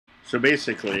So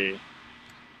basically,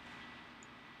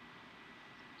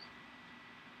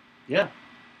 yeah,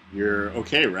 you're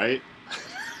okay, right?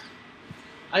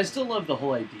 I still love the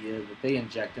whole idea that they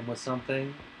inject him with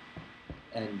something,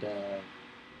 and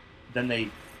then they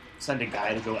send a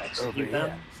guy to go execute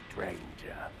them. Stranger.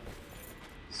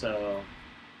 So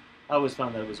I always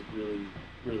found that it was really,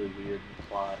 really weird in the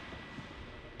plot.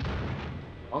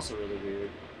 Also really weird,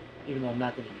 even though I'm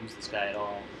not going to use this guy at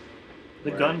all.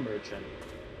 The gun merchant.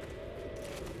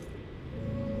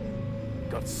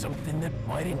 Got something that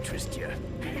might interest you.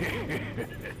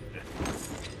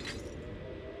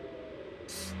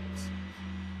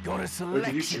 Got a selection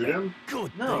did you shoot him? of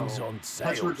good No. things on sale,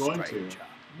 Thought you were going to. stranger.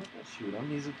 I'm not going to shoot him.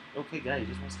 He's an okay guy. He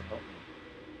just wants to help me.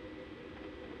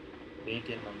 He ain't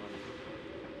getting my money.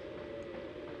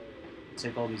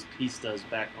 Take all these pistas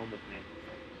back home with me.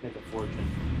 Make a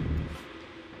fortune.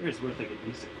 Here's worth like at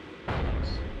least $1.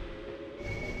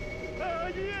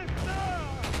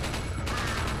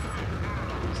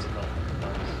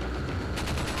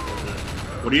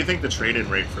 What do you think the trade-in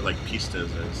rate for like pistas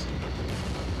is?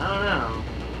 I don't know.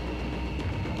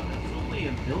 It's only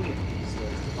 $1 million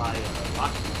pistas to buy a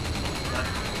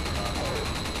rocket.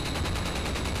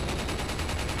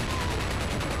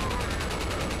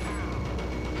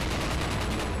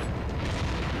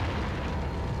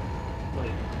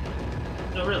 Wait.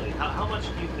 No, really. How much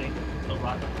do you think a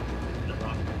rocket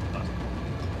costs?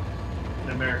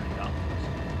 In American dollars.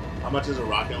 How much is a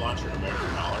rocket launcher in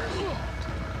American dollars?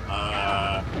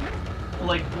 Well,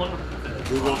 like one of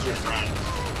Google's your friend.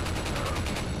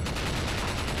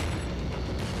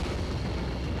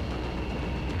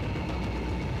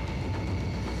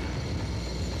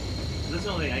 This is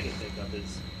the only thing I can think of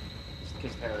is just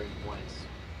comparing points.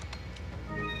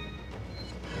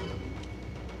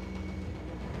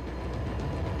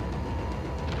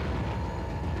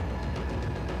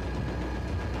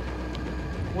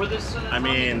 Or this. I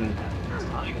mean,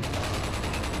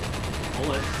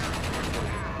 bullet.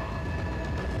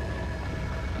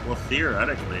 well,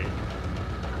 theoretically.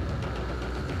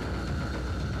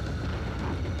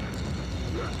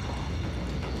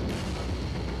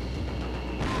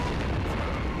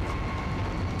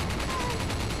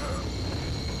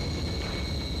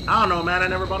 I don't know, man. I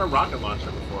never bought a rocket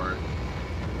launcher before.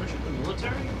 Weren't you in the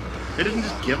military? They didn't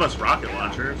just give us rocket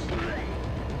launchers.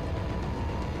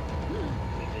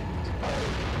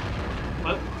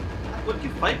 What did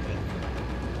you fight with?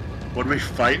 What did we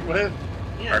fight with?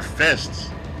 Yeah, Our fists.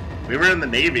 We were in the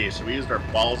Navy, so we used our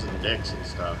balls and dicks and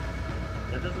stuff.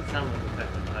 that doesn't sound like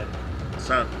effective fighting.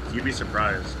 So, you'd be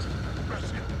surprised.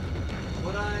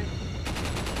 Would I?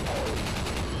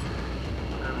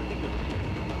 I don't think it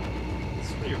would.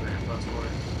 It's what your grandpa's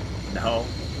for. No.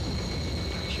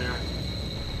 Sure.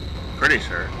 Pretty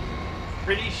sure.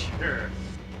 Pretty sure.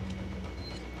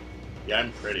 Yeah,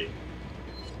 I'm pretty.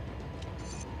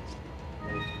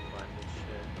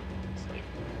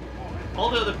 All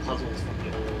the other puzzles from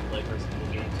the old like Resident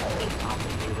Evil games are so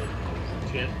complicated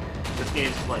and shit. This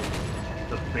game's like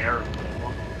the bare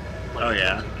minimum. Like, Oh,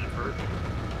 yeah. effort.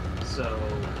 So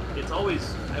it's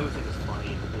always I always think it's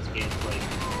funny that this game's like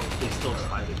they still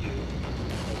try to do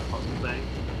a puzzle thing,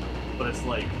 but it's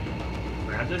like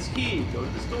grab this key, go to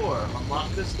this door, unlock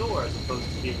this door, as opposed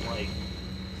to being like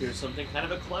here's something kind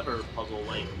of a clever puzzle,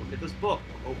 like look at this book,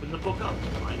 open the book up,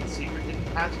 find the secret hidden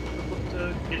passage in the book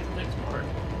to get to the next part.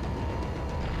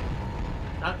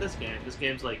 Not this game. This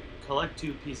game's like collect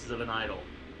 2 pieces of an idol,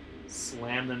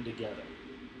 slam them together,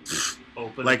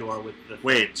 open Like, the door with the.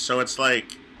 Wait, so it's like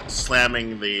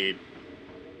slamming the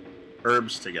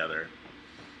herbs together.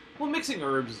 Well, mixing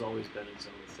herbs has always been its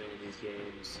own thing in these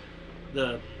games.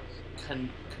 The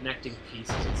connecting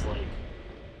pieces is like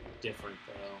different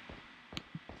though.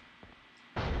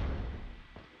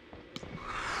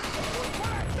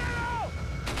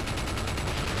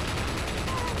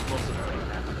 Most of the thing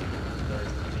happening is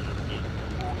the main game.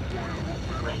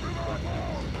 Right.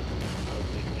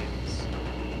 Opening things.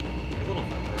 A little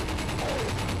bit.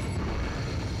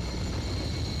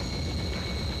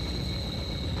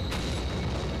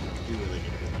 You really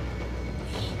need to.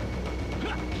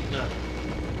 No.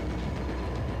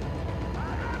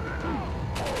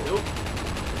 Nope.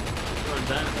 Going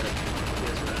down there.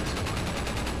 Yes, fast.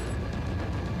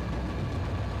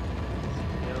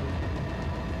 Yep.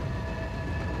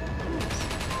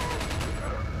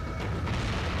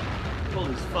 All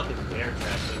these fucking bear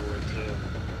traps everywhere too.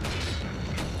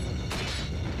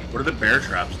 What do the bear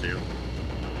traps do?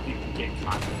 You can get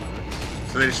caught in them.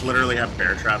 So they just literally have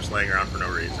bear traps laying around for no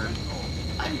reason?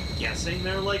 I'm guessing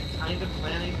they're like kind of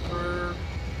planning for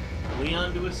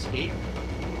Leon to escape,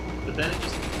 but then it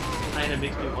just kind of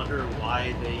makes me wonder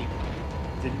why they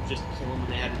didn't just kill him when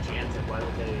they had a chance? Like, why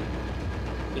would they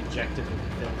inject him with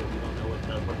the thing that we don't know what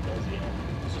it does yet?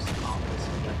 It's just an obvious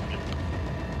injection.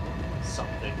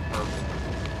 Something purple.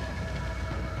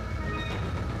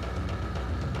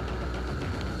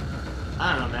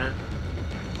 I don't know, man.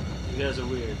 You guys are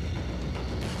weird.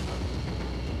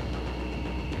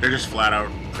 They're just flat out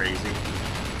crazy.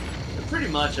 Pretty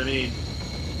much, I mean,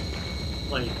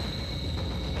 like,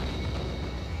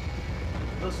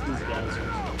 most of these guys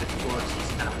are pitchforks,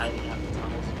 just kind of hiding out in the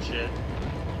tunnels and shit,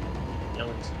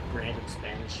 yelling random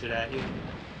Spanish shit at you.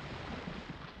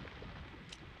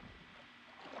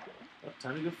 Oh,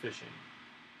 time to go fishing.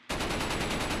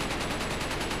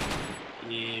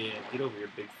 Yeah, get over here,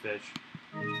 big fish.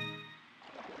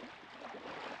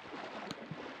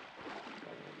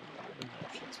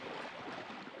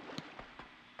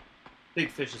 Big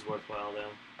fish is worthwhile,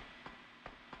 though.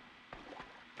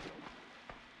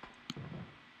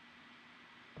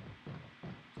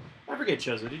 I forget,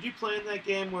 Chozo, did you play in that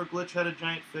game where Glitch had a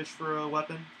giant fish for a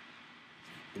weapon?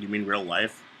 You mean real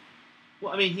life?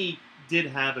 Well, I mean, he did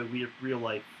have a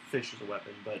real-life fish as a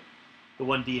weapon, but the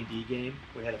one D&D game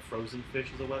where he had a frozen fish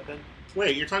as a weapon?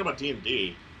 Wait, you're talking about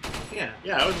D&D? Yeah.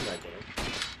 Yeah, I was in that game.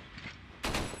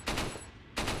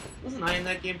 Wasn't I in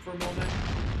that game for a moment?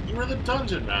 You were the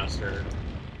dungeon master.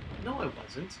 No, I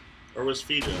wasn't. Or was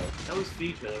Fijo? That was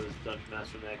Fijo that was dungeon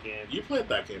master in that game. You played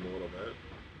that game a little bit.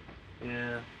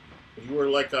 Yeah. You were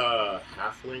like a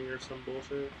halfling or some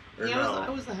bullshit? Or yeah, no? I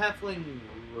was the halfling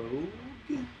rogue,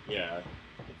 Yeah.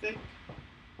 I think.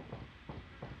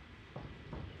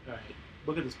 Alright,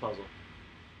 look at this puzzle.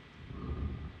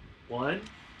 1,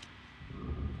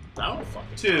 Oh,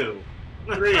 fucking 2,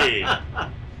 3.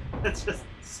 That's just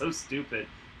so stupid.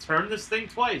 Turn this thing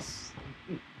twice.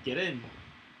 Get in.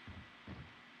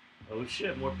 Oh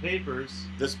shit, more papers.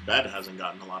 This bed hasn't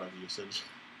gotten a lot of usage.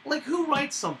 Like, who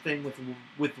writes something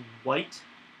with white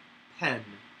pen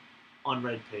on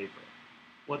red paper?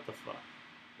 What the fuck?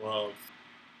 Well,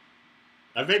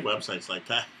 I've made websites like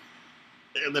that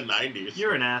in the 90s.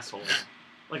 You're an asshole.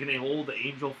 Like an old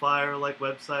Angel Fire like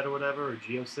website or whatever, or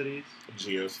GeoCities.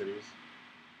 GeoCities.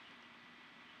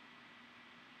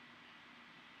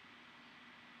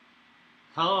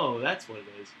 Oh, that's what it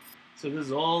is. So this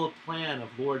is all a plan of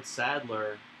Lord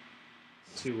Sadler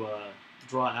to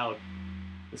draw out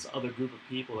this other group of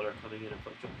people that are coming in and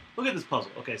fuck. Look at this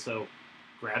puzzle. Okay, so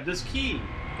grab this key.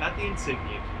 Got the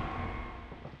insignia key.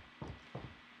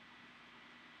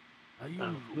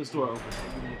 This door opens.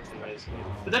 Anyways.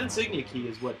 But that insignia key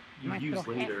is what you use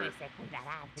later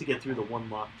to get through the one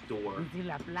locked door. You've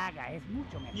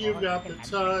got the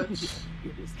touch.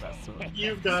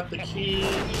 You've got the key.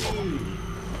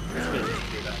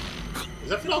 Is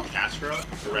that Fidel Castro?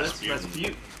 Or That's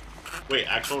Rasputin. Wait,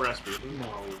 actual Rasputin? No.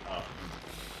 Oh.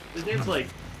 His name's like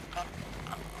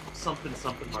something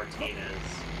Martinez.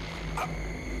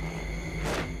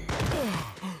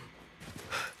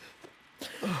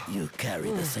 You carry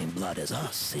the same blood as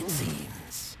us, it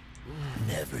seems.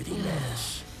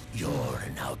 Nevertheless, you're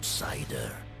an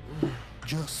outsider.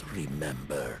 Just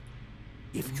remember,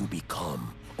 if you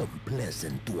become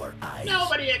unpleasant to our eyes,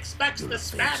 Nobody expects the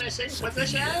Spanish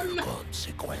Inquisition!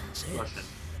 consequences. Russian.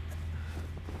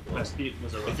 Rasputin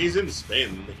was a If Russian. he's in Spain,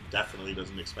 then he definitely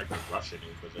doesn't expect the Russian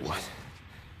Inquisition. What?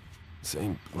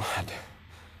 Same blood.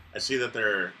 I see that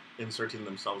they're inserting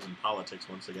themselves in politics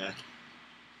once again.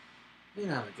 You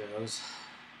know how it goes.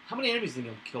 How many enemies do you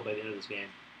think I'll kill by the end of this game?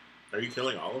 Are you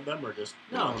killing all of them, or just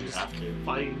the No, ones I'm you just have to?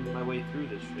 fighting my way through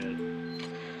this shit.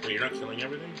 Wait, you're not killing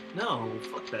everything? No,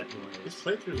 fuck that These noise.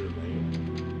 playthroughs are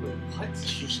lame. Wait, what?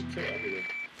 You should kill everything.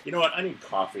 You know what? I need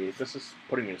coffee. This is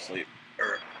putting me to sleep.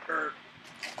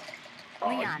 Oh,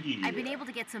 Leon, yeah. I've been able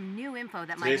to get some new info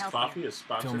that might Today's help coffee you. is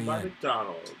Fill sponsored me by in.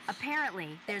 McDonald's. Apparently,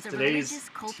 there's a Today's religious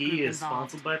cult tea group is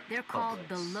involved. sponsored by They're called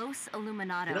the Publix. Los You're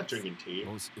not Illuminados. drinking tea.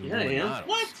 Los Yeah, I am. Illuminados.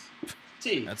 What?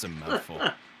 Tea. That's a mouthful.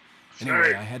 Sure.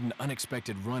 Anyway, I had an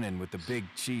unexpected run-in with the big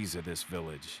cheese of this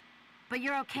village. But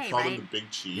you're You okay, call them right? the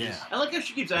big cheese. Yeah. I like how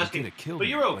she keeps He asking, could have killed but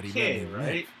me, you're but he okay, let me live.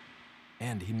 right?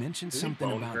 And he mentioned Did he something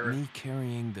bone about her? me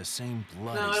carrying the same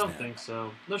blood No, as I don't them. think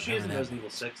so. No, she is in Haven't Resident happened. Evil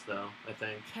 6, though, I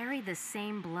think. Carry the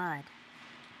same blood.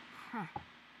 Huh.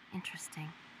 Interesting.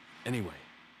 Anyway,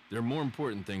 there are more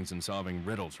important things than solving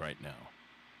riddles right now.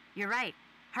 You're right.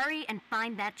 Hurry and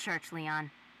find that church,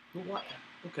 Leon. What?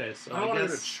 Okay, so I don't I want to go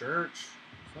to guess... church.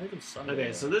 It's not even Sunday.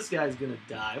 Okay, so this guy's gonna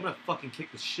die. I'm gonna fucking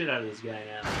kick the shit out of this guy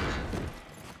now.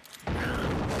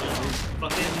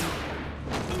 Fucking...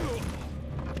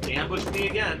 He ambushed me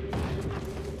again.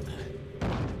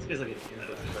 This guy's like an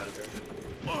ambush predator.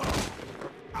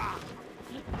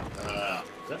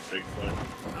 Is that Bigfoot?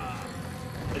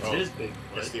 It's his big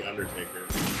It's foot. the Undertaker.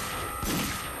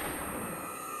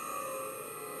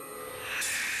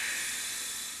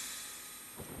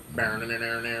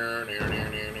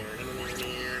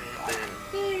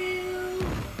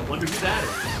 I wonder who that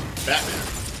is. Batman.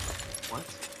 What?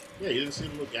 Yeah, you didn't see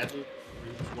the little gadget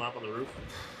where you just went up on the roof?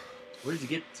 Where did you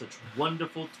get such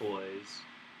wonderful toys?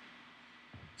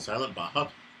 Silent Bob?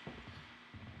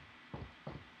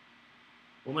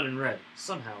 Woman in red.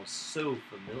 Somehow so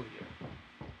familiar.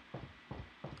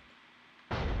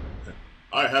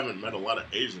 I haven't met a lot of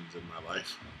Asians in my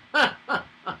life.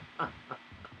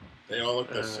 They all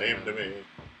look the same to me.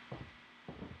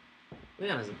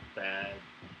 Leon has a bad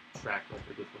track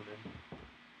record with women.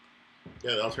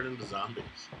 Yeah, they all turn into zombies.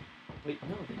 Wait,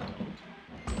 no, they don't.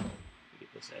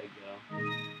 Get this egg,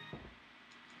 though.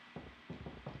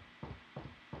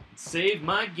 Save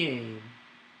my game,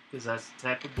 because that's the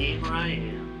type of gamer I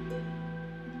am.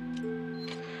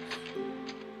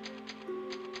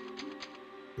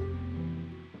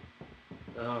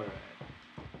 Alright.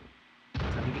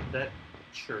 Time to get that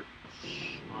church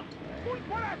on time.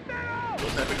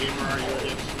 What type of gamer are you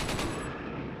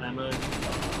against? I'm a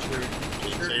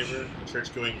Game saver?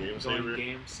 Church going game saver?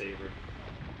 Game saver.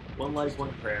 One life,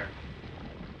 one prayer.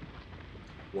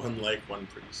 One like, one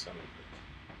pretty son of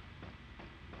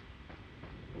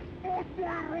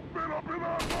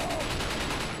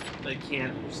I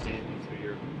can't understand you through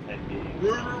your head game. a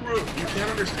bitch. You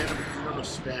can't understand it because you don't know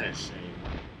Spanish, Shane.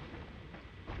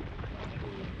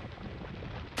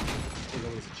 There's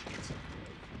always a chance.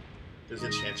 There's a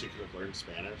chance you could have learned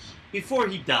Spanish. Before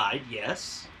he died,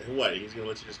 yes. And what? He's gonna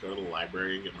let you just go to the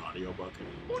library and get an audiobook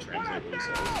and translate what he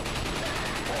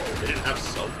says? They didn't have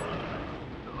cell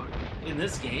phone. In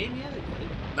this game, yeah, they did.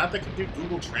 Not that could do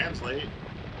Google Translate.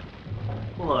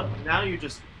 Well, look, now you're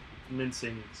just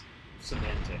mincing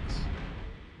semantics.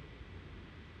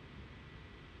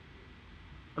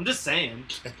 I'm just saying.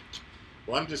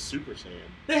 Well, I'm just Super Saiyan.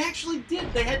 They actually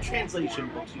did. They had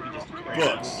translation books you could just carry around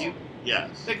Books. with you.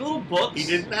 Yes. Like little books. He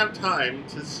didn't have time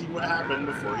to see what happened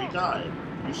before he died.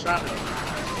 You shot him.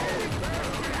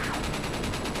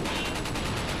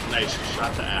 Nice, you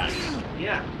shot the axe.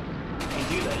 Yeah. You can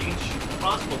do that. You can shoot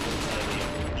crossbow bolts out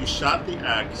of the You shot the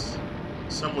axe,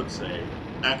 some would say,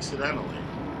 accidentally.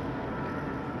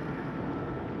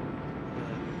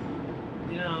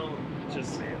 You know,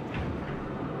 just...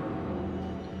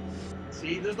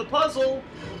 See, there's the puzzle!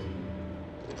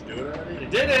 Did you do it already? I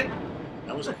did it!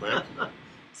 That was quick.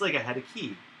 It's like I had a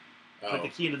key. Oh. Put the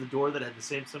key into the door that had the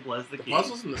same symbol as the key. The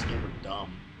puzzles in this game are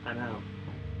dumb. I know.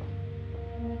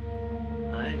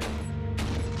 I know.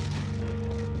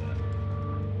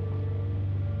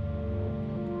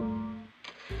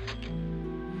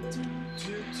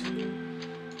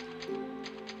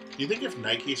 Do you think if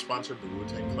Nike sponsored the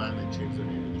Wu-Tang Clan, they'd change their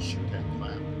name to the Shoe-Tang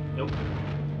Clan? Nope.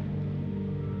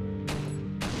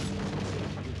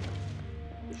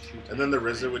 And then the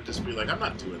RZA would just be like, I'm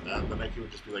not doing that. And the Nike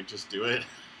would just be like, just do it.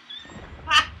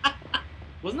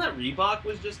 Wasn't that Reebok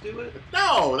was just do it?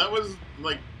 No, that was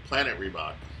like Planet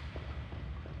Reebok.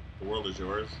 The world is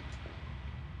yours.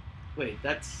 Wait,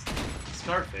 that's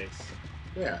Scarface.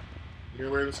 Yeah. You're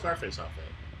wearing the Scarface outfit.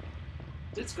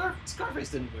 Did Scarface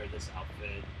didn't wear this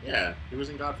outfit. Yeah, he was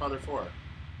in Godfather 4.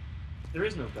 There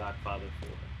is no Godfather 4.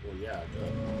 Well, yeah,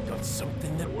 Got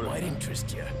something that might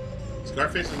interest you.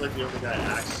 Scarface is like the only guy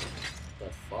that acts. The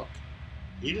fuck?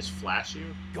 Did he just flash you?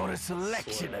 Got a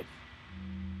selection of...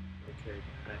 Okay,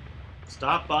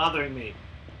 stop bothering me.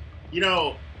 You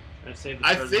know, I'm trying to save the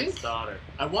I president's think daughter.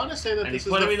 I want to say that And this he's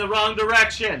is pointing me in the, the wrong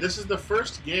direction. this is the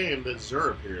first game that Zur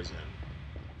appears in.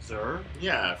 Sir?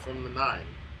 Yeah, from the 9.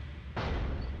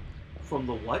 From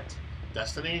the what?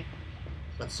 Destiny?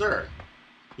 That's Zur.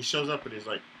 He shows up and he's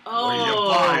like, Oh,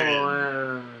 what are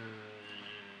you buying?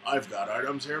 I've got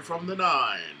items here from the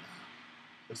 9.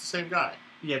 It's the same guy.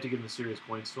 You have to give him the serious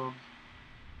coins to him.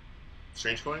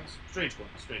 Strange coins? Strange coins,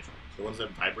 strange coins. The ones that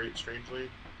vibrate strangely?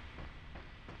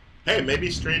 Hey,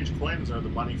 maybe strange coins are the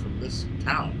money from this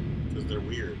town, because they're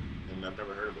weird, and I've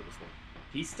never heard of it before.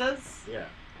 Pistas? Yeah.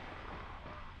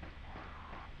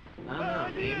 I don't know,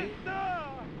 maybe?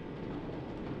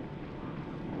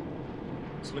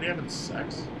 Somebody having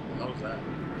sex? What the hell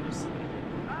is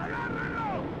that?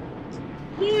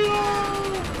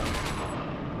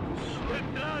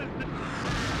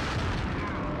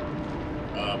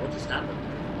 What just happened?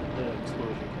 The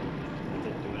explosion. It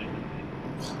didn't do anything.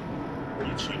 Are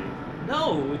you cheating?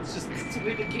 No, it's just it's the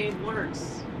way the game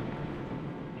works.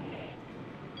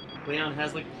 Leon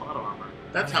has like plot armor.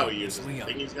 That's how he uses the Leon,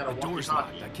 thing. He's got a the door's locked.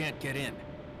 walkie-talkie. I can't get in.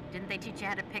 Didn't they teach you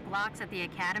how to pick locks at the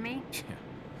academy? Yeah.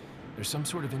 There's some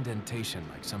sort of indentation,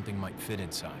 like something might fit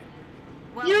inside.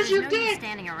 Well, Use there's your no dick! use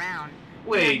standing around.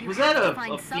 Wait, You was have that to a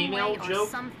find some female way or joke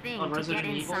something on to Resident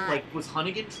get Evil? inside. Like, was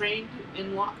Hunnigan trained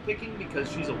in lockpicking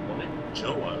because she's a woman?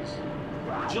 Jill was.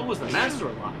 Jill was the master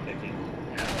of lockpicking.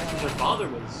 Yeah. Her father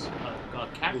was a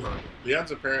cat burglar.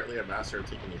 Leon's apparently a master of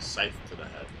taking a scythe to the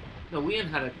head. No, Leon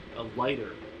had a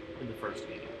lighter in the first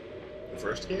game. The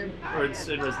first game? Or it's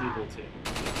in Resident Evil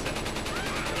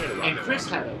 2. And Chris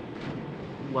had a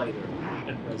lighter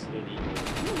in Resident Evil.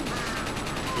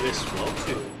 Did they smoke?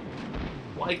 2.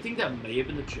 Well, I think that may have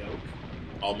been the joke.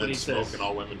 All When men he smoke says- and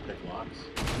all women pick locks?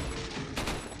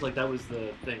 Like, that was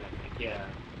the thing, I think, yeah.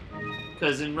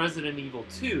 Because in Resident Evil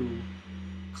 2,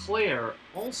 Claire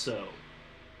also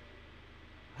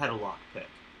had a lockpick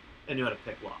and knew how to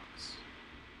pick locks.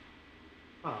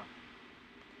 Huh.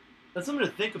 That's something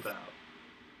to think about.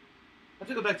 I have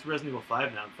to go back to Resident Evil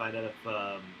 5 now and find out if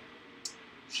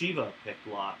Shiva picked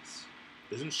locks.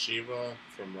 Isn't Shiva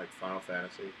from, like, Final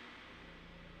Fantasy?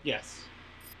 Yes.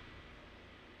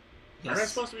 Aren't I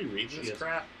supposed to be reading this She is.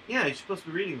 crap? Yeah, you're supposed to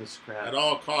be reading this crap. At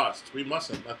all costs. We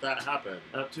mustn't let that happen.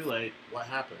 Too late. What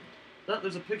happened? Oh,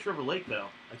 there's a picture of a lake, though.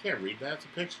 I can't read that. It's a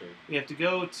picture. We have to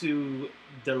go to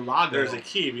Del Lago. There's a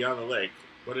key beyond the lake,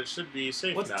 but it should be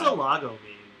safe What's now. Del Lago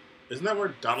mean? Isn't that where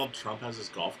Donald Trump has his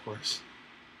golf course?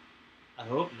 I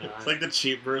hope not. It's like the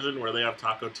cheap version where they have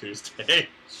Taco Tuesday.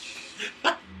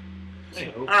 I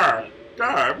hope Ah,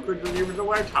 not. I'm going to leave the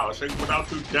White House and go out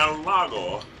to Del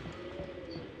Lago.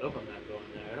 I hope I'm not going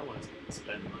there. I don't want to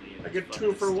spend money. In I this get fucking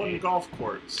 2-for-1 state. golf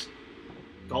courts.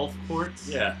 Golf courts?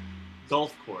 Yeah.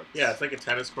 Golf courts. Yeah, it's like a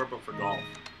tennis court, but for golf.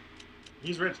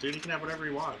 He's rich, dude. He can have whatever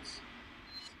he wants.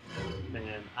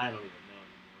 Man, I don't even know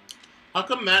anymore. How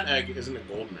come that egg isn't a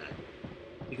golden egg?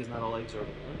 Because not all eggs are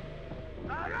golden.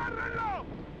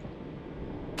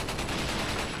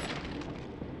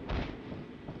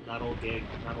 Not all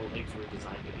eggs were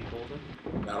designed to be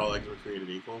golden. Not all eggs were created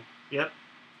equal. Yep.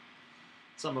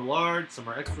 Some are large, some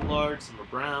are extra large, some are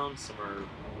brown, some are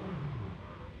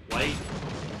white.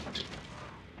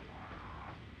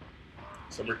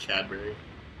 Some are Cadbury.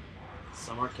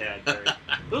 Some are Cadbury.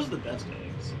 Those are the best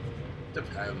eggs.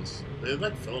 Depends. They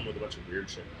like fill them with a bunch of weird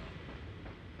shit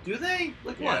now. Do they?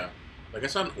 Like Yeah. what? Like I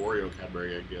saw an Oreo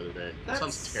Cadbury egg the other day. That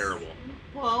sounds terrible.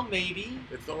 Well, maybe.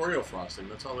 It's the Oreo frosting.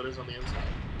 That's all it is on the inside.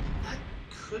 That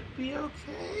could be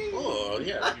okay. Oh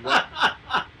yeah. You want,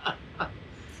 I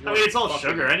mean, it's all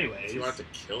sugar anyways. If you want it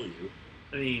to kill you.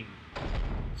 I mean,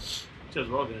 shows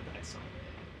we're all gonna die someday.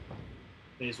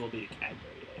 May as well be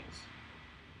Cadbury eggs.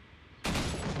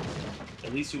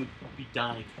 At least you would be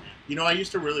dying now. You know, I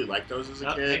used to really like those as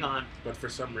a Oh, kid. hang on. But for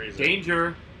some reason,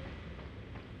 Danger.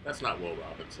 that's not Will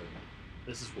Robinson.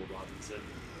 This is Will Robinson.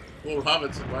 Will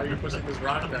Robinson, why are you pushing this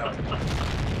rock down?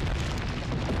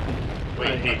 Wait,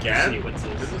 I hate again?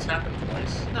 sequences. Did this happen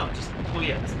twice? No, just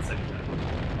yeah, this is the second time.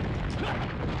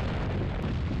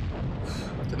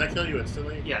 Did that kill you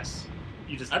instantly? Yes.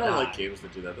 You just I don't die. like games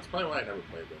that do that. That's probably why I never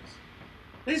played this.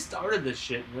 They started this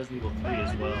shit in Resident Evil 3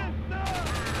 as well.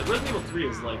 Like, Resident Evil 3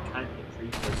 is like kind of the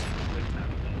precursor to Quick Time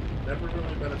Event. Never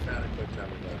really been a fan of Quick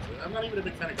Time Events. I'm not even a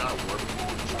big fan of God of War.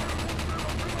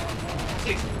 It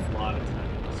takes a lot of time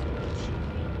to discover shit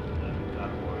in God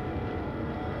of War.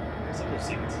 Some of those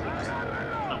sequences are just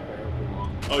unbearably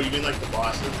long. Oh, you mean like the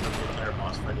bosses? The entire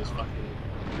boss fight is fucking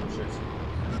shit.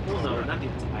 Well, no, not the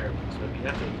entire boss fight. You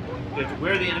have to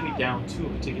wear the enemy down to a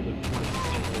particular point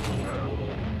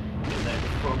and then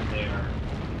from there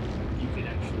you can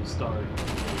actually start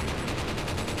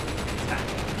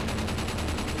attacking.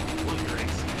 Well, your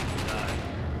eggs die.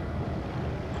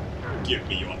 Give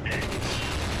me your eggs.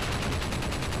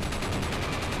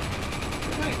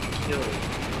 You're trying to kill the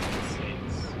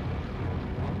snakes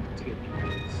to get the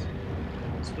eggs.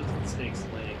 I suppose the snakes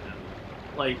laying them.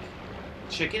 Like,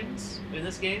 chickens in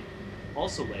this game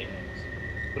also lay eggs.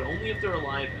 But only if they're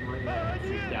alive and running around and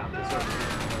freaked out. They start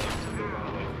freaking out so they run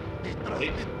away from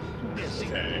it. Right?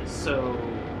 Okay. So,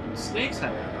 snakes,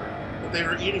 however, But they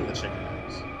were eating the chicken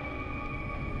eggs.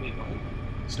 wait,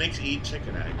 what? Snakes eat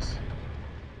chicken eggs.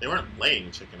 They weren't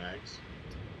laying chicken eggs.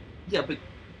 Yeah, but,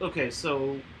 okay,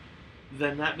 so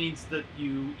then that means that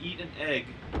you eat an egg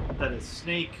that a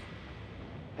snake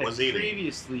had Was eating.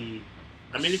 previously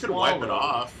I mean, you could wipe it swallowed.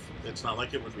 off. It's not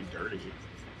like it would be dirty.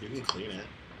 You can clean it.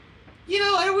 You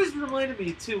know, it always reminded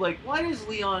me, too, like, why does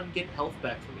Leon get health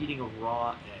back from eating a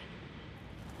raw egg?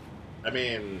 I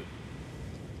mean,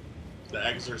 the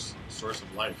eggs are source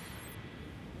of life.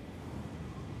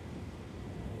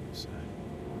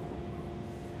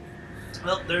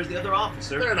 Well, there's the other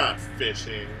officer. They're not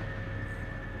fishing.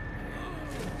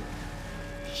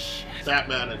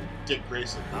 Batman and Dick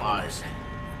Grayson lies.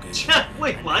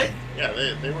 Wait, what? Yeah,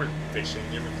 they weren't fishing.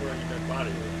 They were throwing a dead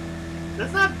body.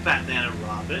 That's not Batman and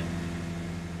Robin.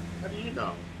 How do you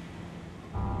know?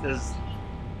 Because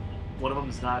one of them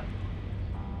is not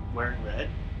wearing red.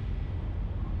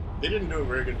 They didn't do a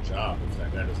very good job if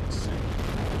that guy doesn't sing.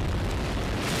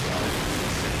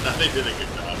 No, they did a good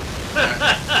job.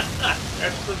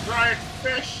 It's the giant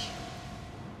fish!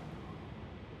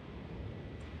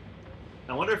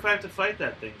 I wonder if I have to fight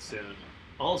that thing soon.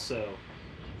 Also,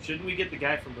 shouldn't we get the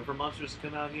guy from River Monsters to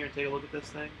come out here and take a look at this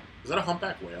thing? Is that a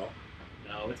humpback whale?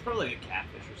 No, it's probably like a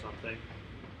catfish or something.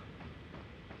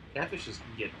 Catfishes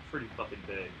can get pretty fucking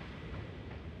big.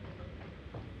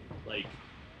 Like,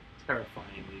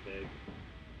 terrifyingly big.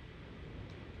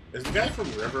 Is the guy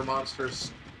from River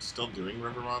Monsters still doing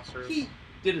River Monsters? He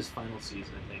did his final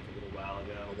season, I think, a little while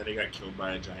ago. And then he got killed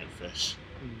by a giant fish.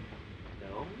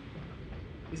 No.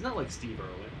 He's not like Steve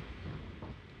Irwin.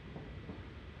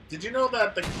 Did you know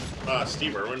that the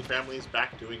Steve Irwin family is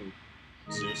back doing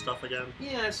zoo stuff again?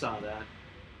 Yeah, I saw that.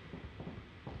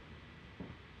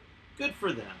 Good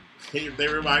for them. They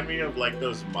remind me of like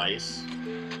those mice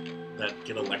that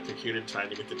get electrocuted trying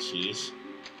to get the cheese.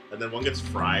 And then one gets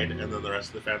fried, and then the rest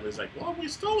of the family's like, well, we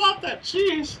still want that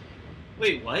cheese.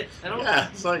 Wait, what? I don't. Yeah,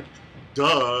 it's like,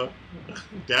 duh.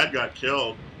 Dad got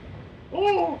killed.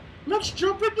 Oh, let's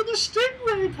jump into the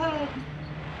stingray pen.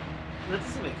 That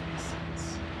doesn't make any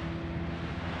sense.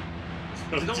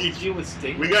 We don't deal with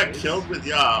stingrays. We got killed with,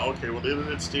 yeah, okay, well, neither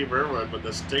did Steve Irwin, but the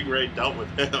stingray dealt with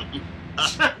him.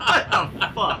 What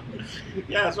the fuck?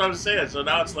 Yeah, that's what I'm saying. So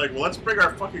now it's like, well, let's bring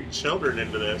our fucking children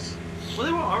into this. Well,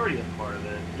 they were already a part of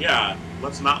it. Yeah,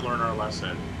 let's not learn our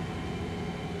lesson.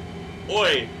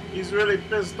 Oi, he's really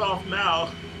pissed off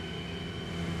now.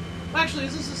 Actually,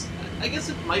 is this I guess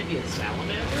it might be a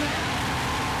salamander.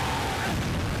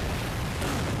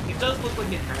 It does look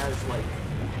like it has, like,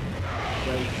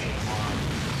 legs and arms.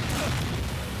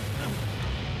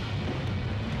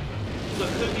 So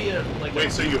it could be a, like...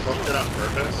 Wait, so you hooked it on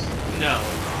purpose? No.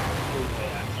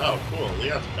 Oh, cool.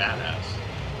 Leon's badass.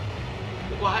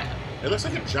 Why? It looks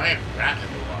like a giant rat in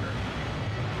the water.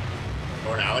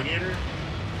 Or an alligator?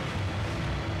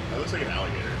 That looks like an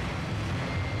alligator.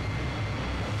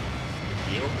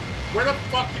 Eel? Where the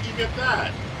fuck did you get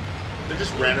that? There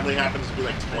just randomly happens to be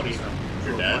like 20 of them.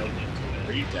 You're dead?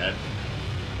 Are you dead?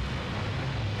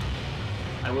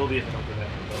 I will be if I don't go back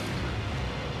to the boat.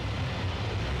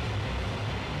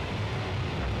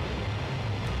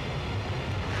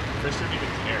 Fish didn't even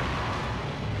care.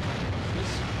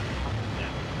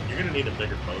 You're gonna need a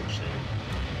bigger boat, Shane.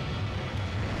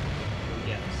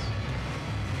 Yes.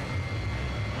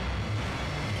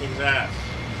 King's ass.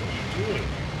 What are you doing?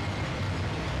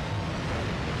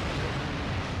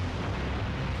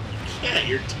 You can't,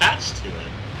 you're attached to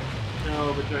it.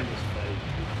 No, but during this fight.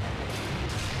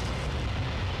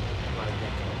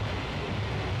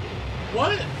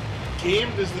 What game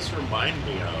does this remind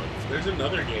me of? There's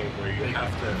another game where you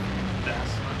have to...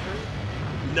 Bass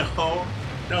Hunter?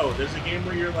 No, there's a game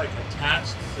where you're like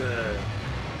attached to...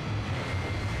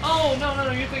 Oh,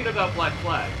 no, you're thinking about Black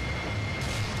Flag.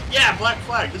 Yeah, Black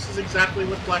Flag. This is exactly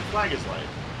what Black Flag is like.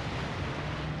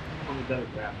 Only better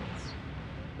graphics.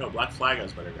 No, Black Flag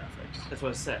has better graphics. That's what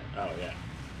I said. Oh, yeah.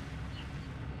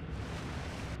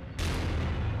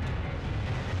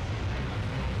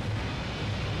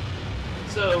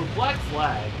 So, Black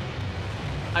Flag,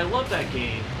 I love that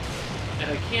game,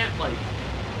 and I can't, like,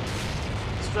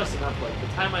 stress enough, like, the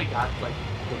time I got, like,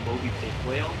 the Moby Dick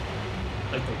whale,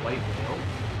 like the white whale,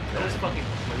 that was fucking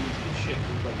crazy as shit,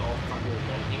 with, like, all thunder and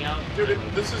lightning out. Dude,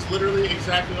 this is literally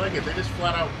exactly like it. They just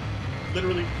flat out,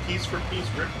 literally piece for piece,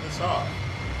 ripped this off.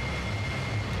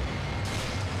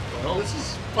 Well, This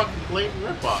is fucking blatant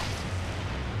ripoff.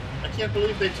 I can't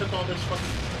believe they took all this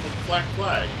fucking Black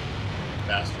Flag.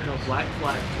 Bastards. no, Black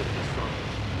Flag took this from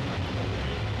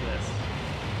this.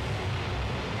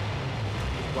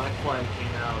 Black Flag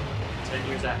came out 10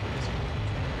 years after this game.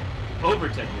 Over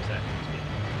 10 years after this game.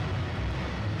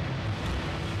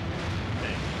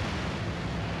 Okay.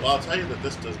 Well, I'll tell you that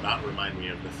this does not remind me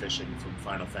of the fishing from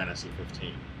Final Fantasy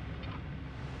 15.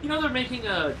 You know, they're making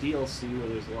a DLC where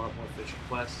there's a lot more fishing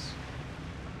quests.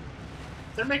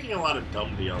 They're making a lot of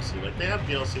dumb DLC. Like, they have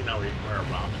DLC now where you can wear a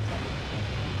ramen.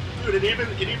 Dude, it even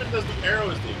does the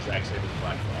arrows the exact same as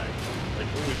Black Flag. Like,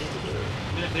 what are we doing with it?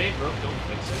 I mean, if they ain't broke, don't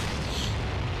fix it.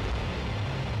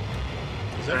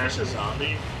 Is that fish a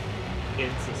zombie?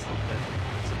 It's a something.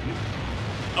 It's a mutant.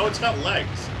 Oh, it's got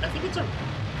legs. I think it's a...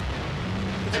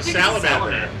 It's I a think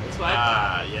salamander. That's what I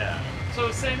thought. Yeah. So I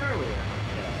was saying earlier.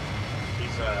 Yeah.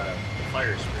 He's the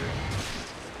fire spirit.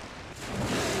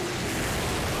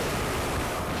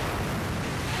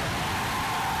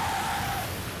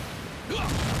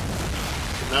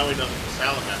 Now we know that the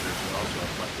salamanders are also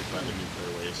affected by the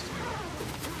nuclear waste.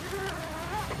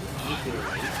 Nuclear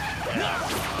waste? Yeah.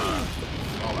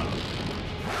 All out.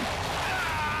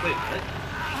 Wait, what?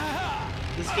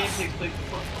 This game takes place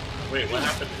before. Wait, what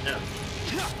happened to him?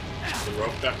 The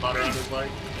rope got caught around his leg?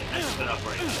 I just put up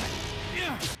right now.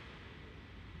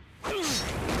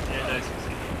 And I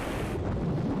succeeded.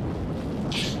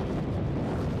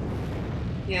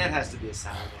 Yeah, it has to be a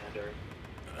salamander.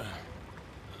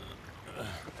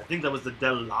 I think that was the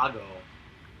Del Lago.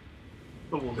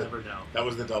 But we'll never know. That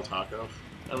was the Del Taco?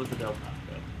 That was the Del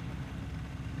Taco.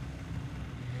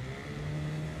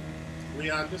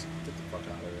 Leon, just get the fuck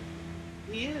out of it.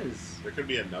 He is. There could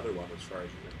be another one as far as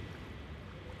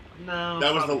you know. No.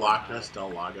 That was the probably Loch not. Ness Del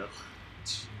Lago.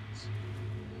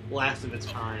 Last of its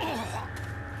kind.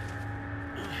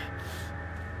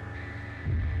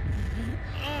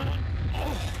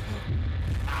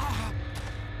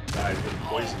 Guy's been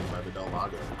poisoned by the Del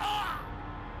Lago.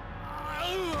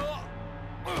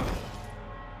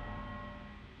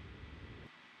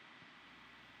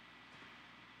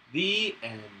 The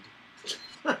end.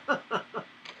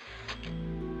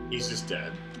 He's just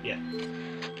dead. Yeah.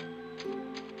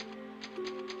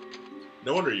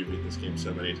 No wonder you beat this game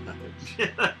so many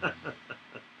times.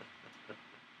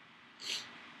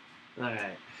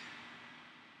 Alright.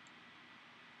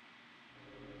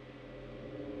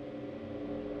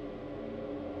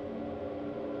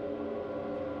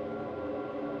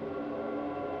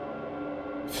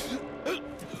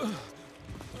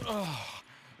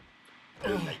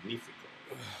 El Magnifico.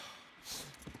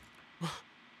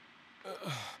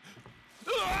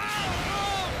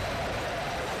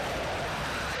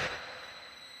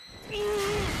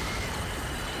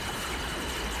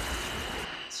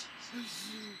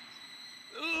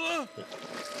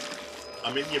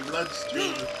 I'm in your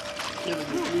bloodstream, killing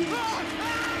the weeds.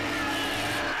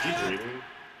 Is he dreaming?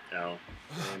 No.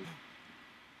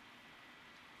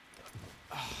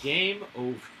 Game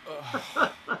over.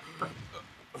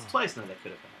 It's twice now that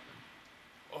could have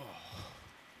happened.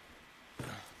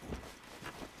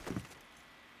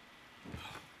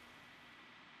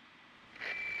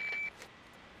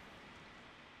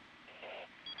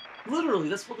 Literally,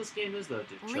 that's what this game is, though,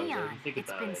 dude. Chozo, Leon, you think it's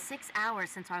about been it. 6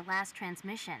 hours since our last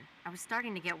transmission. I was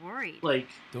starting to get worried. Like,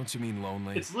 Don't you mean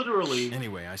lonely? it's literally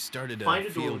Anyway, I started to Find a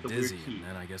door feel with a weird dizzy, key. and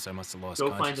then I guess I must have lost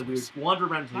go find the weird. consciousness. Wander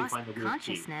around until you Lost find the weird key.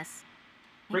 consciousness.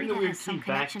 Bring Maybe the that weird has some key back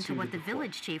connection to to what the the fort.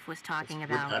 village chief was talking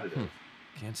It's about. repetitive.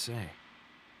 Can't say.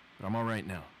 But I'm all right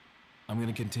now. I'm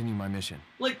gonna continue my mission.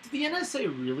 Like, do the NSA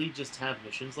really just have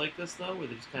missions like this, though, where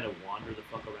they just kind of wander the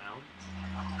fuck around?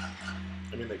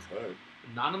 I mean, they could.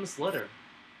 Anonymous letter.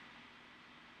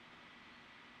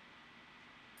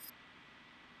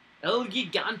 El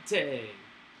Gigante.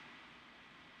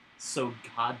 So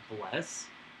God bless.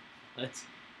 What?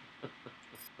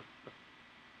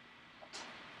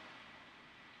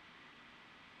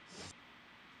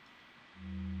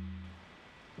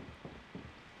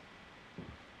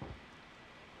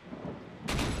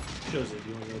 Chozo, do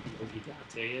you want to know what the El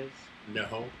Gigante is? No.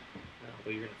 No,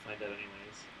 but you're gonna find out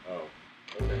anyways. Oh.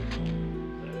 Okay.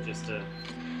 So just to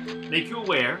make you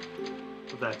aware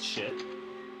of that shit.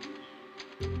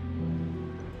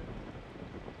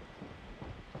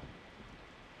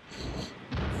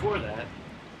 Before that,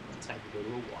 it's time to go to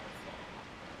a waterfall.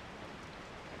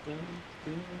 Don't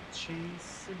go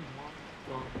chasing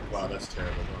waterfalls. Wow, that's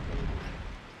terrible.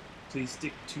 Please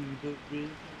stick to the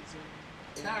rhythms.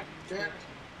 Tack, tack.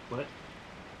 What?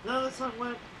 No, that's not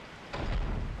what.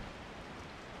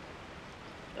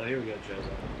 Oh, here we go, Chozo.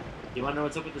 You want to know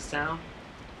what's up with this town?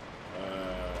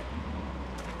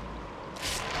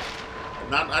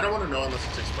 I don't want to know unless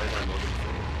it's explained by Morgan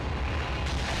Freeman.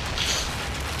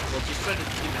 Well, just try to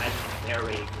imagine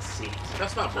narrating the scene.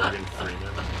 That's not Morgan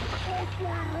Freeman.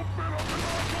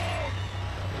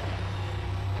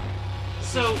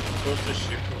 So, Supposed to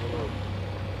shoot the little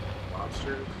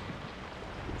monsters.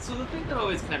 so the thing that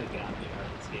always kind of got me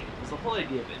about this game was the whole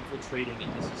idea of infiltrating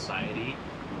into society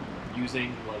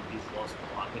using, like, these Los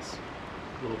Placas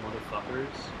little motherfuckers.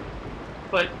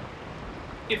 But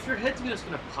if your head's just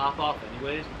gonna pop off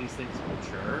anyways when these things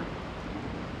mature,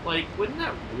 like, wouldn't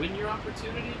that ruin your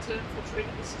opportunity to infiltrate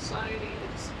into society?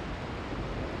 I just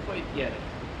don't quite get it.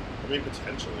 I mean,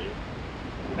 potentially.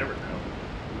 You never know.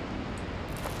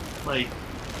 Like,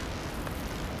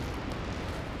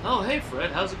 oh, hey,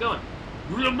 Fred, how's it going?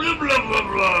 Blah, blah, blah, blah,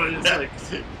 blah. It's like,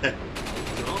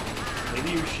 well, maybe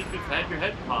you shouldn't have had your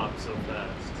head pop so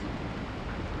fast.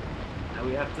 Now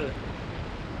we have to,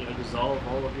 dissolve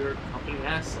all of your company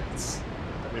assets.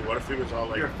 I mean, what if he was all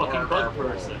like, You're a fucking "Arr, bug arr,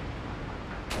 arr." person.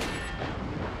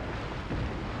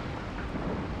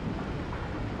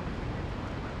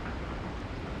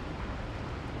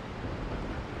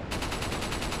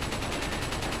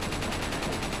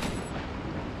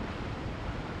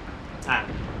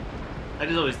 I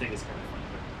just always think it's kind of funny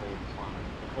that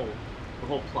the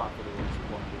whole plot for the Lord's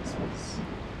Blood was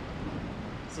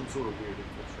some sort of weird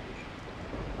infiltration.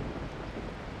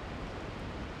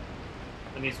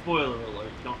 I mean, spoiler alert,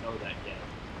 you don't know that yet.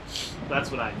 That's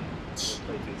what I mean.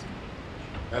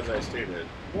 As I stated,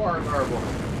 war garble.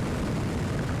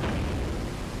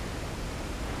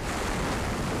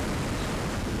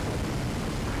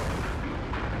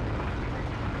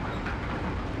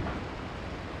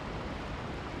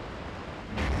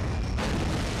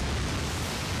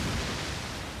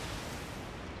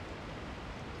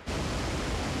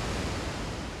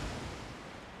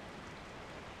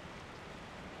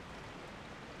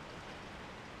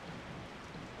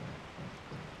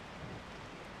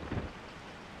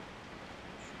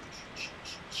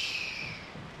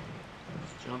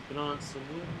 Jumping on some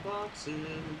wooden boxes.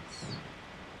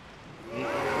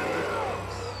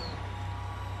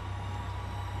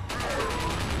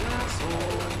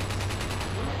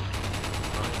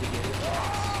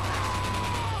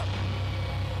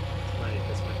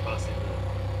 That's my crossing.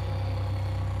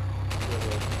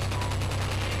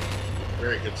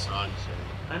 Very good song, sir.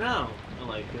 I know. I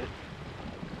like it.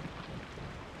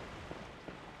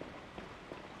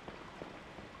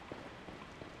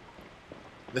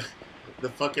 The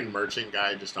fucking merchant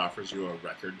guy just offers you a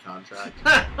record contract.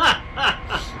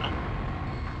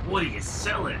 What are you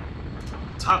selling?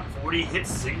 Top 40 hit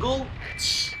single?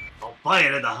 I'll buy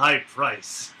it at a high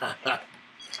price.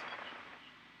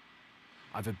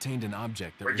 I've obtained an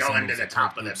object that We're going to resembles the a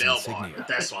top of the group's billboard insignia. with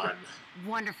this one.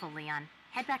 Wonderful, Leon.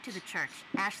 Head back to the church.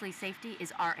 Ashley's safety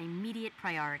is our immediate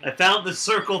priority. I found the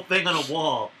circle thing on a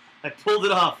wall. I pulled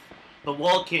it off. The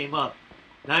wall came up.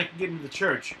 Now I can get into the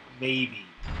church. Maybe.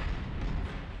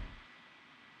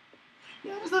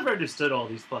 Yeah, I just never understood all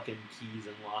these fucking keys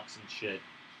and locks and shit.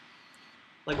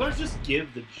 Like, why don't you just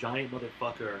give the giant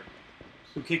motherfucker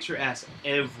who kicks your ass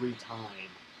every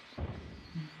time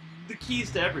the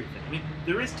keys to everything? I mean,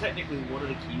 there is technically one of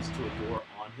the keys to a door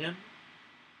on him,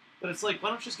 but it's like, why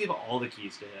don't you just give all the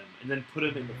keys to him and then put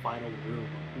him in the final room,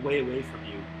 way away from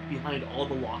you, behind all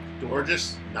the locked doors? Or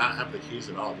just not have the keys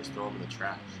at all, just throw them in the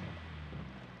trash.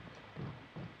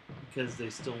 Because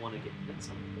they still want to get in at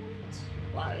some point.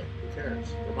 Why? Who cares?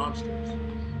 They're monsters.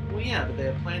 Well, yeah, but they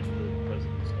have plans for the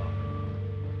president's daughter.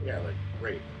 Yeah, like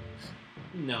rape.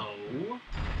 No.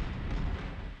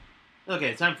 Okay,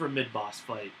 it's time for a mid-boss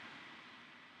fight.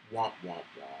 Womp womp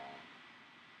womp.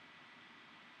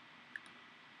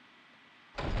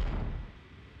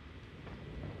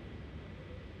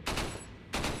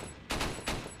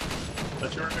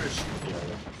 But you weren't going to shoot the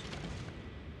other.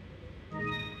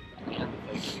 And the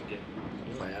fight can get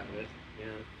Plant.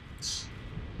 Yeah.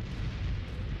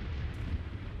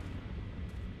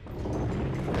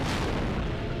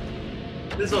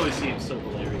 This always seems so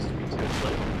hilarious to me too. It's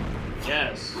like,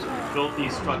 yes, we built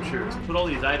these structures, put all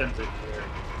these items in here.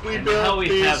 We and now built we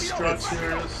these have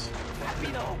structures.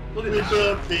 Look at We this.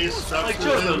 built these Like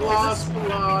structures Chozo, in Las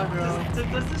Palmas.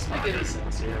 does this make any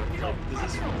sense here? Like, does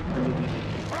this really make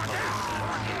any fucking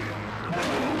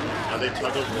Are they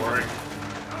tug of warring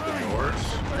the doors?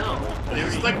 sense? No.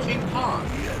 This is like King Kong.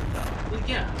 Well,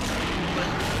 yeah. But,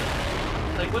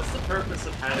 like, what's the purpose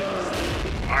of having this?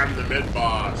 I'm the mid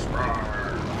boss. Roar.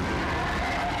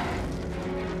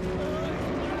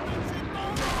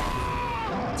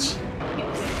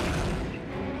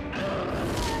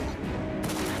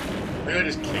 Maybe I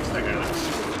just kicks that guy like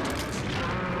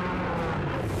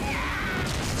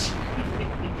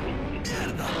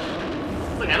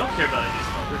Look, I don't care about any of these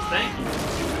fuckers. Thank you.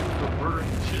 For murdering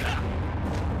the shit out of me.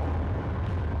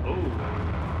 Oh.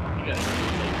 You gotta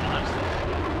like, dodge that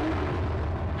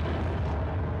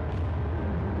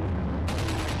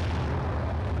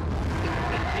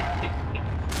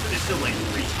shit. There's still like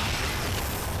 3 times.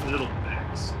 A little back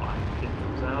spine kid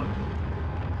comes out.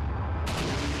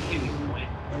 Give me a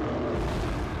point.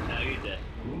 Now you're dead.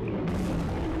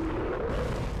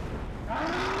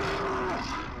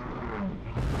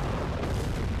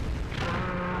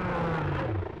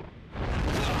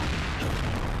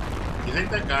 You think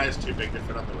that guy is too big to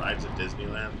fit on the rides at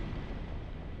Disneyland?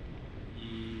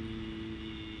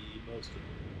 Most of them.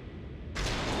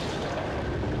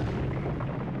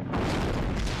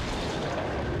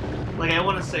 Like, I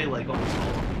want to say, like, almost all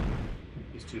of them.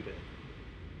 He's too big.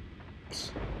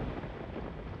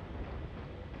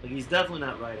 Like, he's definitely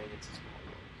not riding It's a Small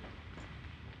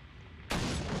World.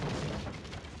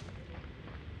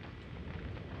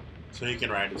 So he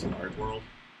can ride It's a Large World?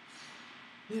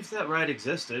 If that ride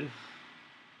existed.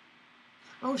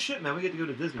 Oh shit, man, we get to go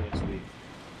to Disney next week.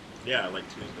 Yeah, like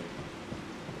Tuesday.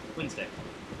 Wednesday.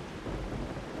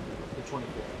 The 24th.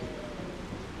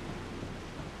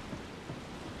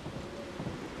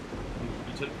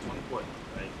 took the 24th,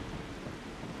 right?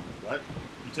 What?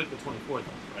 You took the 24th,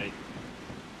 right?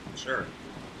 Sure.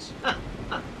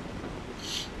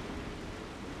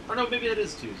 Or no, maybe that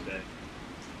is Tuesday.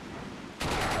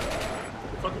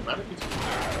 Fucking better be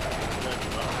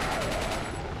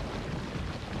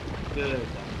Good.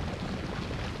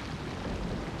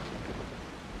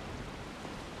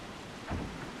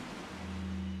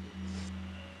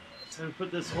 Time to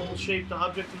put this hole-shaped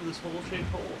object into this hole-shaped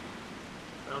hole.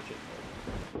 Round-shaped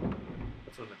hole.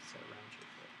 That's what I meant to say,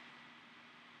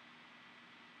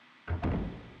 round-shaped hole.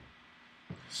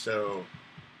 So,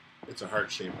 it's a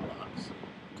heart-shaped box.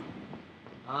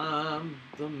 I'm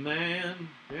the man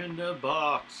in the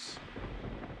box.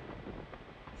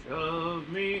 Shove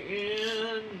me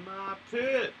in my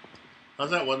pit. How's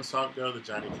that one song go, the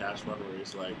Johnny Cash one, where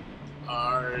he's like,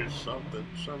 I something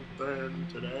something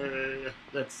today?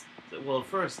 That's, well,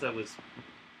 first that was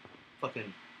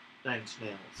fucking 9 Inch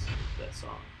Nails, that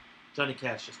song. Johnny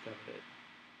Cash just covered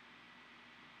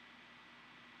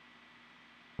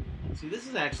it. See, this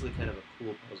is actually kind of a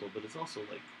cool puzzle, but it's also,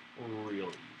 like, real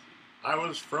easy. I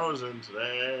was frozen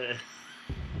today.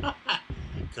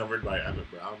 Covered by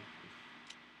Emmett Brown.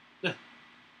 Let's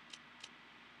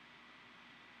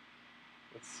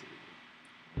see.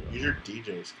 Use your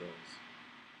DJ skills.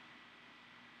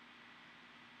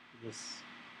 This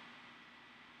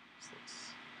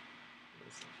looks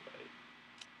right.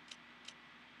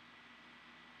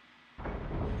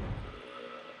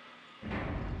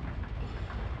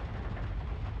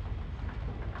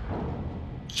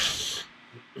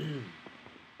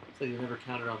 So you never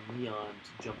counted on Leon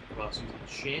to jump across using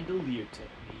chandelier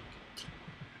technique.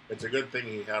 It's a good thing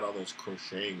he had all those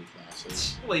crocheting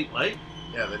classes. Wait, what?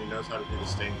 Yeah, then he knows how to do the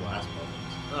stained glass buttons.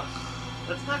 Ugh,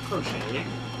 that's not crocheting.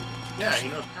 Yeah, he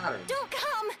knows patterns. Don't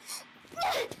come!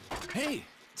 Hey,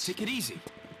 take it easy.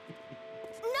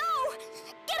 No!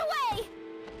 Get away!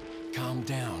 Calm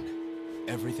down.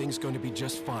 Everything's going to be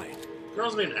just fine.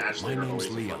 Girls named Ashley My are name's always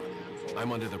a Leon. fucking handful.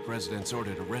 I'm under the president's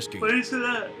order to rescue Why do you. you say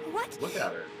that? What? Look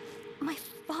at her. My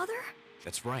father?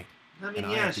 That's right. I mean, And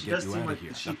I yeah, have to she get does you seem out like of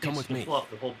here. she Now come thinks with she can me. pull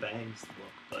off the whole bangs look,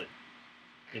 but,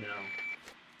 you know,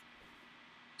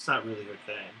 it's not really her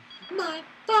thing. My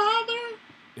father!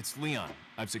 It's Leon.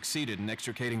 I've succeeded in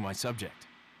extricating my subject.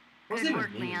 What's Good it work,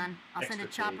 even mean? Leon. I'll send a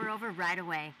Extricate. chopper over right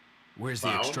away. Where's the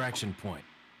Wow. extraction point?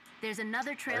 There's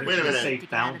another trail Wait a you minute. need Say to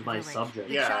get out found of the my village. subject.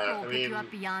 The Yeah, chopper will I pick mean, you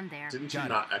up beyond there. Didn't you Got it.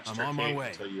 not I'm on my extricate way.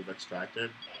 until you've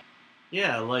extracted?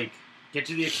 Yeah, like, get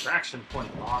to the extraction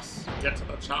point, boss. Get to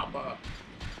the chopper.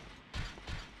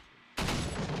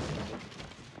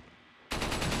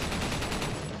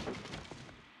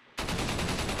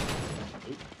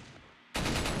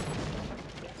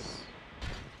 Yes.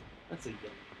 That's a yummy.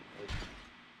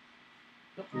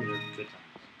 Hopefully they're good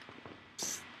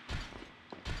times.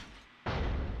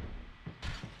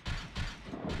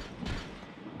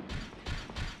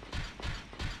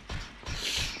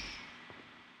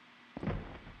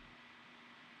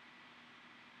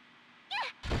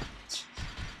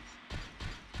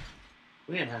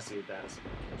 Leon has to be bad as a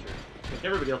catcher. Like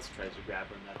everybody else tries to grab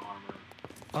her in that armor.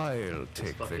 I'll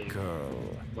take the fucking-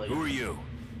 girl. Like, Who are you?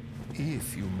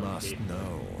 If you must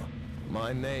know,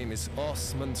 my name is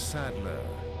Osmond Sadler,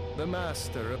 the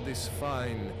master of this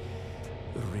fine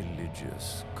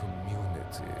religious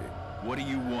community. What do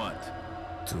you want?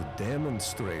 To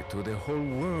demonstrate to the whole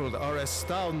world our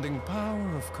astounding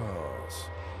power, of course.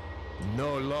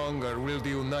 No longer will the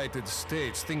United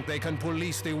States think they can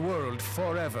police the world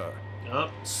forever. Oh,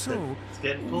 So, it's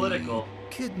getting political. we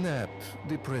kidnapped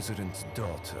the president's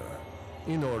daughter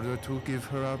in order to give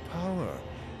her our power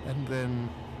and then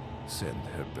send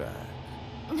her back.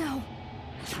 No.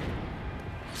 So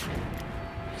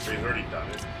he's already done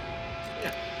it.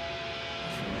 Yeah.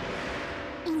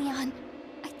 Leon,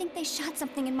 I think they shot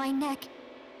something in my neck.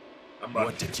 I'm about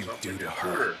What to did you something do to to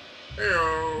her?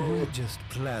 Heyo. We just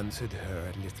planted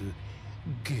her a little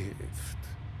gift.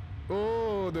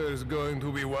 Oh, there's going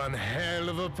to be one hell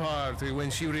of a party when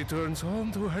she returns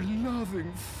home to her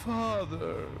loving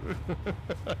father.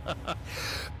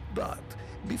 But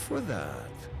before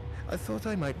that, I thought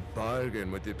I might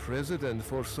bargain with the president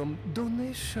for some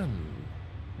donation.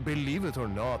 Believe it or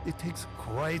not, it takes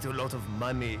quite a lot of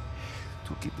money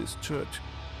to keep this church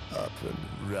up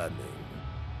and running.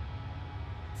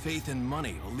 Faith and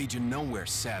money will lead you nowhere,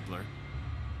 Sadler.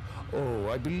 Oh,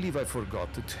 I believe I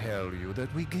forgot to tell you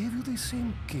that we gave you the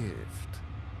same gift.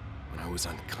 When I was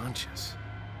unconscious.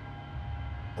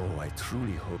 Oh, I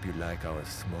truly hope you like our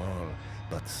small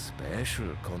but special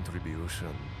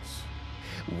contributions.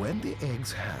 When the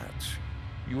eggs hatch,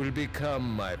 you will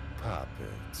become my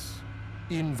puppets.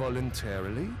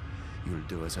 Involuntarily, you'll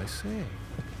do as I say.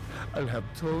 I'll have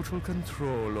total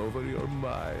control over your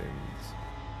minds.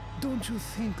 Don't you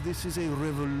think this is a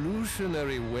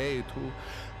revolutionary way to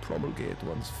promulgate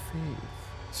one's faith?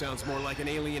 Sounds more like an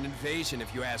alien invasion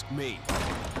if you ask me.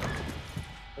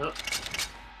 Oh.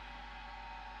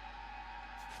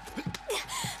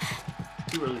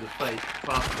 Too early to fight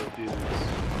crossbow dudes.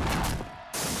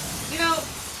 You know,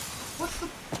 what's the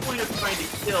point of trying to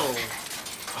kill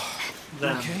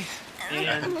them? Okay.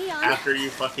 And Leon, After you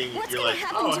fucking, what's you're gonna like,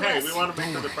 happen oh, to hey, us? we want to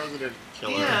make her the president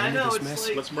killer. yeah, I know. This It's mess,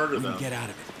 like Let's murder them. Get out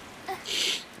of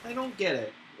it. I don't get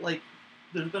it. Like,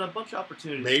 there's been a bunch of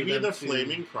opportunities. Maybe for them the to...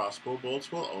 flaming crossbow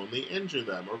bolts will only injure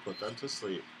them or put them to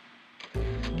sleep.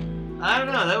 I don't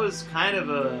know. That was kind of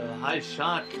a high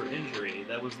shot for injury.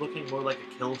 That was looking more like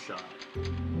a kill shot.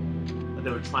 That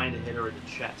they were trying to hit her in the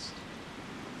chest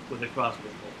with a crossbow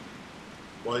bolt.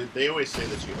 Well, they always say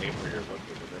that you aim where you're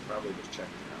looking, but they're probably just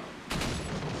checking it out.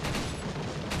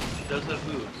 She does have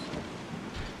boobs.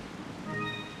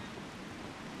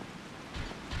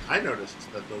 I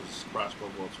noticed that those crossbow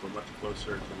bolts were much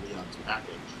closer to Leon's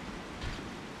package.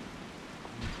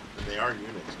 And they are units,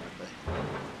 aren't they?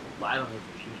 Well, I don't know if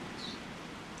they're units.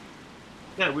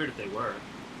 Kind of weird if they were.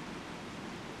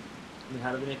 I mean,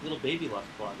 how do they make little baby lost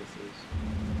Cloguses?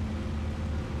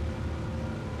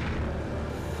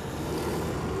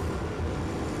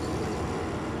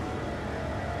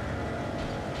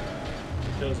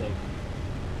 Chozo.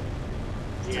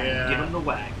 Yeah. Give him the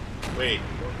whack. Wait.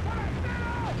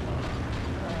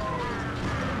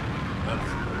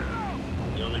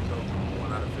 That's... You only killed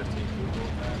 1 out of 15 people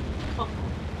with that? Huh.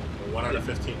 Or 1 out of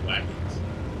 15 wagons.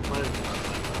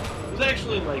 It was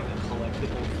actually like a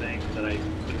collectible thing that I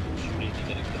could have been shooting to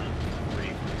get a gun for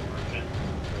free from the merchant.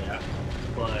 Yeah.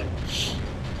 But,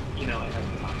 you know, I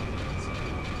haven't gotten it. So.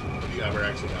 Have you ever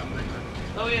actually gotten that gun?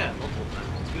 Oh yeah, multiple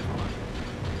times. It's good fun.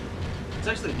 It's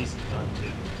actually a decent gun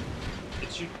too.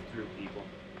 It shoots through people.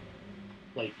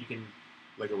 Like you can,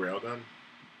 Like a railgun?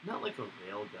 not like a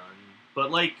rail gun, but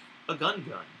like a gun.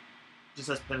 Just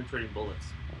has penetrating bullets.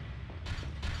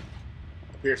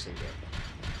 A piercing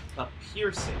gun. A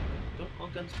piercing. Don't all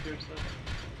guns pierce though?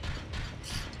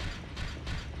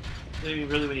 I mean,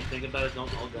 really, when you think about it,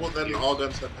 don't all guns Well, then pierce? all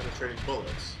guns have penetrating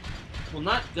bullets. Well,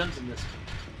 not guns in this game.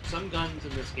 Some guns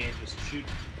in this game just shoot.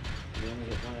 They only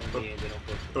hit one enemy and they don't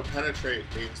go through. But penetrate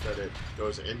means that it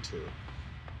goes into.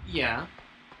 Yeah,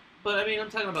 but I mean, I'm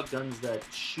talking about guns that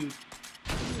shoot.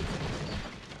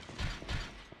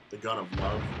 The gun of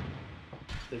love.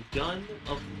 The gun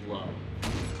of love.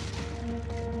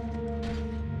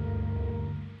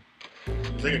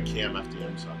 It's like a Cam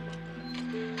FDM song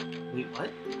like Wait,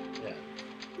 what? that.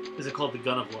 Yeah. Is it called The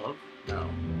Gun of Love? No.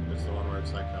 It's the one where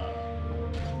it's like,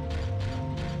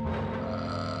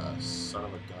 son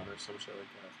of a gun or some shit like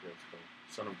that. I forget what it's called.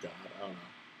 Son of God. I don't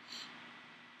know.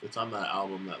 It's on that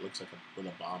album that looks like with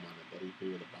a bomb on it. That EP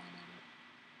with a bomb on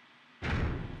it.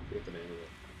 I forget the name of it.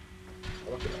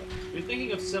 I'll look it up. You're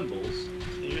thinking of symbols,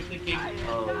 and you're thinking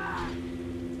of...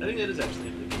 I think that is actually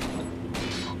the game.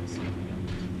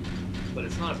 But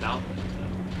it's not about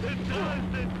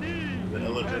that, The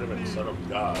illegitimate son of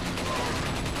God.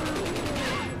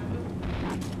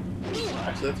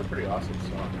 Actually, that's a pretty awesome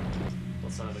song.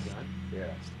 What, Son of a Gun?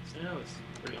 Yeah. I know, it's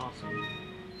pretty awesome.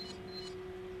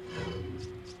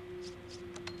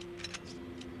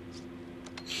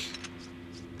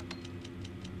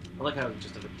 I like how we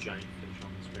just have a giant fish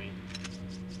on the screen.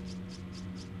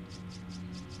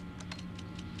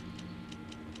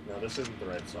 No, this isn't the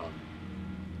right song.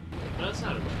 No, that's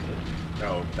not a good.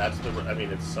 No, that's the... I mean,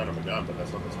 it's Son of a Gun, but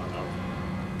that's not the song I was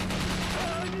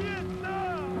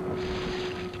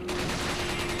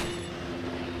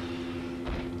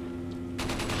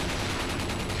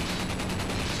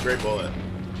Stray Bullet.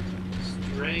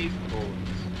 Stray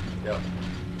bullets. Yep.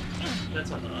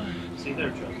 That's not see there,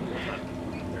 Chozo. That's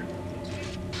not there.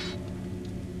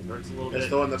 It hurts a little It's bit.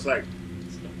 the one that's like...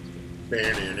 It's not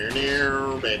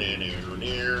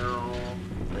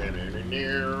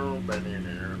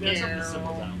Yeah, it's not the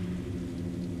symbols out.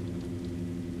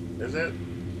 Is it?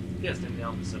 Yes, name the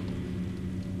album symbol.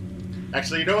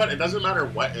 Actually, you know what? It doesn't matter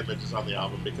what image is on the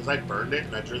album because I burned it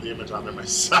and I drew the image on there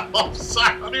myself. So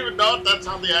I don't even know if that's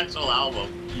on the actual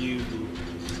album. You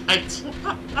I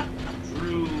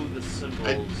drew the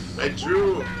symbols. I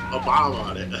drew a bomb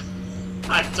on it.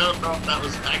 I don't know if that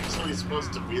was actually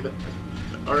supposed to be there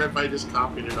or if I just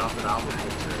copied it off an album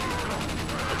picture.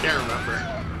 I can't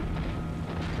remember.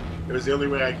 It was the only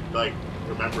way I could, like,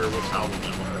 remember which album it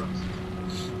was.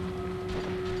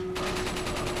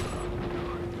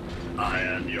 I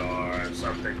am yours,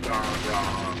 something gone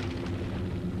wrong.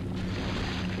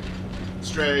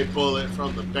 Straight bullet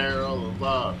from the barrel of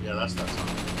love. Yeah, that's that song.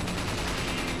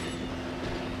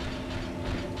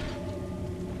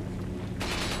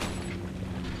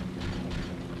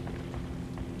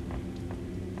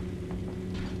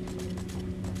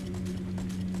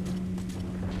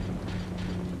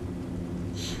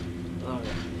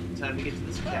 Time to get to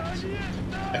this castle.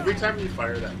 Every time you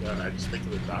fire that gun, I just think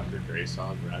of the Dr. Dre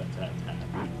song, Rat-a-tat-tat.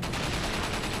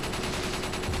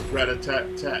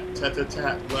 Rat-a-tat-tat,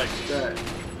 tat-a-tat, like that.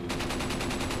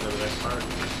 Remember that part?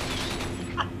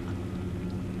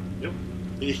 Nope.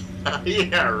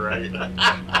 Yeah, right.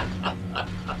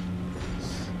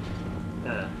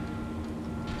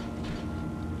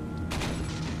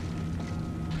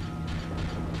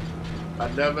 I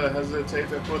never hesitate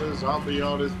to put a zombie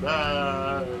on his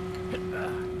back.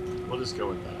 We'll just go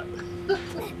with that.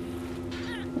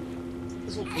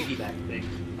 This whole piggyback thing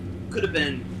could have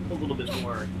been a little bit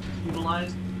more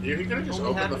utilized. Yeah, he could have just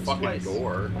Only opened the happens fucking twice.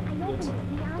 door. It's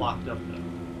blocked up though.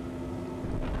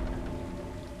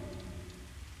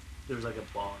 There was like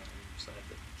a bar on the side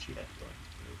that she had to go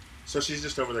through. So she's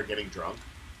just over there getting drunk?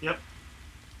 Yep.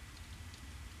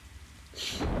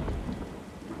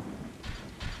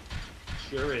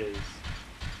 Sure is.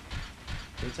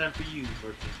 No time for you,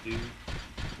 merchant dude.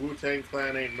 Wu-Tang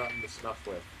Clan ain't nothing to snuff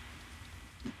with.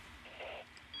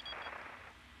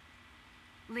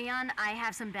 Leon, I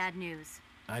have some bad news.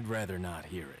 I'd rather not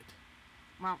hear it.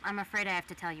 Well, I'm afraid I have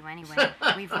to tell you anyway.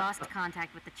 We've lost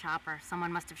contact with the chopper.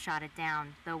 Someone must have shot it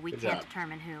down, though we Good can't job.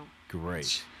 determine who.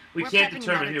 Great. We We're can't prepping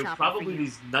determine another who. chopper Probably for you.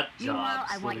 these nut jobs. Meanwhile,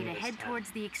 I want you to living in head this towards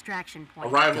town. the extraction A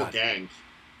point. rival Got it. gang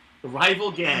The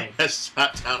rival gang. has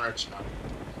shot down our chopper.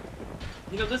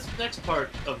 You know, this next part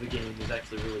of the game is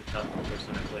actually really tough the first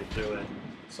time I played through it.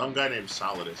 Some guy named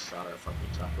Solidus shot our fucking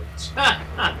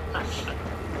chopper.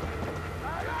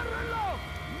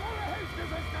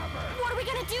 What are we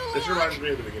gonna do, Leon? This reminds me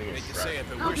of the beginning of Hate to say it, Shrek.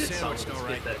 but How we're did sandwiched someone all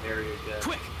get right. that area good?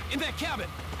 Quick, in that cabin!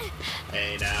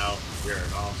 Hey now, we're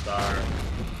an all-star.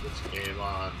 This game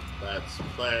on. Let's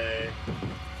play.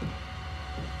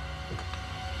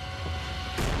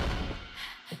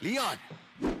 Leon!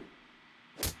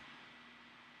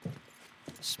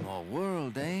 Small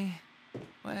world, eh?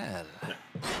 Well,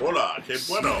 Hola, que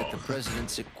see that the bueno.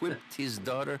 president's equipped his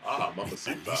daughter Ah, with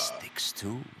mamacita. ballistics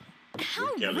too. How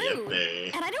rude!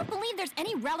 Caliente. And I don't believe there's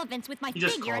any relevance with my You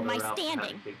just figure and called my her out for having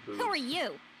standing. big boobs. Who are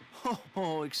you?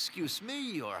 Oh, excuse me,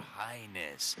 Your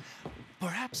Highness.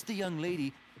 Perhaps the young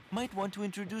lady might want to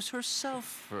introduce herself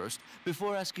first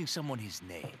before asking someone his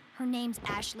name. Her name's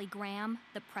Ashley Graham,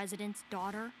 the president's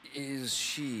daughter. Is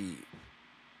she...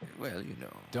 well, you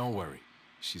know... Don't worry.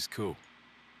 She's cool.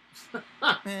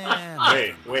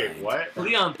 Wait, what?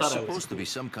 Leon It's thought I was supposed to be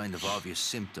some kind of obvious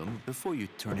symptom before you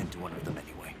turn into one of them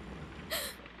anyway.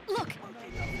 Look,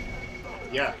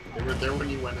 Yeah, they were there when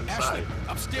you went inside. Ashley,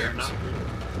 They're upstairs! not real.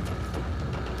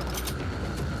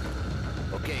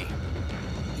 Okay,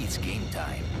 it's game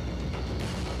time.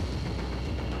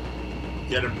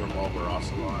 Get him revolver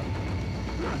ocelot.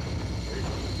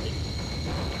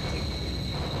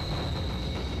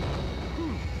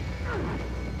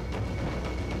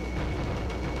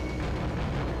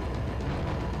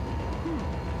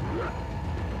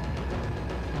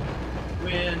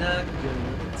 We're not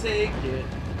gonna take it.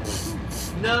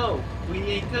 No, we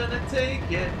ain't gonna take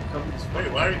it. Come this way.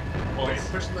 Wait, why are you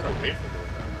pushing that away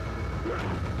from her?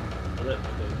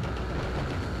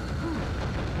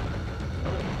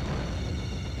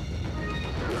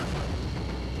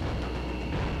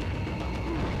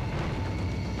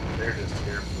 They're just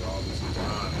here for all this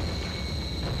time.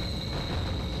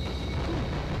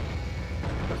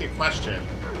 Okay, question.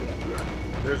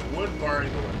 There's wood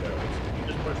barring the windows. You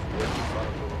just push wood in front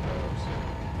of the windows.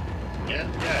 And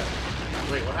yeah.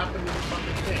 Wait, what happened to the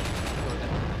fucking thing?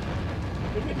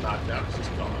 It get knocked down, it's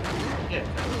just gone. Yeah, It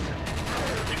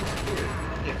disappeared.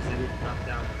 yeah, because they didn't knock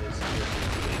down this.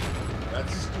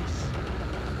 That's...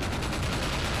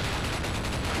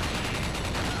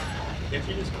 Can't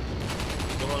you just go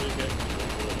on and get...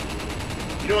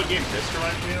 You know what game this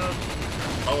reminds me of?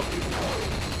 Call of Duty.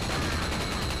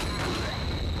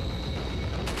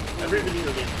 Every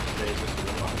video game today is just a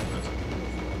lot of this.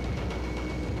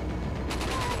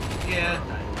 Yeah.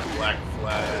 Black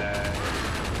Flag.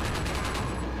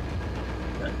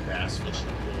 That bass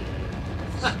fishing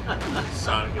game.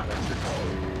 Sonic Adventure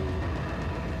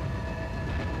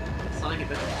 2. Sonic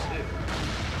Adventure 2.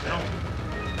 No.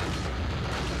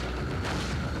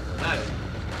 Not it.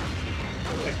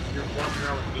 Like, you're walking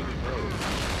around with Amy Rose.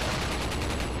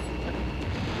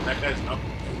 That guy's up.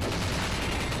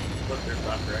 Look, there's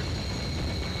Dr. X.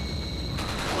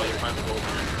 Oh, you find the gold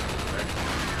man.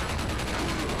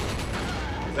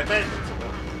 Is that guy invincible?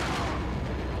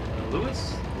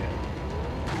 Lewis? Yeah.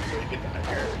 So he could die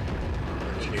here.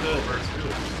 He could. Burst through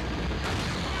it.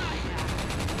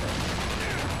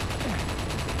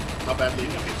 How badly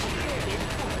did you get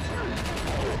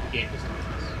Game does not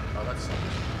exist. Oh, that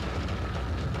sucks.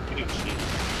 You can cheat.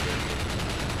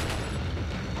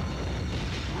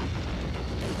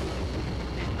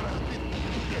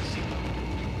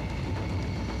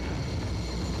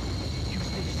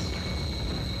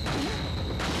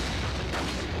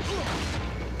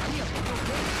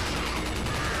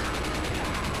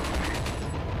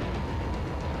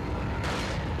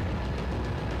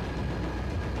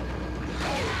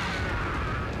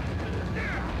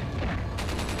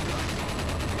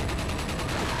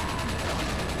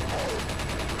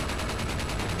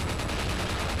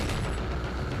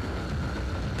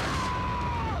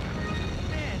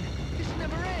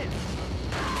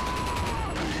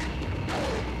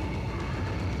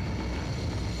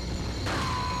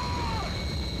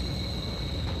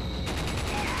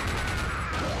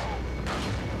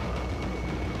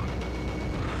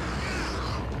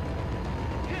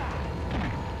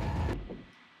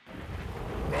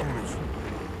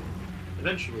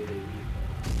 Eventually they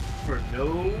leave for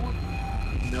no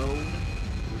known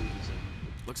reason.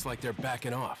 Looks like they're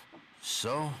backing off.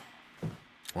 So,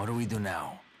 what do we do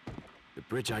now? The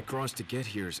bridge I crossed to get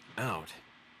here's out.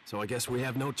 So I guess we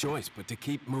have no choice but to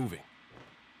keep moving.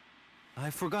 I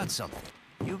forgot something.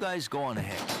 You guys go on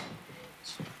ahead.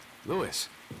 Lewis.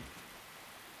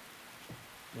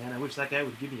 Man, I wish that guy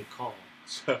would give me a call.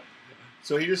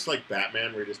 So he just like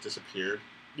Batman, where he just disappeared.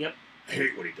 Yep. I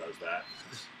hate when he does that.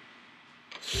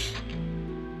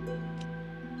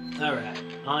 Alright,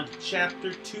 on to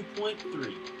chapter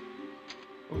 2.3.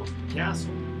 Almost the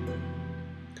castle.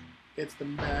 It's the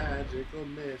magical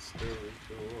mystery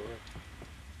tour.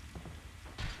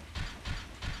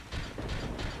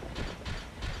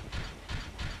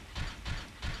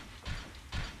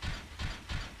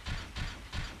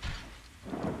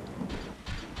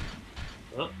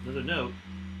 Oh, another note.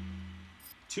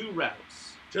 2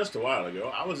 routes. Just a while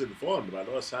ago, I was informed by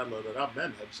Lois Sadler that our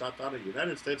men had shot down a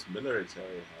United States military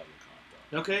helicopter.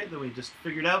 Okay, then we just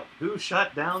figured out who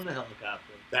shot down the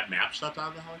helicopter. That map shot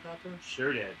down the helicopter?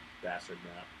 Sure did. Bastard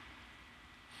map.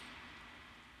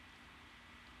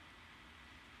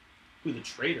 Who the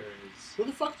traitor is. Who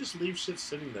the fuck just leaves shit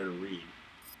sitting there to read?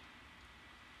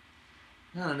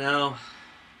 I don't know.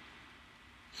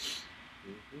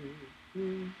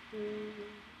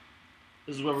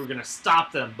 This is where we're gonna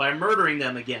stop them by murdering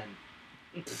them again.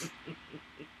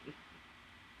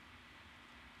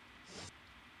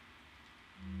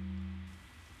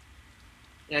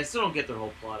 Yeah, I still don't get their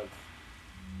whole plot of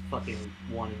fucking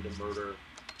wanting to murder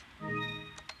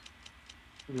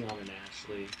Leon and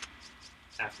Ashley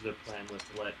after their plan was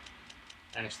to let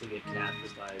Ashley get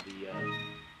captured by the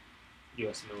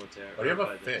U.S. military. Why do you have a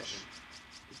by the fish? fucking-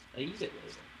 I eat it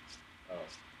later.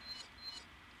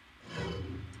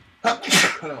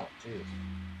 Oh,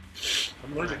 jeez.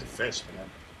 I'm allergic to fish, man.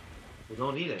 Well,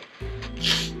 don't eat it.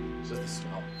 It's just the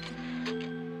smell.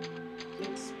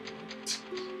 Yes.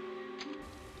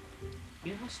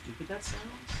 You know how stupid that sounds?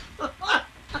 You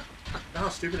know how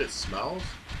stupid it smells?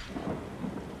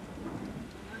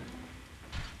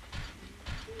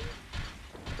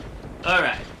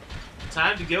 Alright.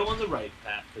 Time to go on the right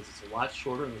path, because it's a lot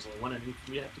shorter and there's only one enemy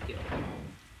for me to have to kill.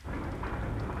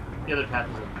 The other path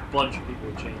is a bunch of people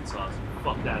with chainsaws.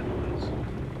 Fuck that noise.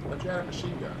 Don't you have a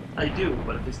machine gun? I do,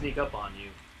 but if they sneak up on you,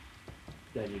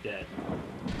 then you're dead.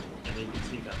 And then you can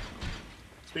sneak up on them.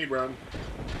 Speed run.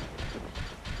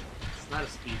 It's not a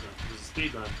speed run. If it was a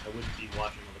speed run, I wouldn't be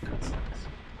watching all the cutscenes.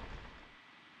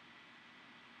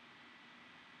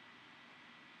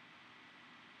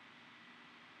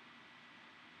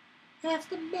 That's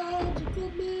the magical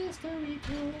mystery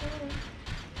tour.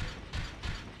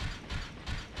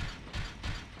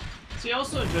 See, I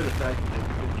also enjoy the fact that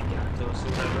the Gatos or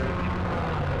whatever,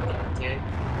 Gante,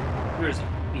 appears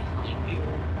behind you.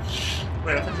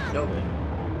 Wait, I thought you killed it.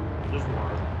 There's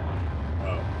more.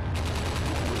 Oh.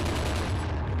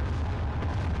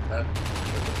 That's a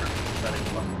different setting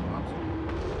fucking monster.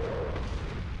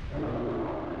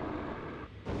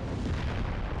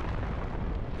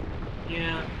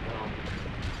 Yeah,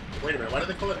 Wait a minute, why do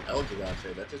they call it El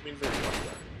Gigante? That just means there's one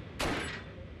guy.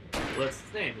 well, that's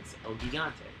its name. It's El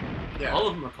Gigante. Yeah. All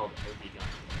of them are called El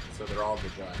Gigante. So they're all the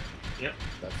giant. Yep.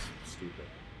 That's stupid.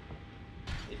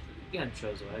 Again,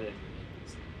 Chozo, I didn't make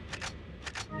this.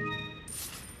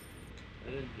 I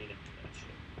didn't need him for that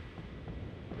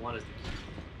shit. One is the key.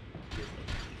 Key is the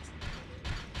key.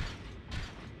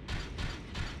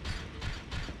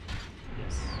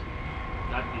 Yes.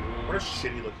 Not the What a old.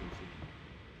 shitty looking key.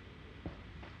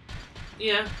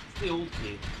 Yeah, it's the old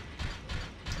key.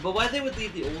 But why they would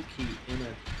leave the old key in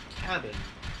a cabin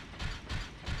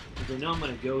if they know I'm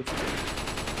gonna go through?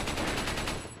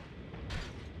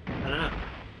 I don't know.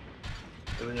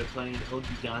 Maybe they're playing El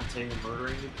Gigante and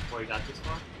murdering me before I got this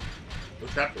far?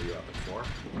 What chapter are you up in 4?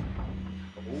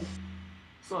 Oh.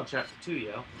 Still on chapter 2,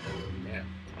 yo. Oh, man.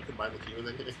 You combine the key with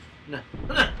anything? No.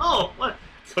 Oh, what?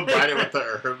 Combine it with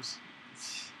the herbs.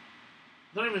 It's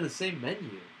not even the same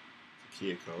menu.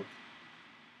 Key of Coke.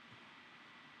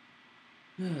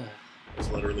 It's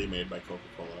literally made by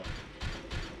Coca-Cola.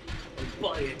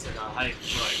 Buy it at a high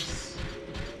price.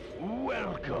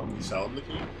 Welcome. You sell them the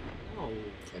key? No.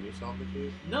 Can you sell them the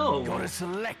key? No. Got a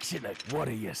selection of what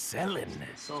are you selling?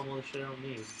 Sell them all the shit I don't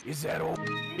need. Is that all?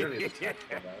 You don't need to tell me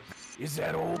that. Is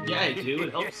that all? Yeah, I do.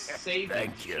 It helps save me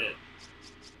Thank you. shit.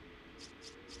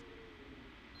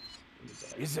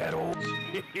 Is that all?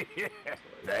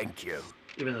 Thank you.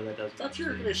 Even though that I doesn't. thought you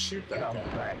were going to shoot that Come guy.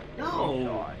 back. No!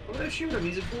 Why would I shoot him?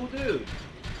 He's a cool dude.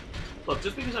 Look,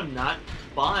 just because I'm not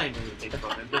buying anything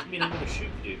from him doesn't mean I'm gonna shoot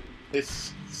the dude.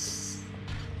 It's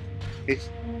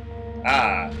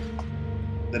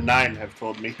the 9 have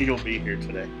told me you'll be here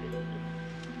today.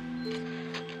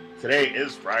 Today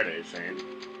is Friday, Shane.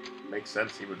 Makes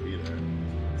sense he would be there.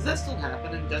 Does that still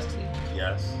happen in Destiny?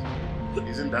 Yes.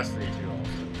 He's in Destiny 2 also.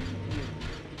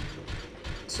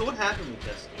 So what happened with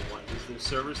Destiny 1? Is the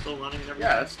server still running and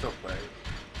everything? Yeah, it's still playing.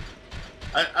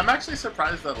 I'm actually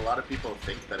surprised that a lot of people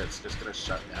think that it's just going to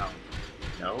shut down.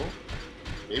 No?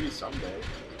 Maybe someday.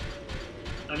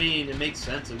 I mean, it makes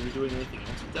sense. Are we doing anything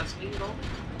else with Destiny at all?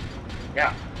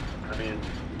 Yeah. I mean,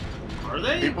 Are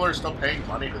they? people are still paying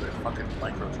money to their fucking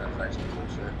microtransactions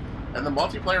bullshit. And the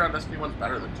multiplayer on Destiny 1's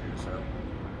better than 2, so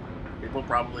people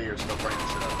probably are still playing the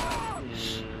shit out of that.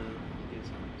 Yeah.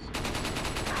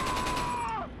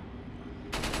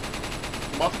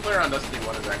 The multiplayer on Destiny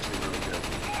 1 is actually really good.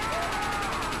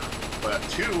 But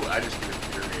 2, I just get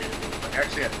infuriated with. Like,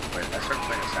 actually, I had to quit. I started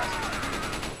playing Assassin's Creed.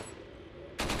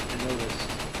 I noticed.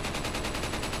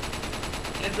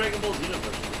 And Dragon Ball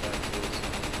Xenoverse was bad too.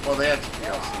 Well, they had some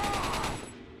DLC.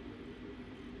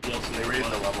 DLC. They raised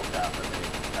the level cap and they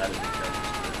added new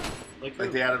characters to it.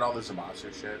 Like they added all the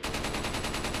Zamasu shit.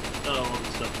 Oh, all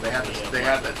the stuff. They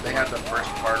had the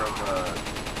first part of the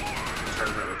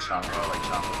tournament with Champa, like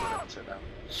Champa's in it and shit now.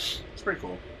 It's pretty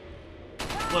cool.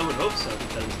 Well, I would hope so,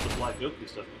 because the Black Goku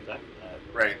stuff comes after that.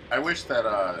 Right. I wish that,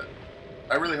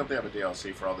 I really hope they have a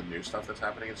DLC for all the new stuff that's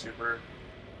happening in Super,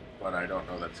 but I don't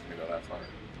know that it's going to go that far.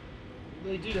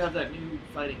 They do have that new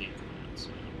fighting game coming out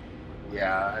soon.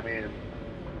 Yeah, I mean,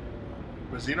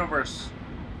 but Xenoverse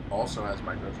also has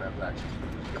microtransactions.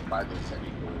 You can buy things that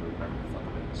equal or whatever the fuck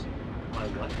it is. My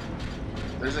what?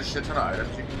 There's a shit ton of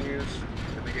items you can use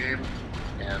in the game,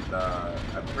 and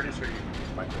I'm pretty sure you can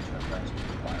use microtransactions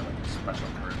to buy like a special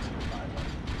currency to buy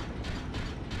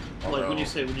them. Like when you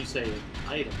say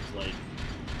items, like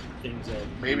things that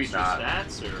maybe boost your not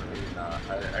stats, or maybe not.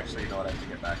 I actually, you know what? I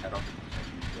take it back. I don't think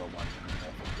you can go one.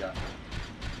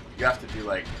 You have to do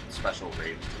like special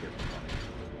raids to get the money.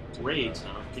 raids,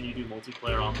 huh? Can you do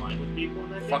multiplayer online with people in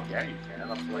that game? Fuck yeah, you can.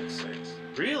 Up to like 6.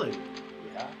 Really?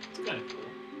 Yeah. It's kind of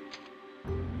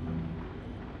cool.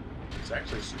 It's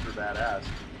actually super badass.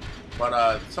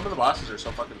 But some of the bosses are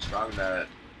so fucking strong that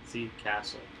Seed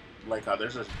Castle. like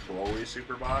there's this Broly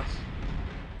super boss,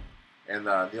 and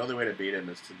the only way to beat him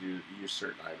is to use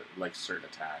certain items, like certain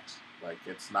attacks. Like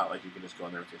it's not like you can just go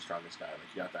in there with your strongest guy. Like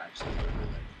you have to actually literally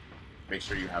like, make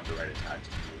sure you have the right attacks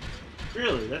to use.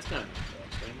 Really? That's kind of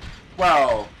interesting.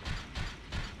 Well,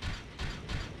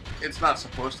 it's not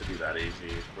supposed to be that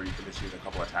easy, where you can just use a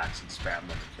couple attacks and spam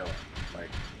them and kill him. Like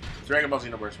Dragon Ball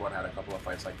Xenoverse 1 had a couple of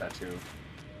fights like that too.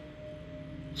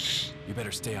 You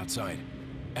better stay outside.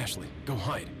 Ashley, go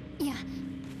hide. Yeah.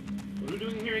 What are we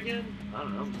doing here again? I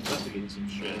don't know. I'm investigating some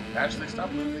shit. Ashley,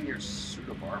 stop losing your suit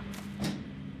of armor.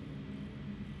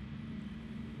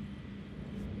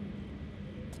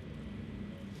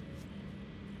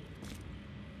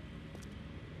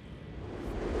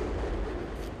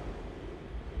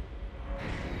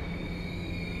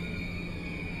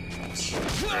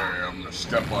 Hey, I'm gonna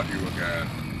step on you again.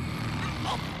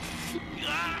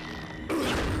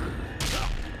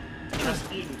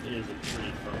 Rasputin is a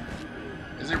pretty fun.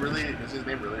 Is it really? Is his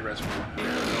name really Rasputin? No,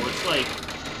 it's like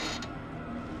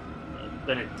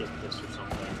Benedictus or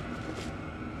something.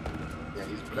 Yeah,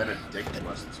 he's been a dick to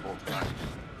us this whole time.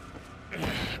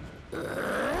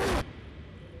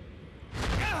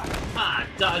 Ah,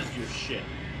 dodge your shit.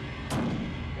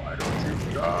 Why don't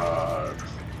you dodge?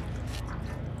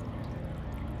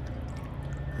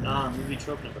 Movie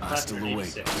trope number Hostile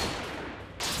 586.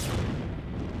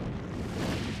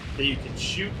 That you can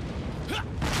shoot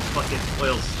fucking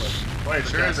oil slick. Boy, it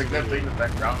sure is a good thing that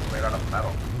that ground's made out of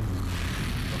metal. Of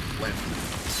flint.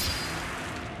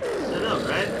 I know,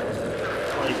 right?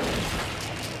 Like,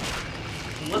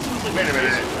 unless it was like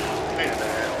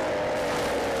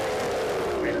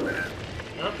Wait a minute.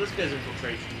 Nope, this guy's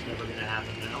infiltration is never gonna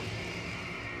happen now.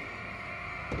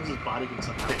 His body can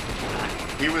somehow come back.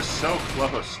 He was so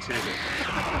close, too.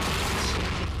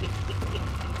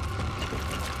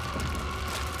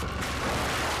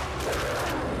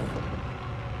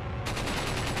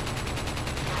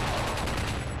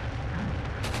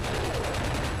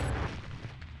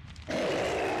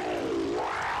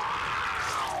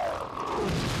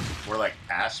 We're like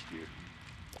Asputin.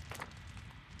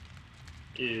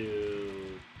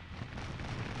 Ew.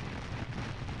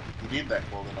 You need that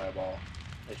golden eyeball.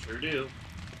 I sure do.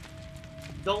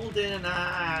 Golden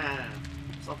eye.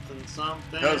 Something,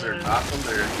 something. Those are not the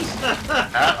lyrics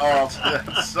at all to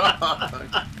that song.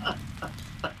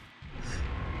 Got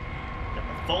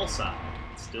the false eye.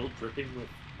 Still dripping with.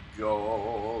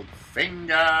 Gold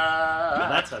finger. Yeah,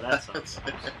 that's how that sounds.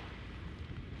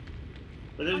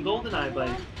 But there's Golden Eye by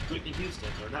Whitney Houston,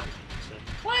 or not Whitney Houston.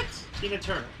 What? Tina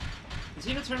Turner. Does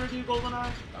Tina Turner do Golden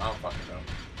Eye? I don't fucking know.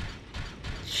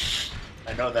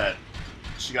 I know that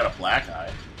she got a black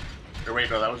eye. Or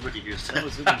wait, no, that was Whitney Houston. That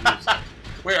was Whitney Houston.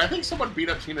 Wait, I think someone beat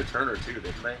up Tina Turner too,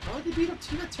 didn't they? Why would they beat up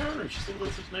Tina Turner? She seemed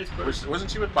like such a nice person. Wasn't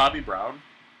she with Bobby Brown?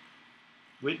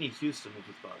 Whitney Houston was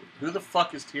with Bobby. Who the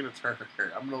fuck is Tina Turner?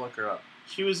 I'm gonna look her up.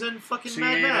 She was in fucking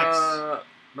Mad Max.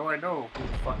 No, I know who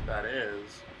the fuck that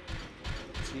is.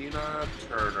 Tina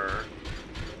Turner.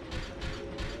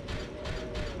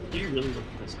 Do you really look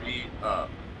at this? Beat up.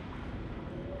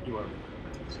 You are.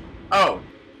 Oh,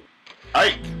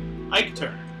 Ike. Ike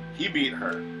Turner. He beat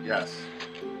her. Yes.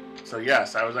 So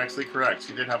yes, I was actually correct.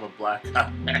 She did have a black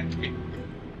eye.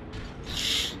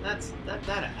 That's that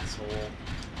asshole.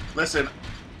 Listen,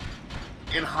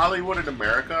 in Hollywood and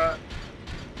America,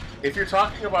 if you're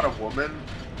talking about a woman,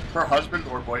 her husband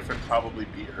or boyfriend probably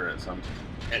beat her at some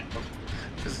time.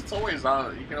 Because it's always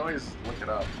on. You can always look it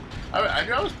up.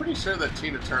 I was pretty sure that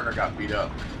Tina Turner got beat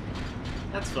up.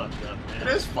 That's fucked up, man. It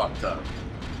is fucked up.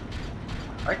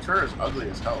 Ike Turner's ugly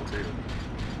as hell, too.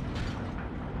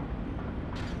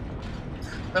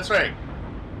 That's right.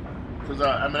 Because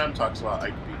Eminem talks about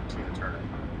Ike beating Tina Turner.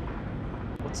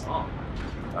 What song?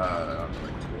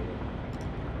 Like two of them.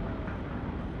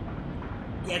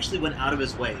 He actually went out of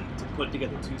his way to put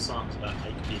together 2 songs about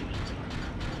Ike beating Tina Turner.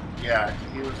 Yeah,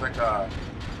 he was like,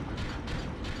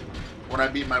 When I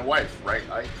Beat My Wife, right,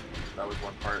 Ike? That was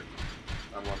one part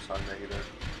on one song that he did.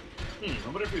 I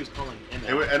wonder if he was calling him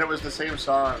And it was the same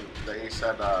song that he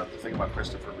said the thing about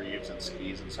Christopher Reeves and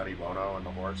skis and Sonny Bono and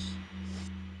the horse.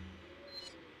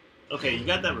 Okay, you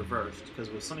got that reversed, because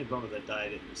it was Sonny Bono that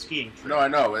died in the skiing trip. No, I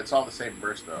know. It's all the same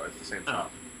verse, though. It's the same song.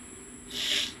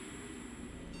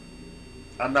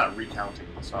 I'm not recounting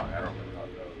the song. I don't remember how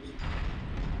it goes.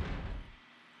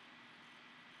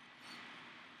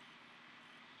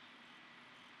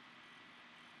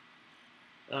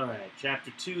 Alright,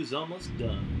 chapter 2 is almost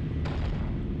done.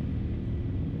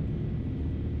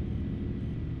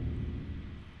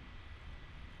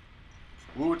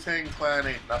 Wu-Tang Clan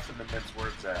ain't nothing to mince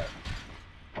words at.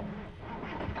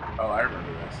 Oh, I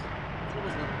remember this. It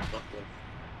was nothing to fuck with.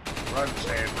 Run,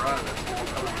 Shane, run.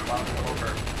 It's about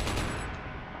over.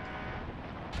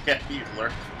 Yeah, you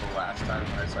learned from the last time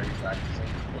when I saw you practicing.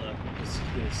 Look, I'm just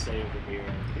gonna say over here.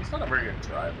 He's not a very good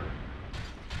driver.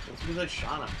 That's because I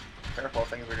shot him. Careful,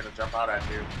 things are gonna jump out at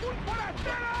you.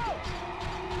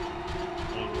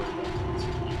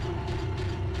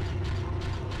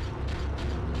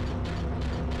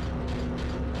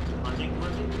 Running.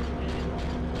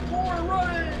 More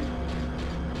running!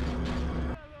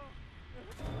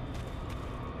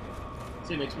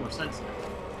 See, it makes more sense now.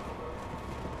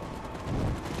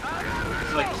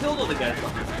 So I killed all the guys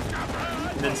behind me.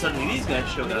 And then suddenly these guys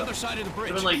showed The up. other side of the bridge.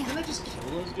 I've been like, didn't I just kill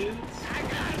those dudes?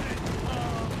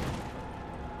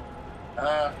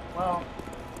 Well...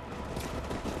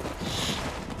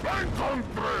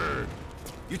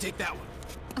 You take that one.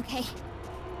 Okay.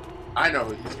 I know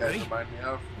who these guys remind me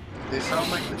of. They sound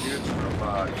like the dudes from,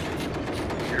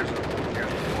 Gears of War.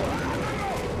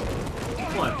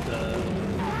 What, the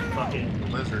fucking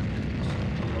Blizzard dudes.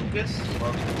 Locust?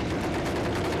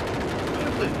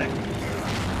 I played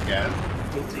Pac-Man. Again?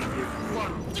 Guilty Gear.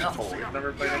 No, we've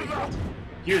never played any Guilty.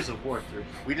 Gears of War 3.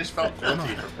 We just felt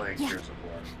guilty for playing Gears of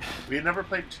War. We had never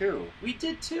played 2. We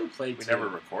did too play 2. We never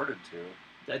recorded 2.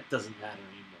 That doesn't matter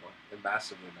anymore. It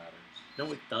massively matters.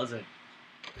 No, it doesn't.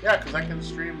 Yeah, because I can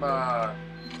stream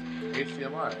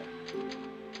HDMI.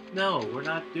 No, we're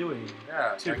not doing.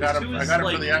 Yeah, two. I got it. Two I is got it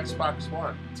like, for the Xbox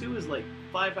One. 2 is like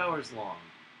 5 hours long,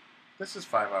 This is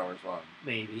 5 hours long.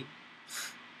 maybe.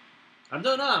 I'm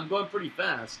going pretty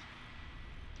fast.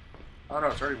 Oh no,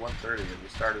 it's already 1:30 and we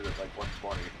started at like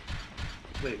 1:20.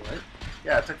 Wait, what?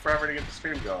 Yeah, it took forever to get the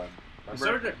stream going. We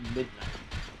Remember? started at midnight.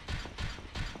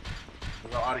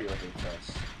 The audio hates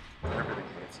us. Everything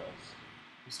hates us.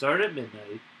 We started at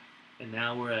midnight, and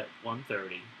now we're at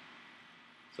 1:30.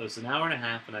 So it's an hour and a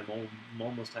half, and I'm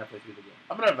almost halfway through the game.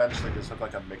 I'm gonna eventually just hook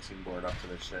like a mixing board up to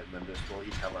this shit, and then we'll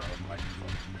each have our own microphone.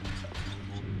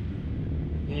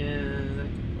 Yeah, that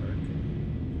could work.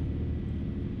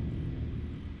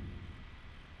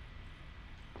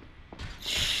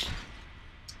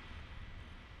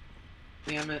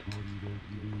 Damn it.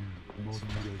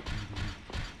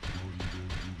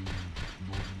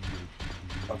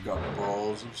 I've got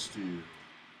balls of steel.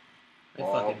 I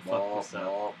fucking fucked this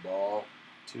up. Ball.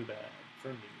 Too bad for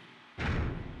me.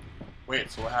 Wait,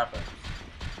 so what happens?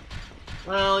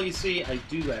 Well, you see, I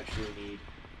do actually need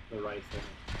the rifle.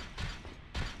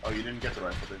 Oh, you didn't get the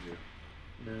rifle, did you?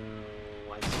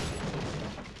 No, I see.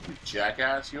 You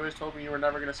jackass! You always told me you were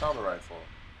never gonna sell the rifle.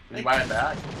 Did you buy it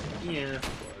back? Yeah, of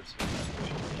course.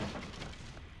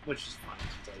 Which is fine,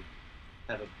 since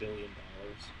I have $1 billion.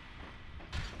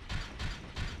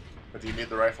 But do you need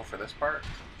the rifle for this part?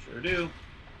 Sure do.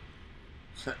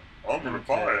 I'm gonna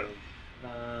buy it.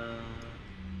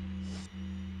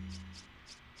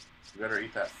 You better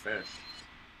eat that fish.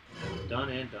 Done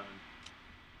and done.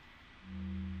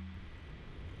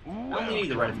 I only need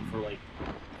the rifle for like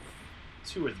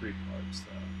 2 or 3 parts,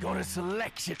 though. Got a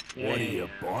selection. Yeah. What are you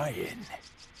buying?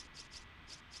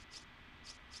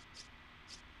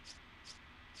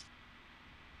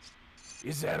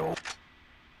 Is that all?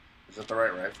 Is that the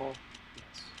right rifle?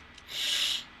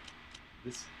 Yes.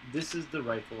 This is the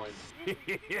rifle I need.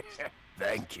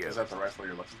 Thank you. Is that the rifle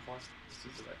you're looking for? This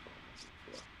is the rifle I'm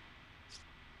looking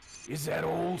for. Is that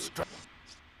all?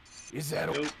 Is that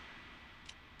all? Nope.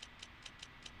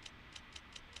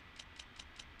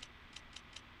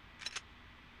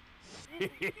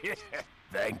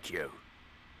 Thank you.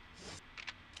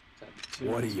 Time to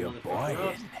tune What are this you motherfucker buying?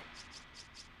 up.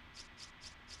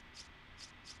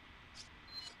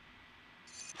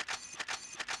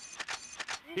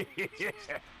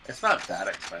 It's not that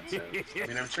expensive. I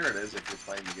mean, I'm sure it is if you're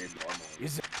playing the game normally.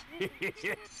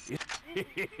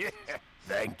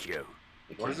 Thank you.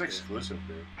 What does exclusive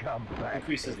do? Come back.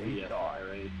 Increases the fire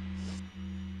rate.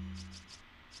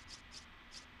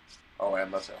 Oh,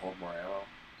 and lets it hold more ammo?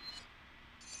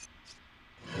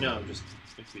 No, just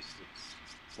increases its.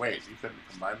 Wait, you couldn't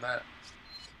combine that?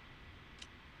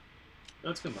 No,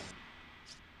 it's combined.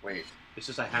 Wait, It's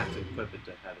just I have to equip it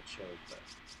to have it show, but.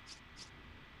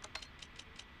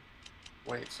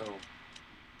 wait, so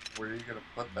where are you gonna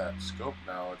put that scope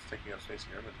now? It's taking up space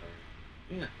in your inventory.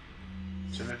 Yeah.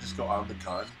 Shouldn't it just go on the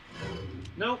gun?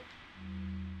 Nope.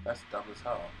 That's dumb as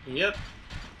hell. Yep.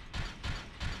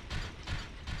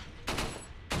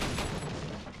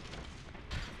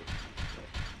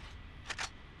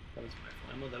 That was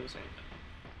my ammo. That was anything.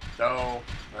 No,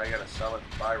 now you gotta sell it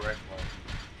and buy rifle.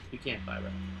 You can't buy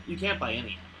rifle. You can't buy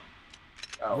any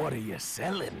ammo. Oh, What are you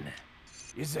selling?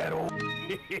 Is that all?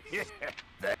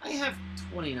 I have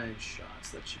 29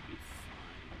 shots. That should be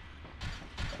fine.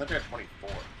 I think I had 24.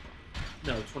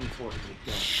 No, 24 in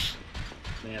the gun.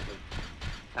 They have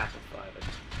a pack of 5 I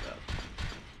just picked up.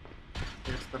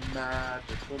 It's the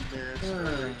magical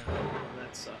mystery.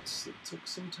 That sucks. It took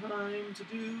some time to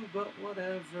do, but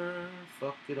whatever.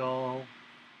 Fuck it all.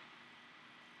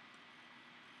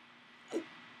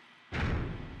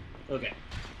 Okay.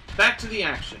 Back to the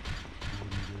action.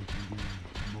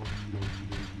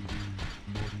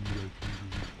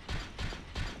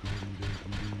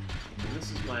 And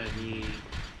this is why I need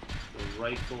the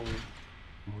rifle.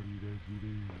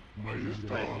 Right here.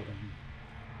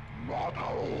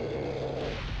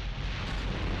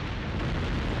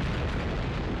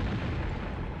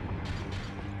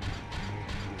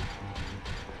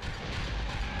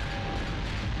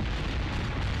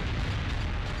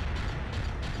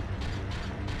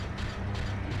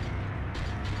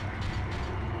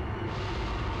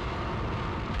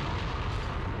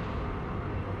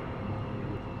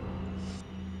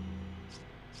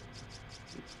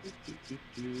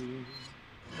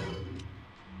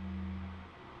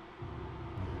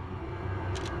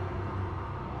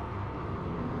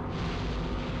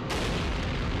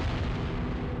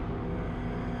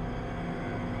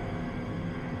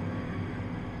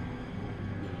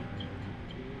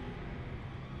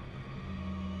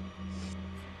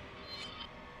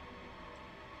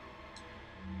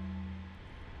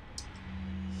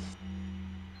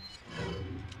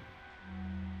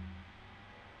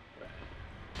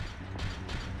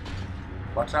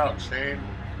 Watch out, Shane.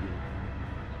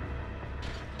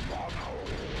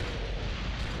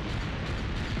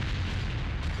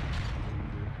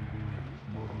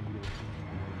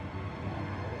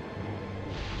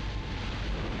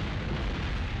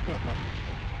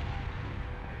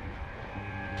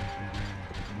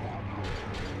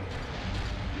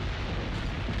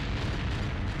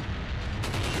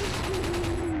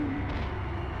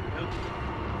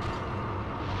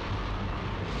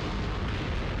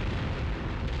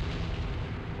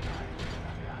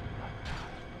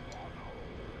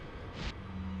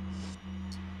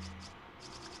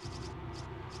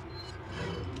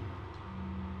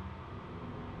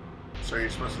 So you're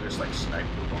supposed to just like snipe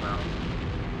people now?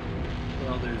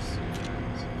 Well, there's.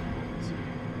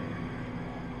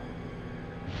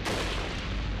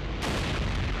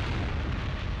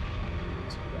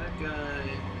 That guy.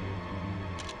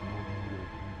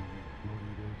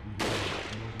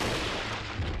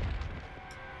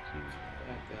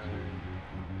 That guy.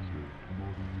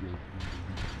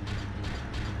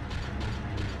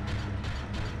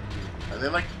 Are they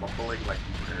like mumbling like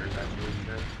prayers at you and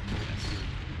shit?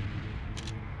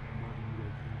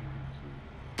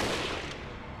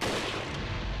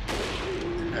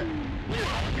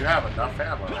 You have enough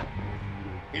ammo.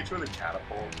 Each with a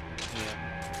catapult. Yeah.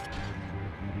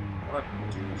 What a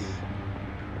douche.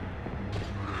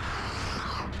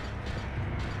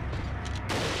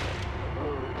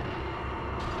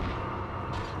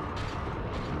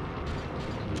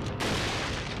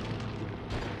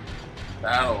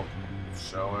 That'll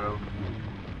show him.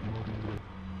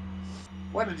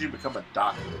 When did you become a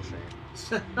doctor,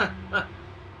 Shane?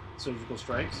 Surgical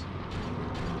strikes.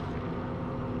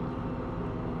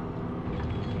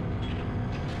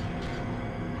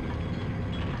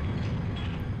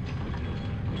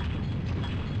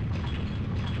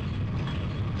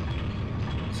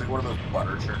 It's like one of those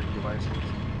butter churning devices.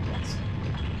 Yes.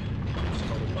 It's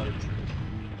called a butter churn.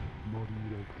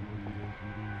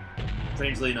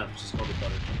 Strangely enough, it's just called a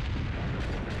butter churn.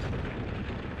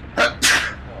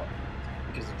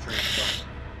 Because it churns butter.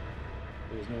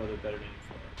 There's no other better name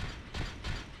for it.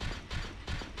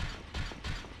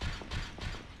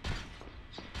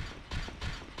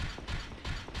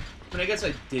 I mean, I guess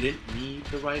I didn't need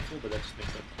the rifle, but that just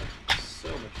makes that like, so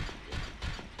much easier.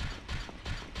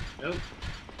 Nope.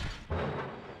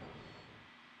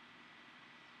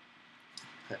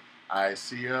 I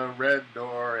see a red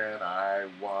door and I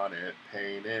want it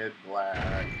painted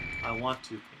black. I want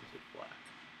to paint it black.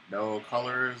 No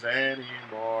colors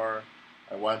anymore.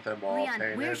 I want them all Leon,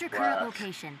 painted where's your black. current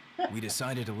location? We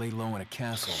decided to lay low in a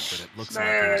castle, but it looks like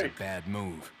it was a Snake! bad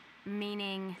move.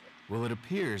 Meaning, Well, it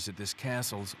appears that this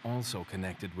castle's also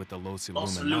connected with the Los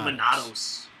Los Illuminados.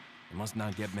 Illuminados. I must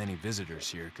not get many visitors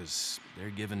here, because they're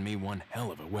giving me one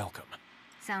hell of a welcome.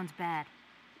 sounds bad.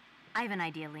 I have an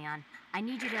idea, Leon. I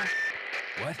need you to...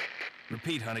 What?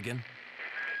 Repeat, Hunnigan.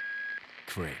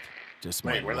 Great. Just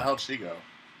Wait, my where the luck. hell did she go?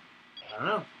 I don't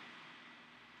know.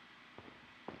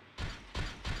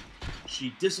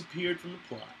 She disappeared from the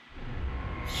plot.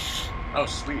 Oh,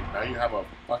 sweet. Now you have a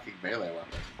fucking melee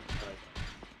weapon. Alright.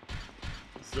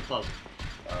 This is a puzzle.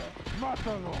 Oh.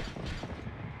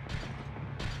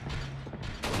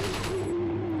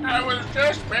 I was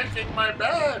just making my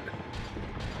bed.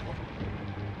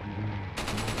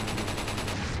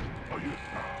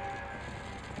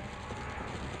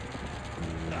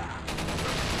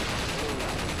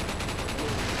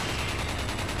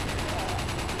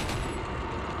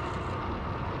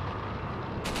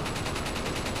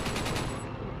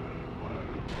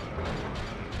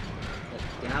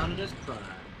 Down in his prime.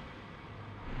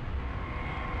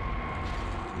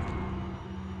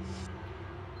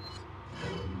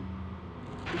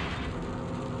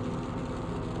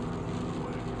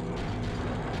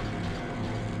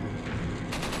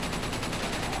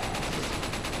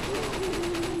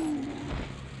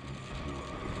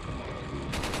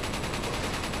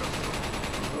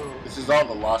 This is all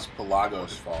the Los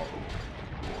Pelagos' fault.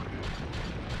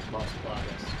 Los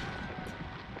Plagas.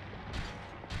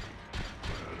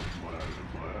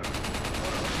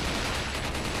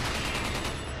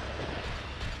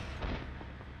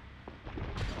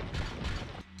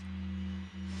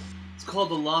 It's called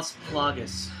the Los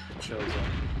Plagas, Chozo.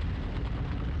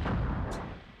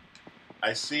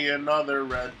 I see another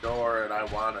red door and I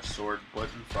want a sword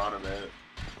put in front of it.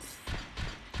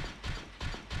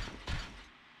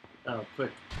 Oh,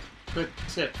 quick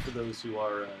tip for those who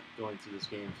are going through this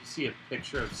game. If you see a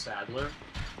picture of Sadler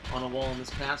on a wall in this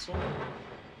castle,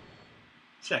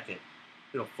 check it.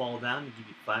 It'll fall down and give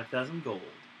you 5,000 gold.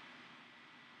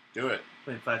 Do it.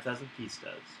 I mean, 5,000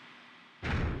 pistas.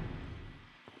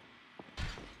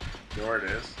 There it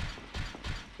is.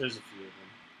 There's a few of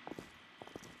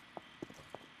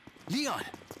them. Leon!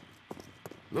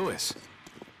 Louis,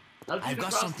 How'd you I've get got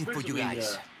across something the for bridge you with me,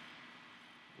 guys.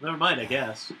 Never mind, I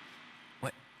guess.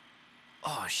 What?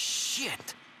 Oh,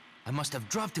 shit! I must have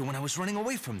dropped it when I was running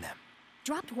away from them.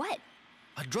 Dropped what?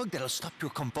 A drug that'll stop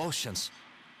your convulsions.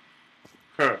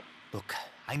 Huh. Look,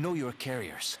 I know you're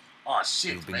carriers. Oh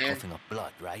shit, You've been man. coughing up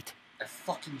blood, right? I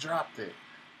fucking dropped it.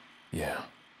 yeah.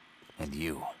 And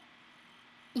you.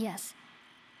 Yes.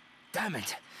 Damn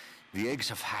it! The eggs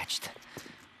have hatched.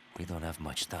 We don't have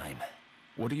much time.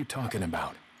 What are you talking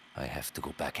about? I have to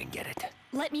go back and get it.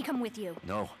 Let me come with you.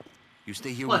 No, you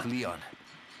stay here What? with Leon.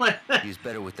 What? He's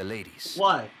better with the ladies.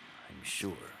 Why? I'm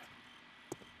sure.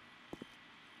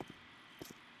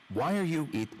 Why are you...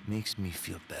 It makes me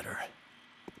feel better.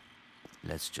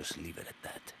 Let's just leave it at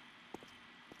that.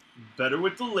 Better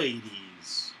with the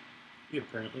ladies. You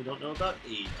apparently don't know about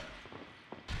Ada.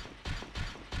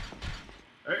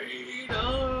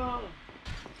 Ada!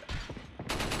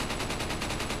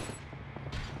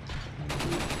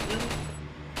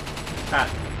 Ha.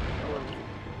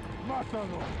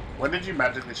 When did you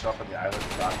magically show up on the island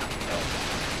of Dr.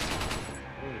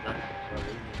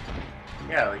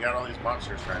 Yeah, they got all these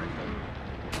monsters trying to kill you.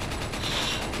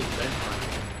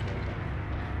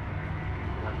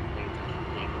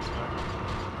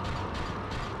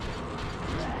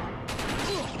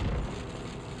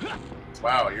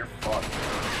 Wow, you're fucked.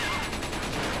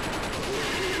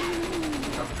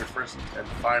 That was your first and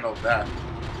final death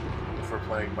if we're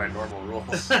playing by normal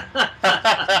rules.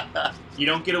 You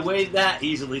don't get away that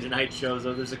easily tonight,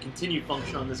 Chozo. There's a continue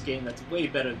function on this game that's way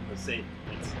better than the save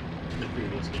points in the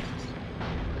previous games.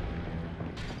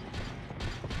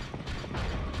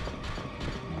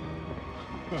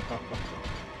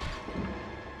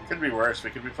 Could be worse. We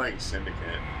could be playing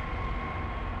Syndicate.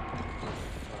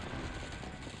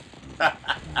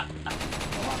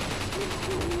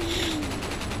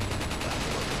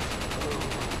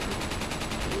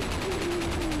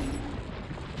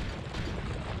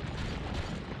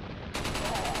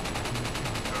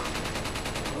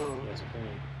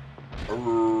 Ooh.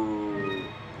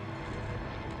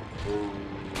 Ooh.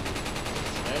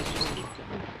 Guys just keep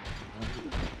coming.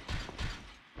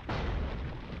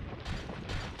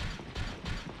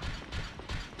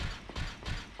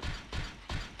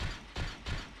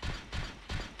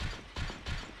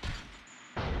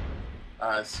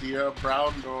 I see a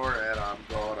brown door and I'm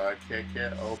gonna kick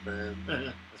it open.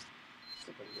 It's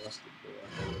like a rusted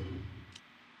door.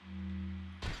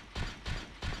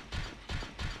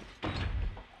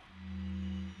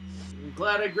 I'm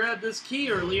glad I grabbed this key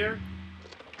earlier.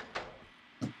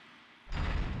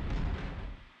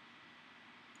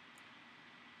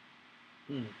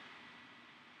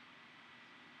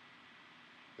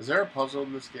 Is there a puzzle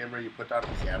in this game where you put down a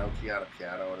piano key on a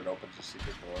piano and it opens a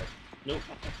secret door? Nope.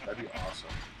 That'd be awesome.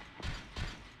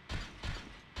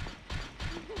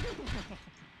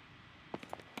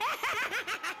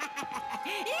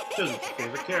 Chozo's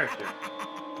favorite character.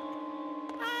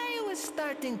 I was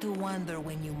starting to wonder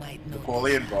when you might know.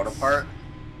 Napoleon Bonaparte?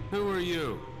 Who are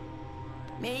you?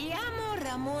 Me llamo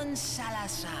Ramon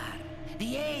Salazar,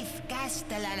 the 8th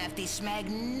Castellan of this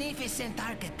magnificent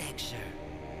architecture.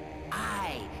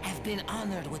 I have been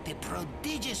honored with the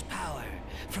prodigious power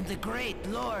from the great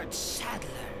Lord Sadler.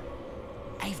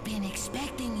 I've been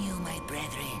expecting you, my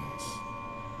brethren.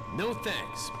 No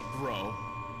thanks, bro.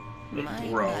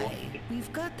 My,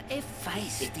 we've got a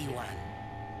feisty one.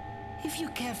 If you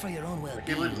care for your own I can't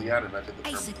believe well-being, Leon invented the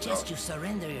I term suggest bro. you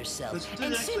surrender yourself This did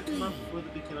and actually simply come up before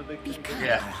they became a big thing. become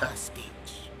Yeah. our hostage.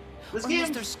 This Or game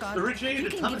Mr. Scott, originated you a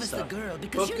can ton give of us stuff. the girl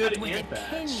because Both you're good not worth and a bad.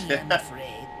 penny, I'm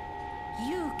afraid.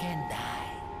 You can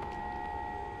die.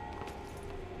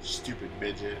 Stupid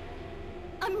midget.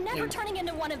 I'm never turning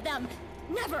into one of them.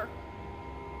 Never.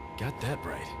 Got that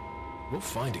right. We'll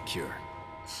find a cure.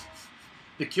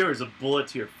 The cure is a bullet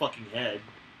to your fucking head.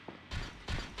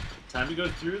 Time to go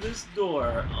through this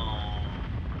door. Oh.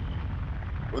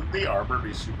 Wouldn't the armor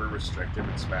be super restrictive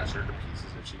and smash her to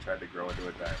pieces if she tried to grow into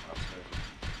a giant monster?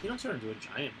 You don't turn into a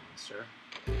giant monster.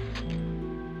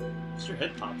 Just your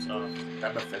head pops off.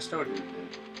 That Mephisto dude did.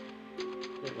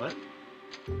 Wait, what?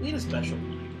 We need a special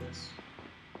one like this.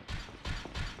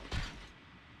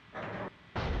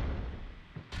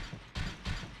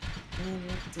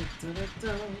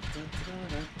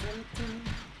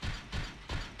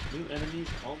 New enemies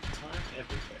all the time,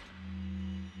 everywhere.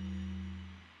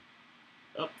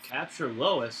 Oh, capture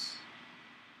Lois.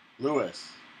 Lewis.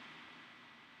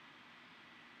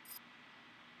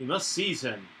 We must seize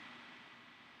him.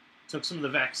 Took some of the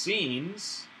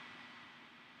vaccines.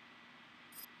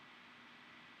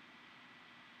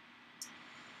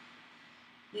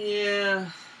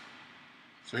 Yeah.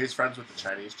 So he's friends with the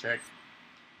Chinese chick?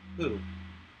 Who?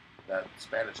 That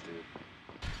Spanish dude.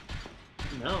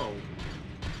 No.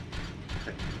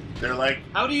 They're like...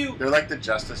 How do you... They're like the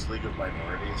Justice League of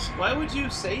minorities. Why would you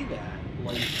say that?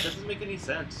 Like, that doesn't make any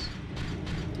sense.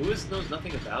 Lewis knows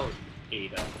nothing about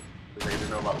Ada. Do they even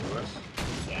know about Lewis?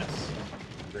 Yes.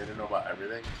 Do they even know about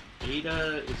everything?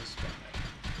 Ada is a spy.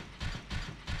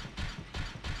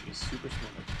 She's super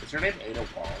smart. Is her name Ada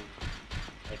Wong?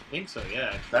 I think so, yeah,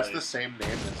 actually. That's the same name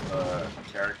as the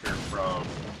character from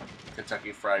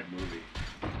Kentucky Fried Movie.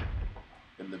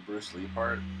 In the Bruce Lee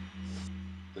part,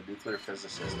 the nuclear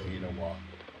physicist Ada Wong.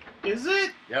 Is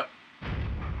it? Yep. I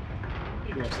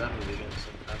need to watch that movie again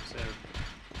sometime soon.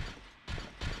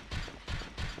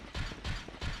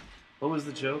 What was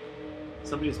the joke?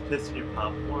 Somebody was pissed in your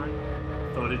popcorn?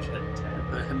 Footage at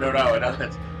 10. No,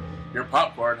 it's your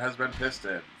popcorn has been pissed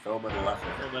in. Film at 11.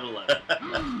 Film at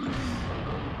 11.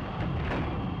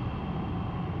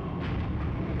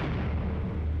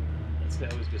 This guy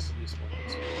always gets to do smart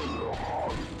ones.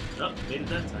 Oh, made it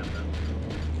that time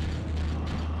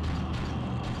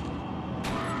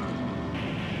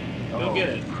though. Go get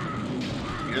it.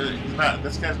 He's not.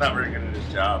 This guy's not very good at his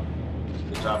job.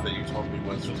 The job that you told me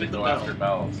was to go after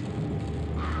bells.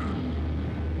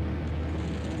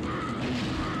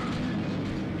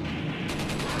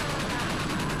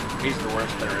 He's the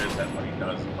worst there is at what he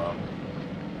does, Bob.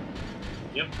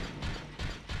 Yep.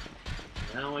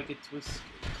 Now I get to escape.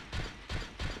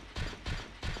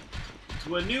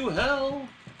 To a new hell!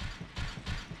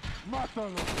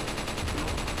 Mátalo.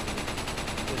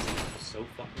 This is so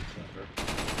fucking clever.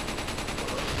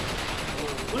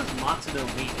 What does Matsuno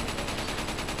mean?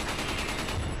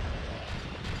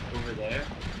 Over there?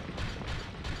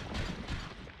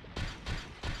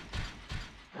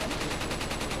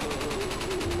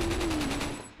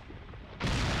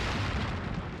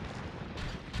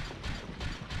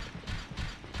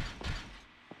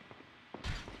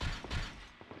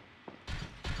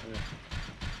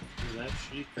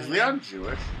 Is Leon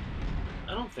Jewish?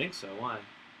 I don't think so. Why?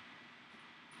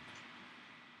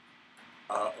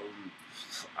 I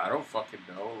don't fucking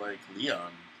know. Like,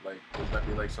 Leon. Like, would that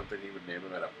be like something he would name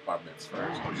him at a bar mitzvah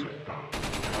or some shit?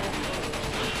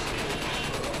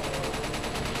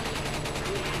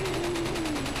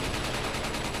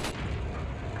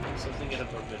 Something at a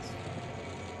bar mitzvah.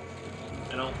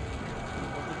 I don't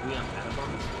think Leon had a bar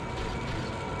mitzvah.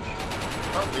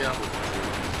 Oh, Leon was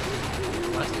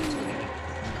Jewish. Last name's Leon.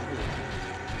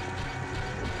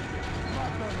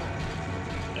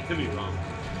 I could be wrong.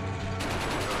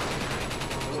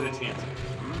 There's a chance.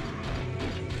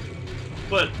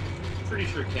 But, pretty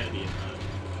sure Kennedy is not.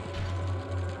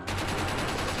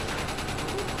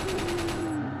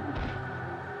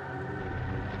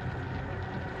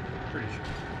 Pretty sure.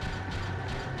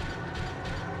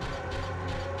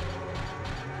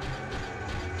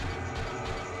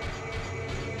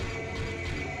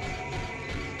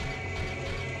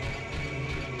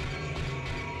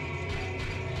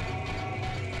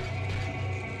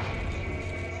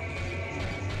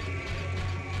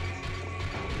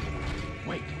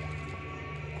 Wait.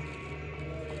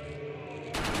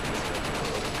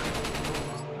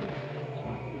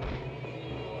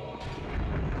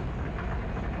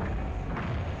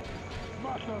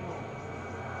 Mátalo.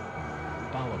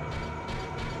 Follow me.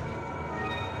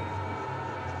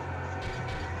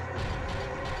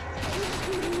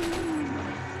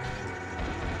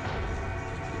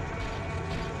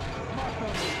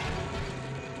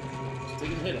 Just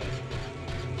taking a hit, actually.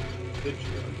 Good job.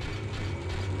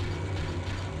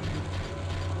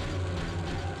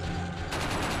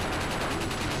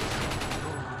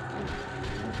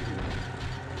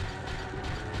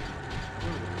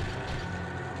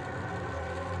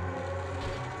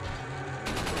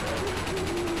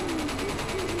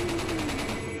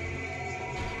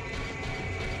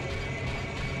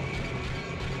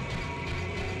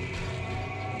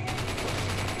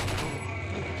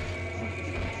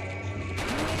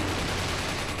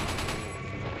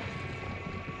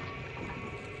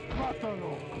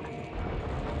 Mátalo.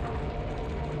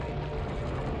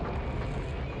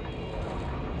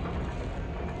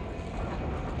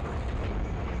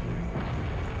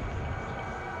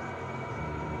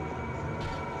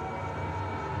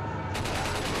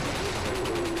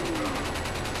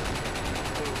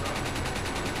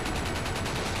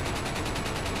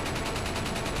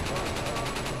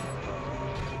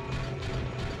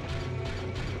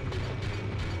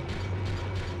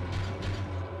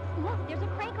 Look, there's a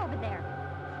crank over there.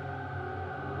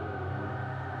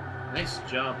 Nice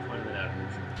job pointing it out,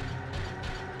 Richard.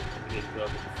 You need to go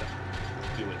up with the phone.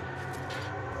 Do it.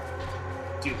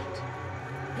 Do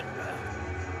it.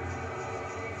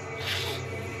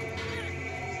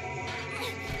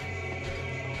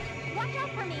 Watch out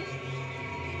for me.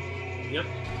 Yep.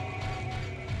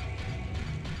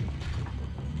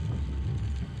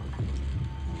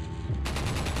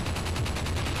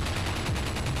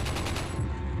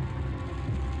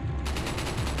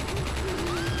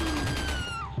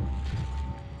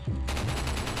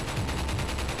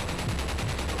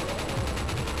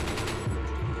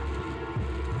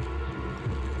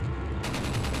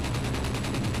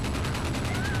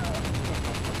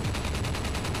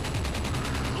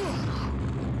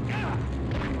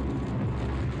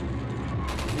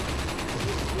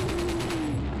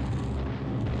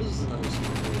 This is another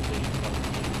super cool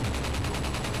thing.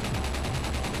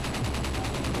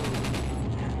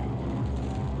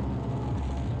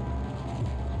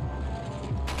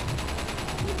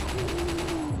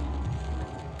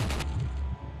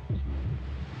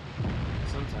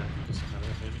 Sometimes you just kind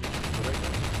of maybe not the right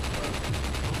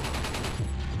direction.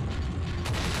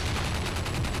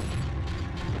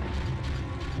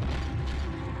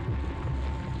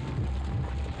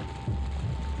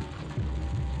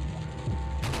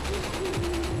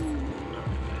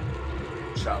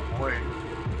 Shot boy.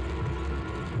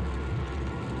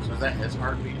 So is that his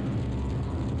heartbeat?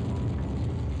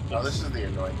 Oh, this is the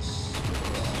annoyance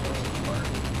part.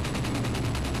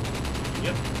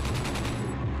 Yep.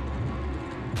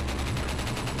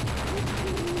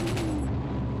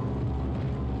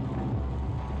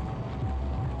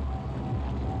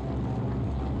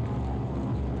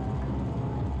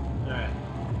 Alright.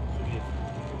 Should be a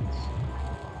few minutes.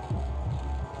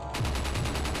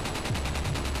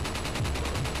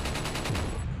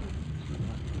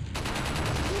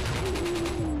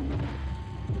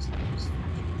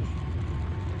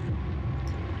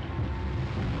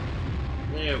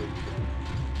 There we go.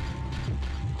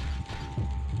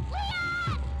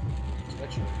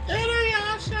 Catch her.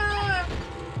 Inuyasha!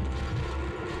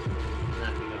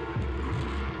 There we go.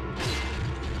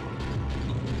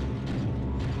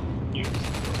 Use this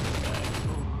guy.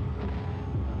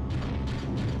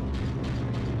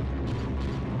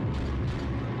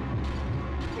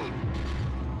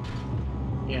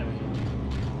 Yeah,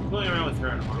 man. Going around with her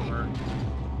in armor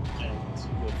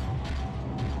and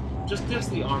with just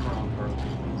the armor on her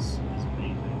is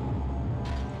amazing.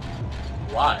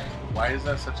 Why? Why is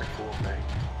that such a cool thing?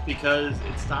 Because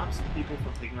it stops people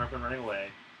from picking her up and running away.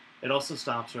 It also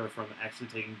stops her from actually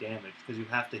taking damage because you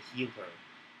have to heal her.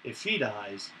 If she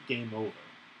dies, game over.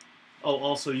 Oh,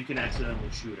 also you can accidentally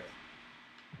shoot her.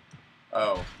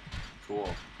 Oh, cool.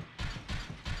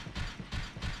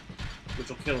 Which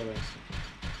will kill her instantly.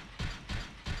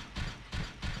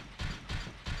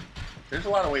 There's a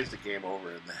lot of ways to game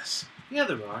over in this. Yeah,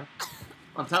 there are.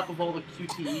 On top of all the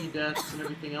QTE deaths and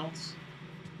everything else.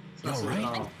 It's not You so-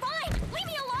 alright? oh. Fine! Leave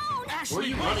me alone! Where are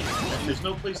you running? There's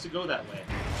no place to go that way.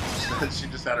 She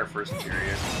just had her first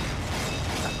period.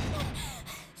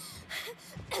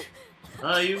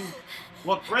 You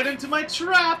walked right into my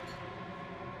trap!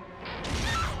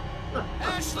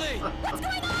 Ashley! What's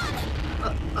going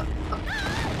on?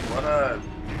 What a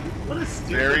What a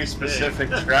stupid very thing. specific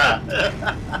trap.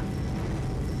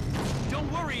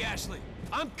 Don't worry, Ashley.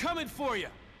 I'm coming for you.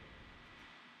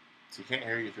 She can't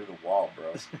hear you through the wall,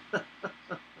 bro.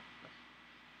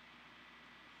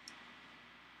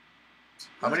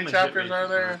 How many My chapters hit are rate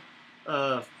there?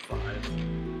 is 5.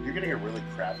 You're getting a really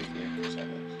crappy game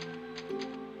percentage.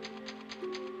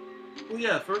 Well,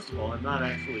 yeah, first of all, I'm not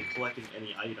actually collecting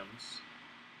any items.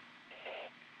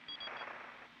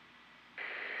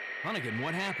 Hunnigan,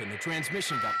 what happened? The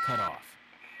transmission got cut off.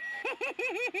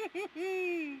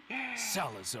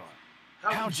 Salazar.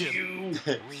 How'd you?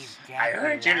 I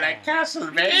heard you like We're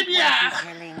Castlevania!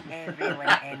 telling everyone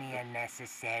any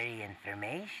unnecessary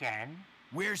information.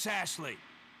 Where's Ashley?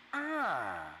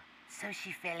 Ah, so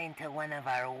she fell into one of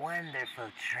our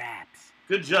wonderful traps.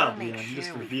 Good job, We'll make Leon. You just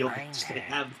sure we revealed find that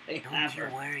her. they have Don't you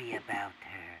her. worry about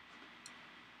her.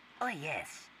 Oh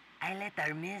yes, I let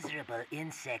our miserable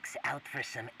insects out for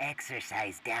some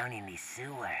exercise down in the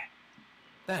sewer.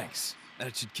 Thanks.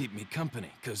 That should keep me company,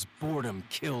 because boredom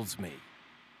kills me.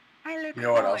 I look You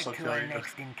know what forward else will to kill our you?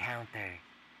 next encounter.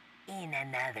 In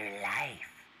another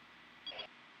life.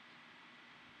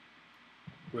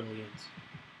 Brilliant.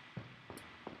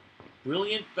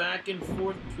 Brilliant back and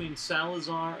forth between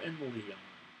Salazar and Leon.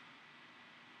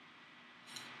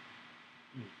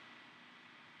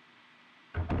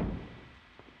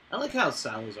 I like how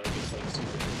Salazar gets like super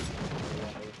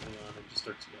water with Leon and just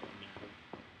starts yelling at him.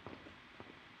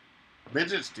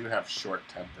 Midgets do have short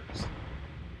tempers.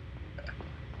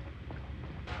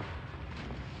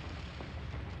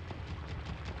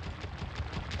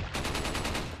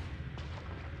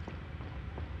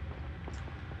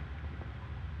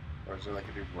 Or is there like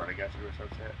a dude running at you or some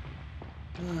shit?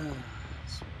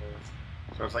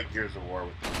 So it's like Gears of War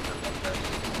with the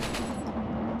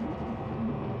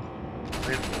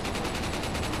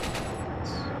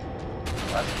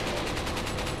That's cool.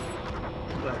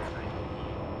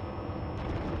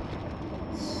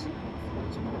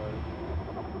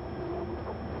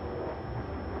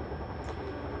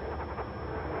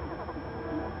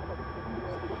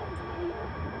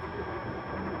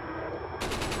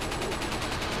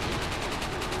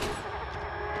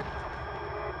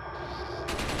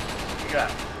 Yeah.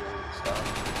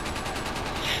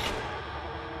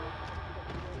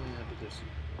 But there's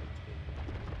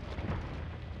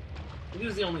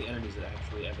these are the only enemies that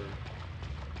actually ever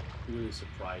really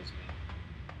surprise me.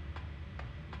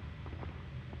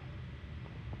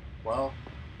 Well,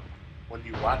 when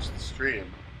you watch the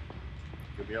stream,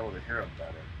 you'll be able to hear them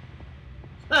better.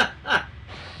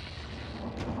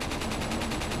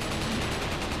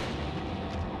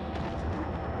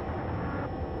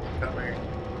 Come here.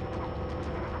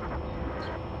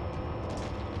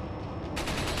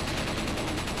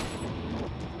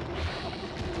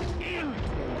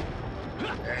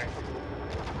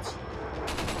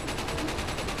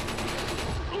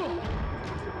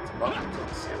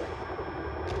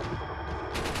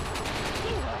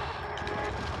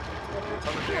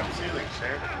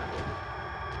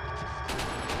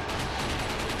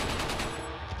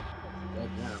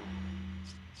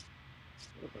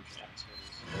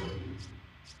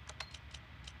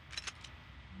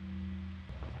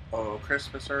 Oh,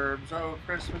 Christmas herbs. Oh,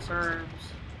 Christmas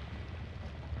herbs.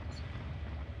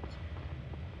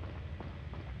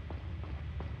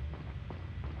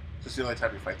 Is this the only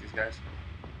time you fight these guys?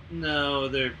 No,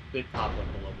 they pop up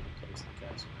all over the place in the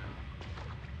castle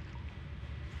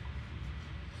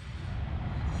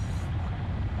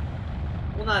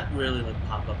now. Well, not really like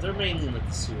pop up. They're mainly in like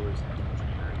the sewers and dungeon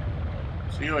area.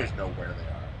 So you always know where they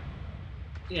are.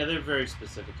 Yeah, they're very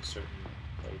specific to certain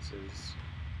places.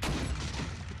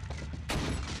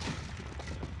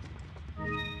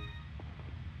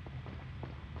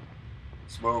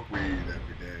 Smoke weed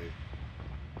every day.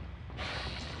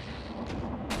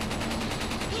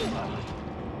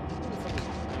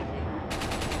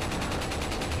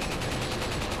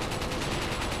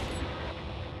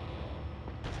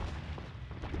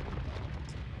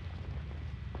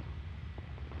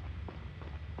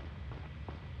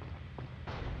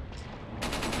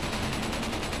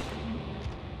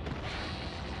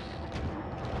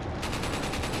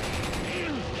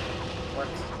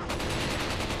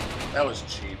 That was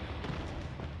cheap.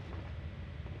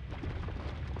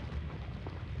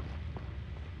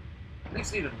 What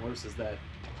makes it even worse is that,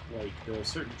 like, there are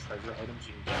certain treasure items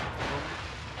you can get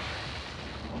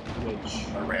from them, which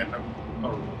are random.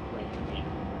 Or random, yeah.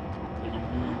 But you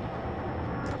need,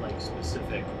 like,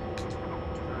 specific.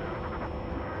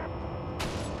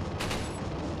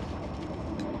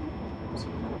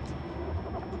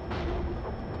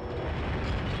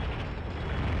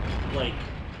 Like,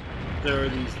 there are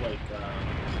these, like,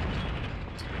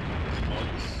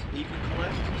 mugs that you can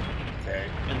collect. Okay.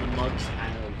 And the mugs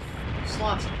have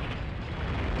slots in them.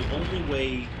 The only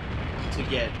way to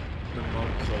get the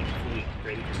mugs, like, fully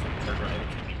upgraded, just from treasure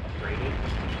items to be upgraded,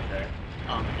 okay,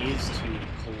 is to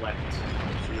collect.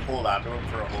 So you hold on to them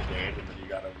for a whole game, and then you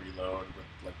gotta reload with,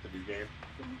 like, the new game?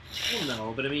 Well,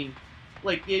 no, but I mean,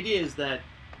 like, the idea is that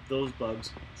those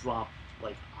bugs drop,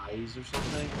 like, eyes or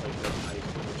something. Like, their eyes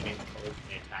will change colors when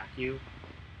they attack you.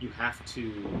 You have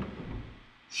to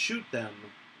shoot them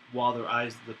while their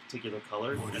eyes are the particular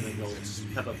color, and then they'll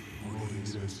have a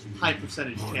high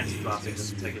percentage chance of dropping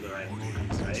this particular item,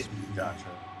 right?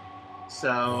 Gotcha.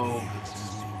 So,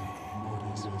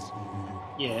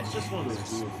 yeah, it's just one of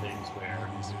those weird things where,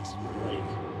 like,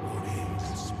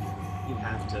 you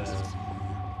have to,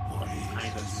 like,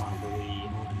 kind of properly...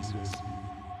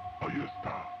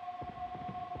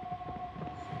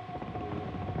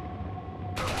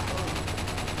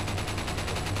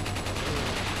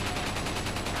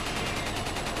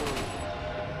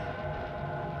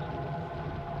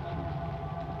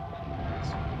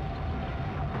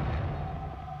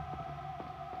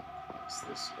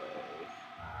 This way.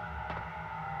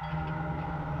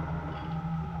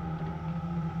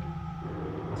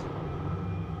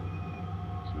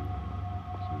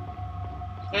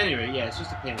 Anyway, yeah, it's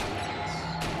just a pain in the ass.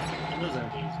 And those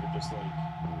enemies are just like,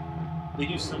 they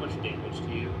do so much damage to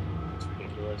you. It's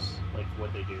ridiculous, like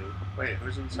what they do. Wait,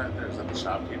 who's inside there? Is that the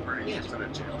shopkeeper? He's just in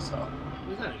a jail cell.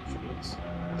 He's not injured. It's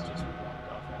just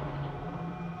blocked off.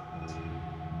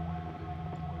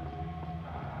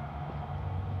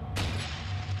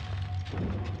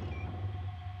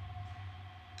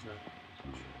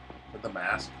 With the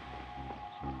mask?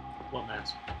 What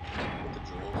mask? With the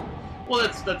jewels. Well,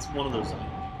 that's one of those items.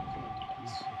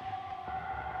 Yes.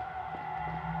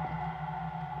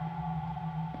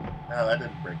 No, that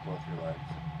didn't break both your legs.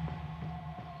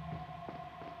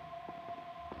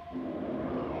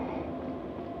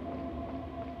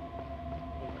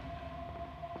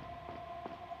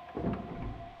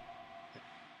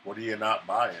 What are you not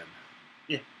buying?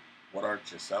 Yeah. What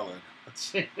aren't you selling?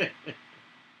 It's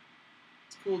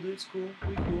cool, dude. It's cool.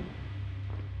 We cool.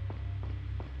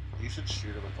 You should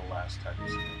shoot him at the last time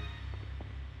you see him.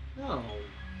 No.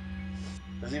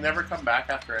 Does he never come back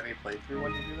after any playthrough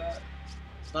when you do that?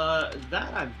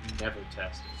 That I've never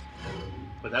tested.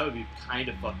 But that would be kind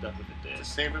of fucked up if it did.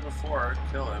 Just save it before,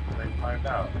 kill him, and then find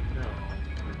out. No. I'm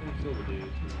gonna kill the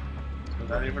dude.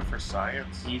 Not even for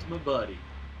science? He's my buddy.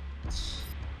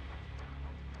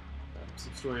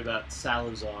 Some story about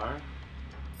Salazar.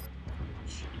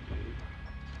 Shitty dude.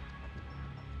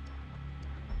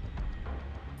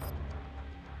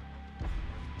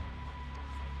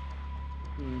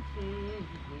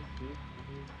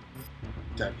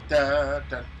 Da da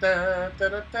da da da da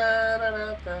da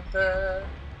da da da.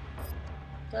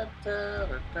 Da da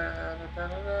da da da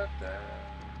da da.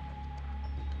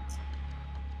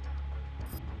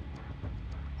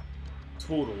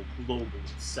 Total global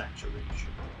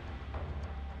saturation.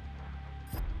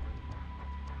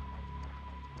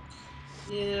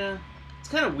 Yeah, it's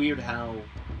kind of weird how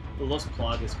the Los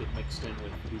Plagas get mixed in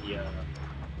with the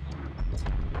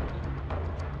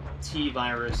T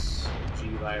virus, G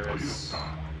virus,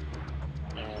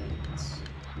 and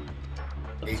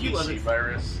a few other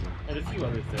virus, and a few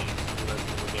other things in the rest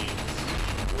of the games.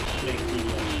 Make the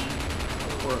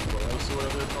Ouroboros or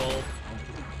whatever they're called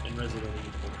in Resident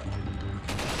Evil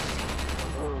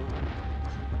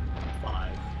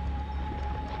 5.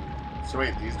 So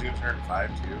wait, these dudes are in 5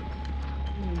 too?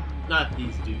 Not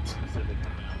these dudes specifically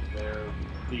now. They're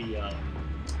the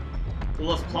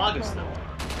Los Plagas though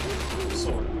are.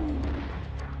 Sort of.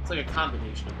 It's like a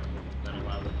combination of them that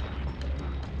allow them to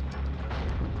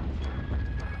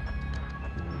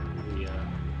be the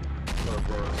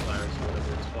Ouroboros virus or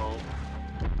whatever it's called.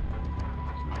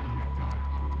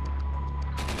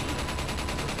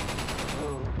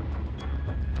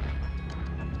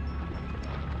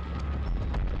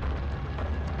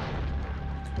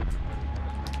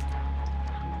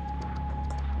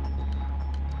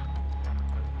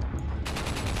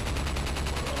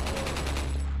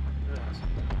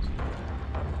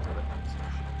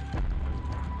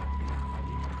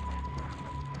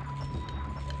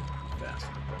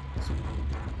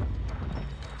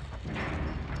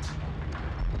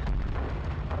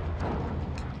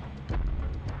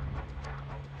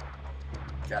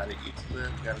 Gotta eat to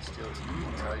live, gotta steal to eat.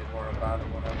 I'll tell you more about it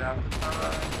when I got the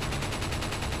time.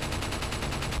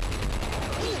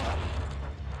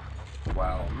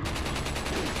 Wow.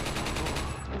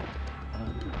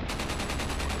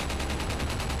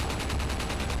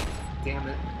 Damn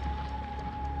it.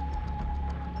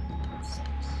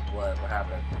 What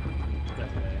happened?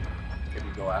 Definitely. Can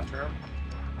you go after him?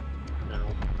 No.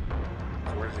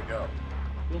 So where does he go?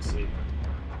 We'll see.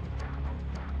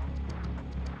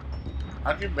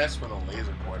 How'd you miss with a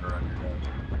laser pointer on your gun?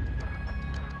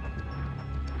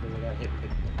 Because I got hit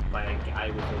by a guy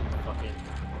with a fucking...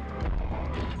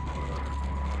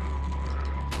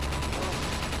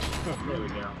 There we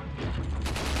go.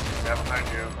 Yeah, behind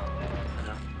you.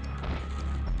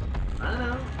 I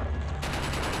know.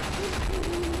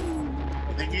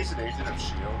 I think he's an agent of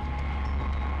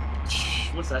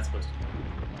S.H.I.E.L.D. What's that supposed to be?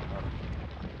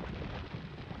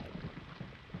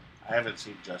 I haven't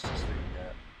seen Justice League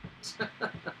yet.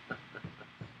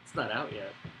 It's not out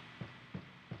yet.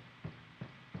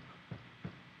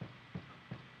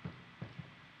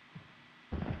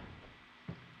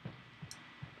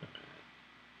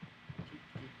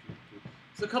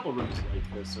 There's a couple rooms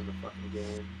like this in the fucking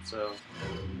game, so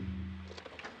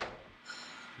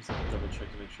just have to double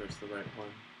check to make sure it's the right one.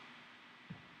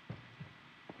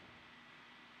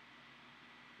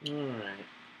 Alright.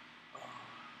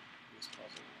 This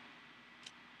puzzle.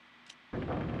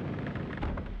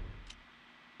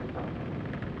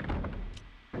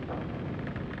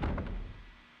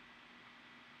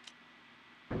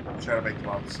 Try to make them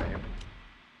all the same.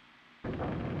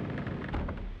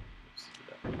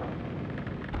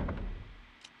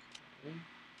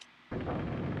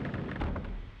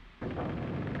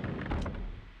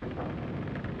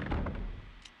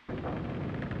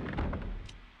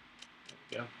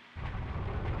 Go.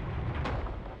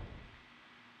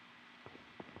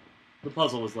 The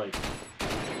puzzle was like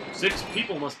 6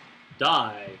 people must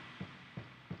die.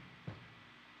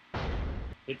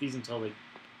 Hit these until they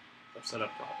are set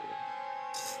up properly.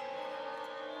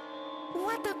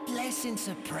 What a pleasant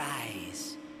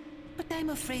surprise. But I'm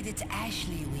afraid it's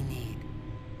Ashley we need.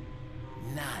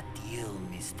 Not you,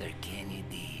 Mr.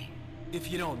 Kennedy.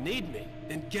 If you don't need me,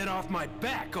 then get off my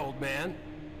back, old man.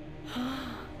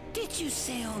 Did you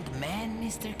say old man,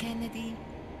 Mr. Kennedy?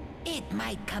 It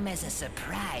might come as a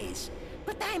surprise,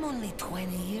 but I'm only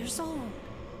 20 years old.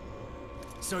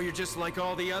 So you're just like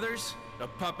all the others? A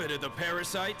puppet of the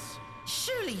parasites?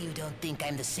 Surely you don't think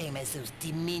I'm the same as those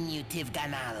diminutive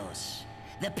ganados.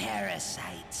 The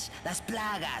parasites, las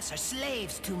plagas, are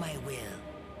slaves to my will.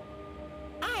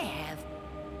 I have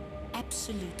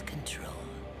absolute control.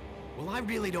 Well, I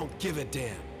really don't give a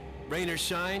damn. Rain or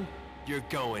shine, you're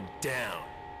going down.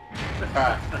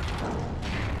 Oh,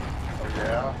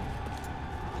 yeah?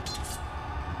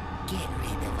 Get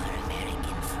rid of our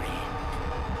American friend.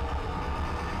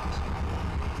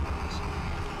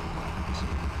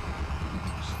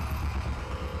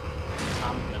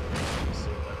 I'm never gonna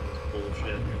say that was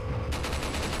bullshit.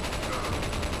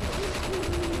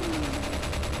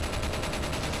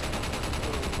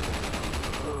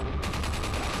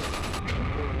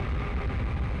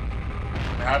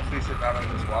 Perhaps we should not have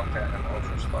just walked at him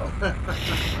ultra slow.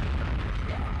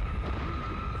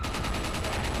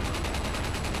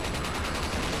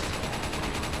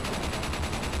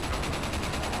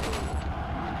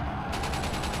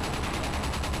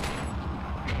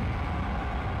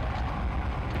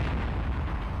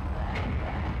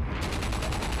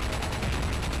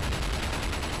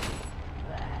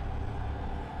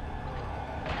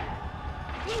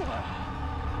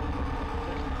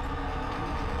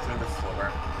 Through the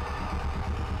floor.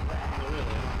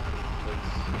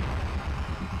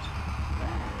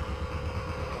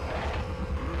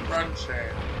 Run,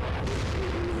 Shane.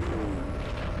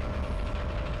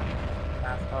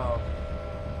 Half health.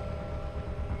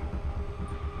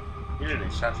 You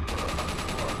didn't shot you to the fucking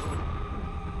floor.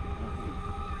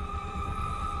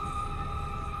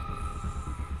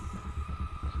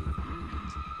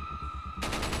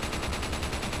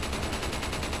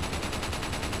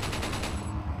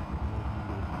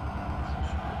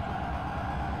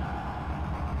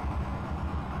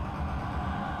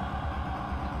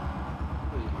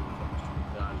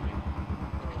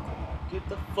 Get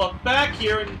the fuck back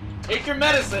here and take your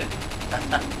medicine! Get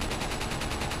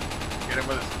him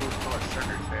with a spoonful of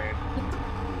sugar, Shane.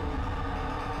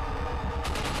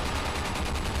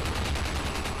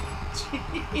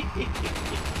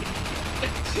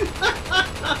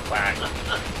 Whack.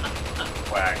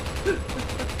 Whack.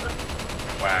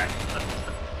 Whack.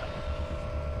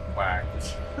 Whack.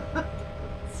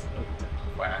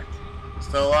 Whack.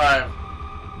 Still alive.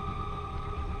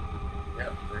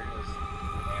 Yep, there he is.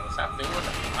 Hey, what's up, dude?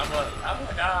 I'm like, oh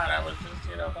my god, I was just,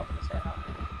 you know, hoping to say hi.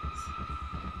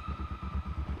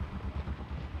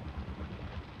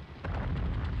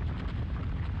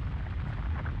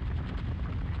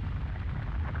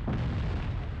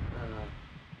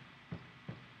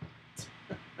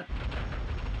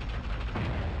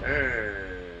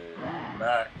 Hey, I'm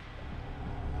back.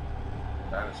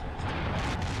 Dinosaurs.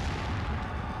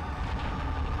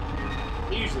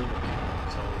 They usually don't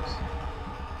kill themselves.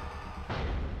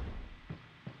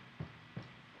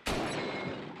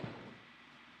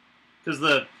 Because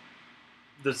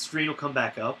the screen will come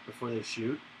back up before they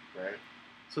shoot. Right?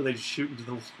 So they just shoot into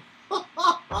the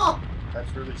wall.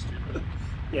 That's really stupid.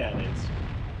 Yeah, it is.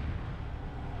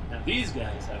 Now these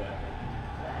guys, however.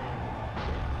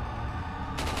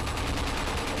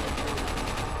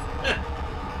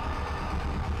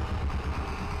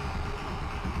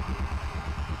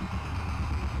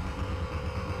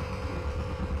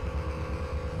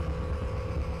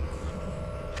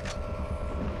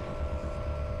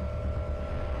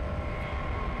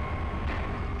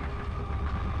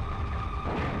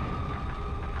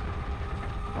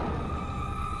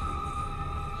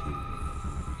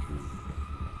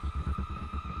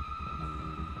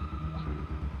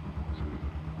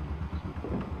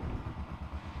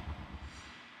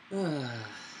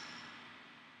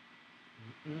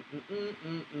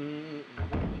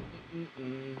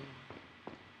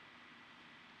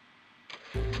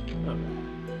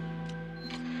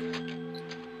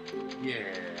 Yeah.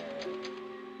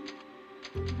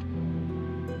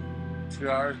 2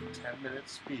 hours and 10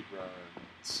 minutes speed run.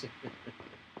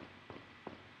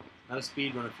 Not a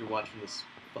speed run if you're watching this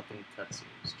fucking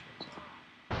cutscenes, Chozo.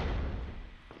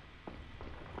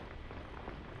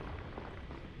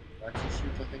 Why'd you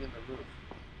shoot the thing in the roof?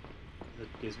 It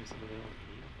gives me something I don't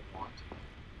need or want.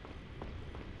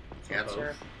 Cancer?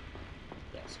 Both.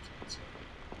 Yes, cancer.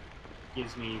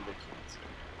 Gives me the cancer.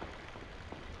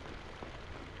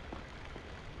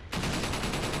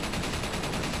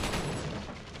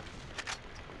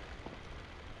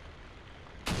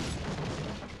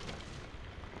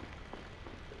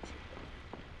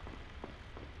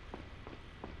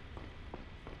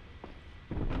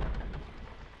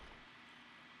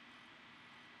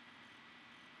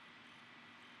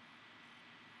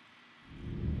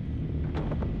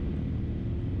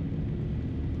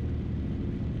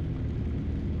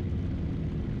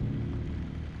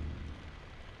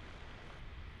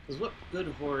 Because what good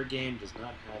horror game does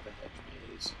not have a hedge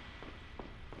maze?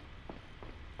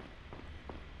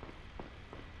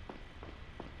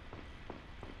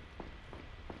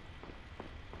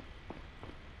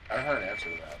 I don't have an answer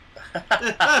to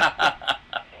that.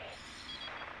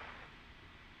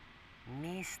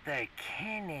 Mr.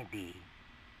 Kennedy.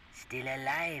 Still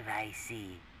alive, I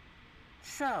see.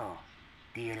 So,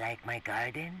 do you like my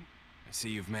garden? I see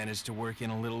you've managed to work in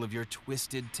a little of your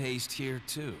twisted taste here,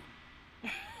 too.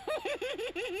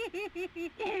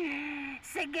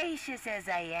 Sagacious as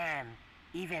I am,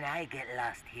 even I get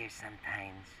lost here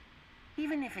sometimes.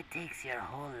 Even if it takes your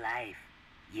whole life,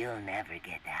 you'll never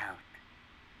get out.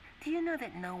 Do you know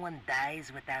that no one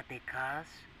dies without a cause?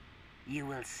 You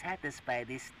will satisfy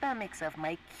the stomachs of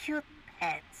my cute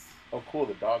pets. Oh, cool,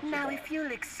 the dogs Now, are if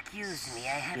you'll excuse me,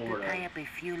 I have Sort to of. tie up a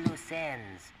few loose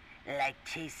ends, like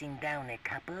chasing down a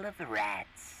couple of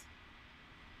rats.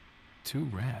 2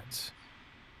 rats.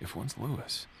 If one's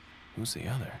Lewis, who's the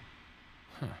other?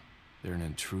 Huh. They're an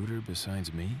intruder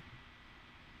besides me?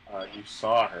 You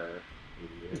saw her,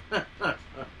 idiot.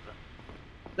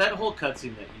 That whole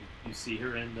cutscene that you see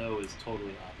her in, though, is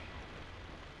totally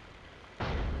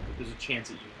optional. There's a chance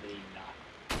that you may not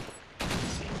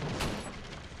see her.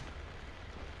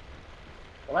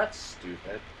 Well, that's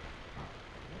stupid.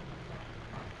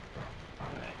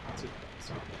 Alright, let's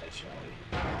look at that, shall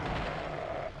we?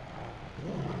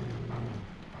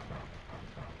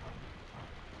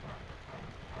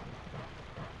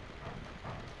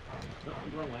 No,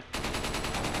 the wrong way.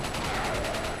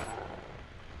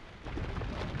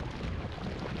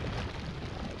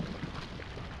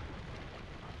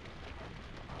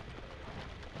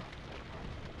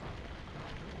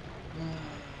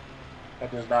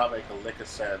 That does not make a lick of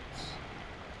sense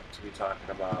to be talking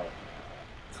about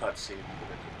cutscenes that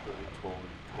are completely,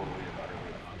 totally and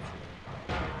utterly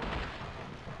optional.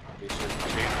 They should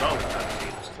change all the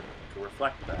cutscenes to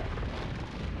reflect that.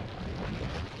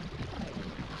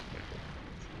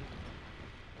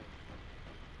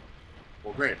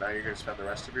 Well, great. Now you're going to spend the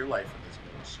rest of your life in this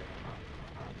maze shame.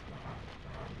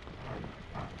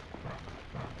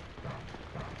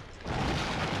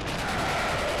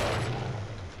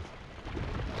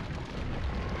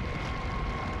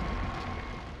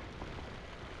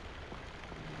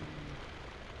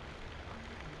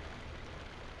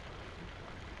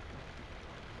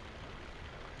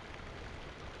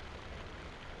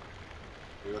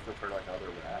 Are you looking for like other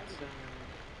rats?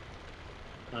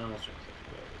 Oh, let's try to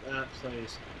go to that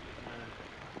place.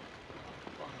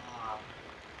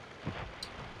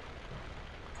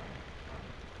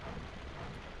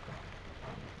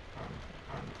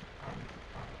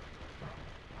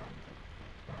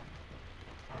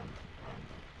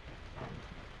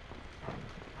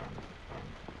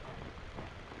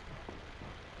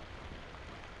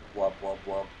 Wub, wub,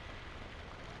 wub.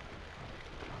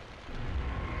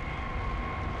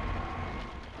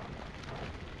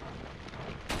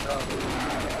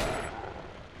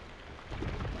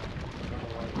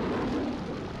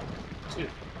 Two.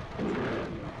 3,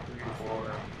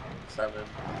 4, 7.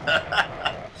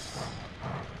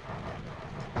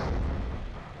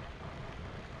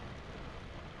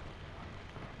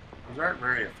 Those aren't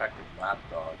very effective lap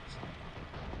dogs.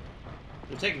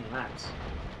 They're taking laps.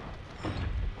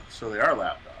 So they are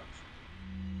lap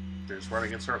dogs. They're just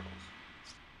running in circles.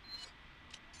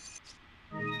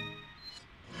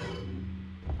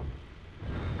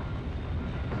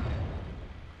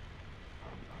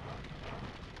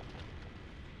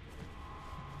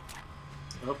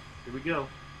 Oh, here we go.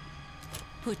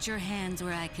 Put your hands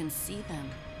where I can see them.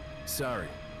 Sorry,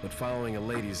 but following a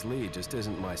lady's lead just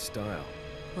isn't my style.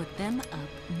 Put them up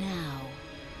now.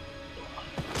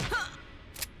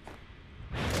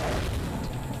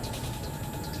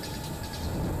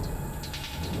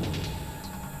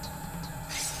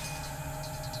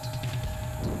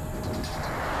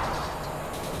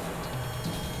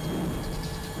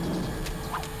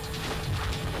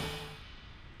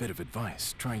 Bit of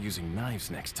advice, try using knives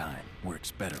next time.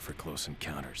 Works better for close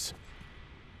encounters.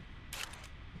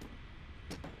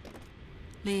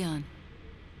 Leon.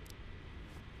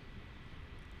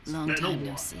 Long been a time no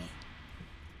while. see.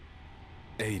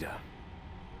 Ada.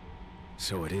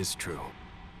 So it is true.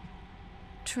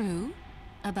 True?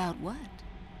 About what?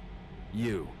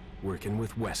 You, working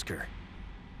with Wesker.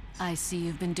 I see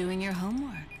you've been doing your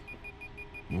homework.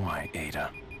 Why,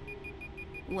 Ada?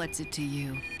 What's it to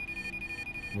you?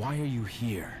 Why are you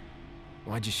here?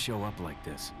 Why'd you show up like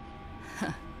this?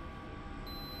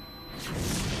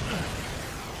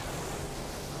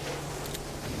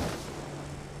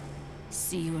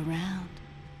 See you around.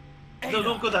 No,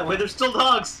 don't go that way. There's still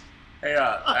dogs. Hey,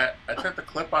 I took the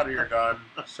clip out of your gun,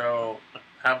 so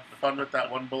have fun with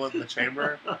that one bullet in the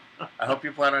chamber. I hope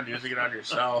you plan on using it on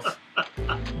yourself.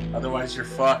 Otherwise, you're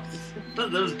fucked.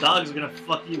 Those dogs are gonna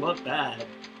fuck you up bad.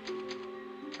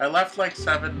 I left like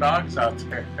 7 dogs out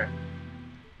there. That's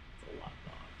a lot of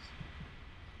dogs.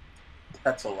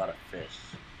 That's a lot of fish.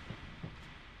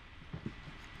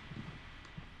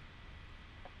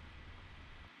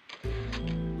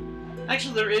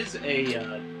 Actually, there is a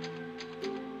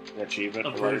An achievement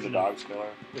a for learning the version dog killer.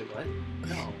 Wait, what?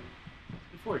 No.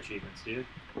 Before achievements, dude.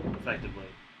 Effectively.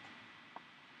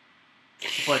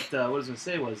 But what I was going to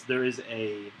say was, there is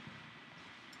a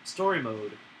story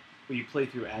mode where you play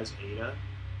through as Ada.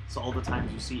 So all the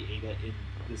times you see Ada in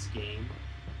this game,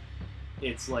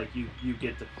 it's like you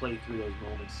get to play through those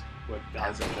moments where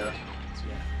God's As Ada. moments.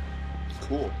 Yeah.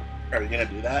 Cool. Are you gonna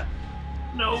do that?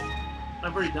 Nope.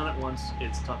 I've already done it once.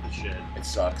 It's tough as shit. It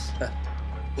sucks.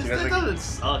 It doesn't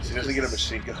suck. She doesn't get a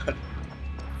machine gun.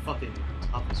 Fucking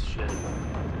tough as shit.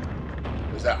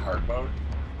 Is that hard mode?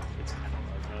 It's kind of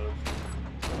hard mode.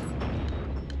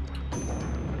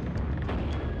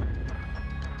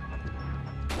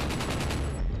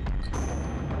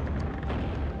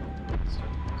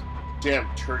 Damn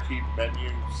turkey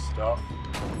menu stuff.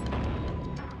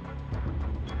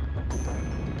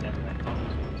 Yeah, that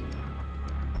comes.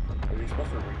 Are you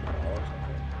supposed to ring the bell or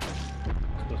something?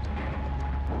 Supposed to be.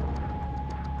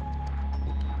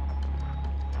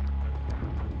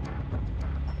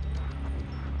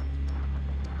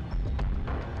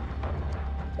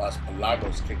 Los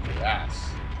Pelagos kick your ass.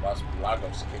 Los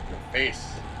Pelagos kick your face.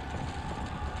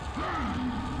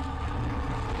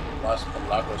 Los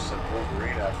Pelagos sent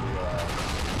Wolverine after your ass.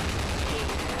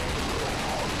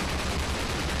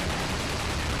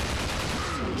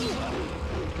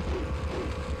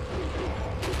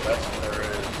 The best there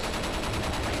is,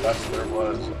 the best there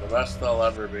was, the best they'll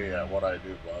ever be at what I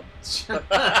do, bub.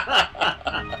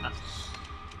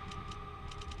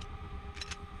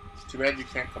 Too bad you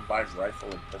can't combine rifle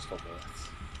and pistol bullets.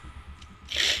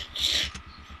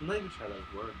 I'm not even sure how that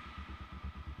would work.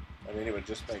 I mean, it would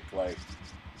just make, like,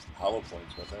 hollow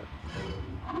points with it.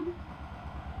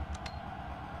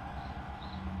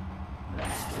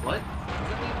 What?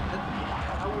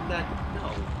 How would that...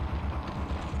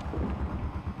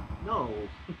 No.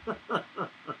 No.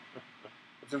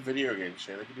 It's a video game,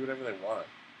 Shane. They can do whatever they want.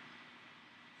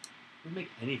 It doesn't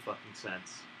make any fucking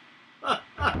sense.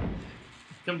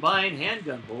 Combine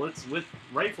handgun bullets with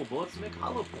rifle bullets to make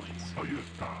hollow points. Oh, you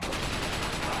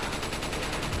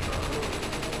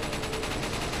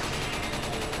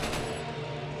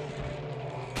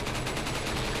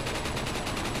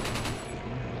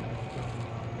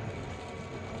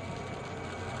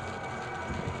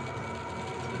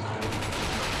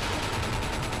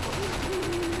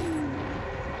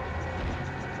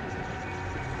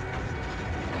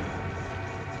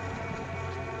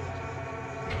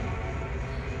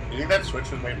You think that Switch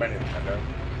was made by Nintendo?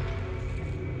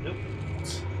 Nope.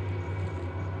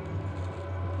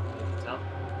 Tell.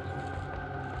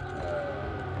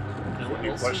 No, when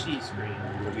you pushed, LCD screen.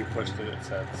 When you pushed it, it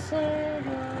said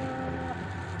Sega.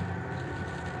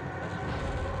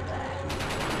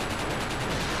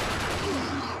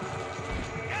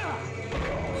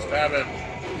 Stab him!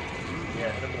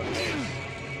 Yeah, hit him in the face.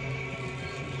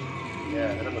 Yeah,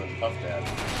 hit him with a puff dab.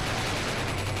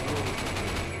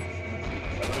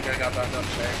 Another guy got back up,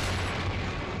 Shane.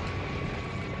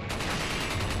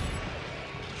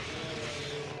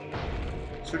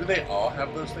 So do they all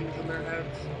have those things in their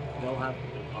heads? They'll have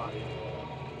their body.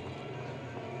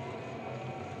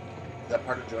 Is that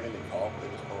part of joining the call? They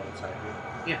just pull it inside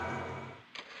you? Yeah.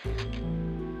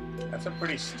 That's a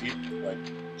pretty steep, like,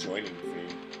 joining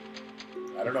fee.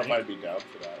 I don't know if I'd be down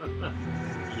for that.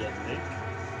 Yeah, Nick.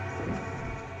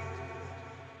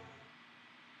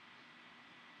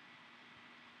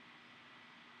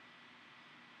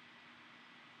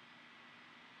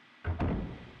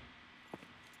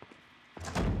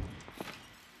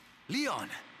 Leon!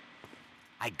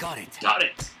 I got it. Got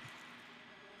it!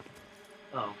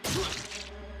 Oh.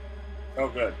 Oh,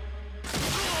 good.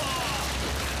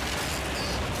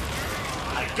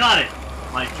 I got it!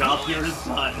 My job here is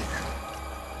done.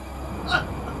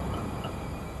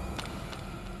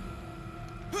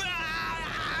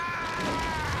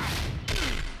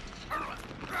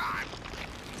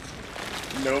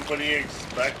 Nobody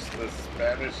expects the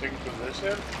Spanish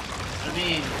Inquisition? I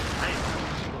mean,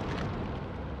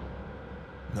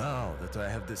 Now that I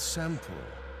have the sample,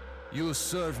 you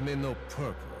serve me no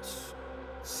purpose.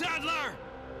 Sadler!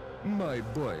 My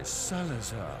boy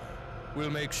Salazar will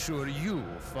make sure you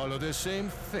follow the same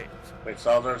fate. Wait,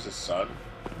 Salazar's his son?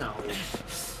 no.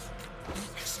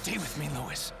 Stay with me,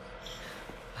 Louis.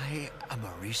 I am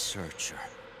a researcher,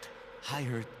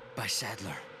 hired by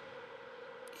Sadler.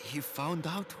 He found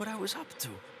out what I was up to.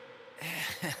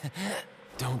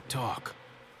 Don't talk.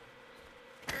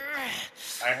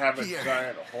 I have a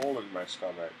giant hole in my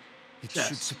stomach. It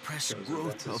should suppress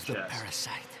growth of the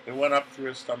parasite. It went up through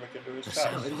his stomach into his chest.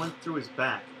 No, it went through his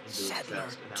back into his Sadler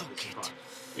chest and out took his it. front.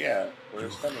 Yeah, where You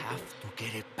his stomach have is. to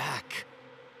get it back.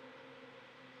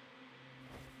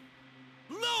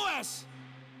 Louis!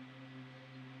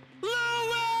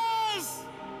 Louis!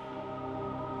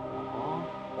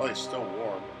 Well, he's still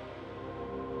warm.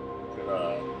 Could,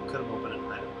 Cut him open and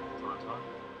hide him with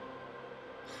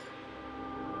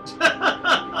the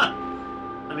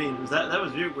tauntaun. I mean, that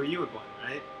was where you were going,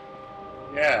 right?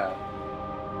 yeah.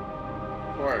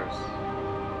 Of course.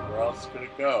 Where else could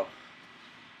it go?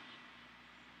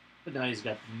 But now he's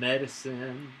got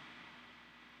medicine.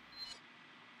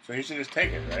 So he should just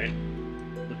take it, right?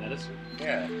 The medicine?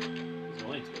 Yeah. He's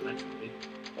going to eventually.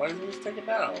 Why doesn't he just take it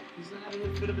now? He's having a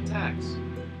bit of attacks.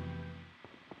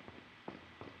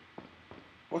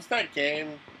 What's that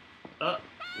game Uh,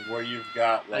 where you've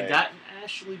got, like... I got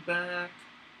Ashley back.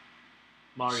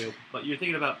 Mario, but you're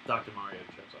thinking about Dr. Mario,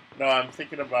 Chozo. No, I'm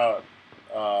thinking about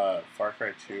Far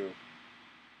Cry 2,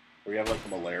 where you have, like,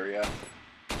 malaria.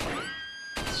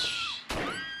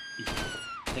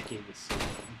 That game is so dumb.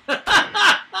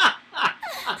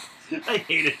 I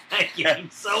hated that game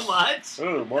so much.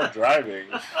 Ooh, more driving.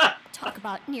 Talk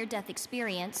about near-death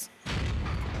experience.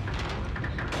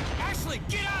 Ashley,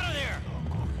 get out of there!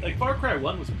 Like, Far Cry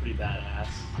 1 was pretty badass.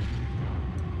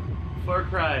 Far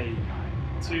Cry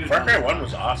 2... Far Cry 1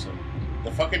 was awesome.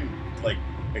 The fucking, like,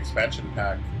 expansion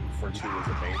pack for 2 was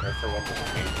amazing, or for 1 was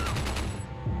amazing.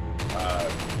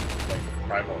 Like,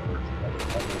 Primal Urge,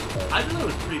 I thought it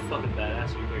was pretty fucking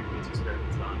badass when you played these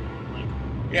experiments on. Like,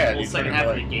 yeah, the whole you second turn half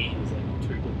into, of the like, game is like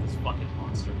treated with this fucking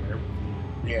monster werewolf.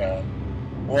 yeah.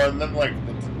 Well, and then, like,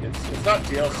 it's not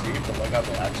DLC, but, like, on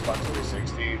the Xbox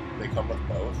 360, they come with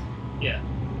both. Yeah.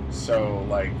 So,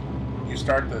 like, you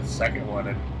start the second one,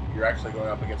 and you're actually going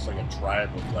up against, like, a tribe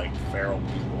of, like, feral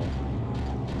people.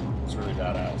 It's really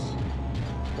badass.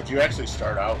 But you actually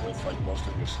start out with, like, most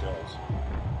of your skills.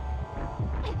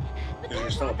 Because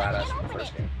you're still a badass from the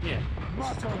first game. Yeah.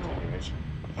 This is a continuation.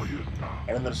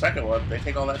 And in the second one, they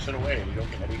take all that shit away, and you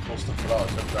don't get any cool stuff at all,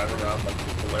 except driving around, like,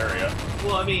 the malaria.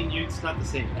 Well, I mean, it's not the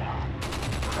same map.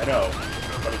 I know,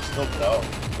 but it's still dumb.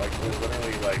 Like, there's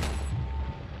literally, like...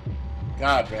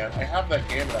 God, man, I have that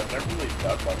game, and I've never really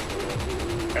done much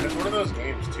with it. And it's one of those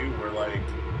games, too, where, like,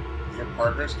 your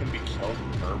partners can be killed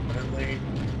permanently.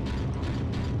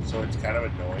 So it's kind of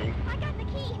annoying. I got the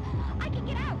key! I can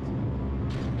get out!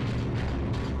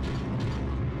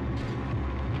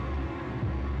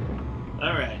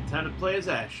 Alright, time to play as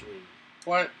Ashley.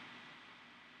 What?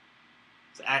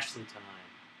 It's Ashley time.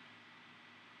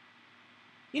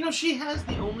 You know, she has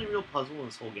the only real puzzle in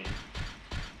this whole game.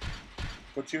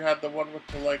 But you had the one with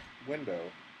the, like, window.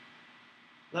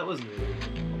 That wasn't really.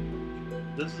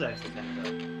 This is actually kind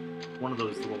of one of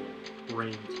those little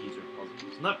brain teaser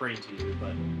puzzles. Not brain teaser,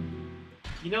 but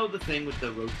you know the thing with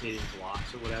the rotating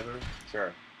blocks or whatever?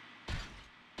 Sure.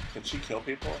 Can she kill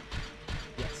people?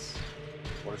 Yes.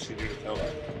 What does she do to kill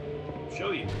them? I'll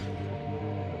show you.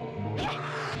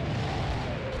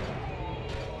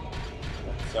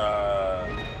 It's,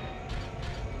 kind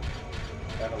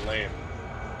of lame.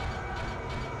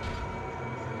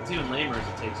 It's even lamer as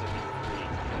it takes it to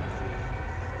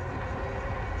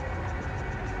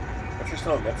But you're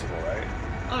still invincible, right?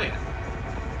 Oh, yeah.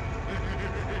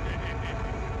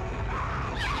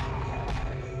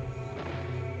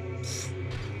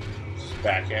 Just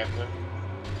backhand it.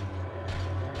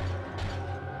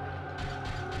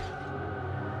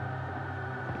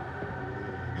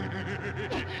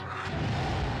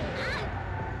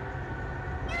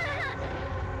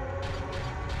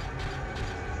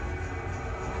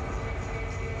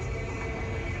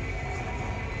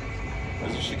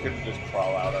 She couldn't just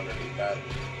crawl out underneath that.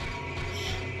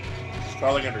 She's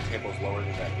crawling under tables lower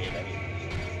than that gate anyway.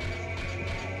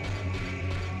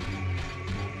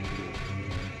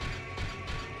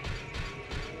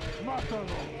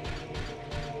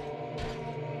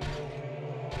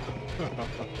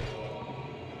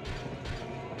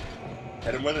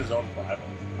 Hit him with his own private.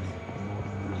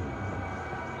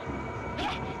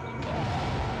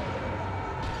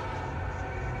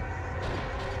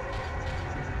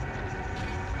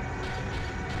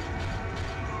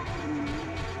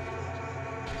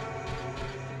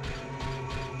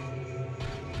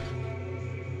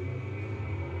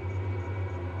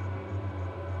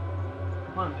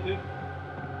 Come on, dude.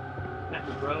 Met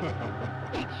me, bro.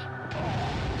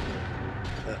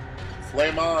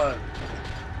 Flame on!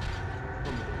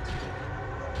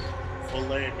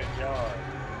 Filet mignon.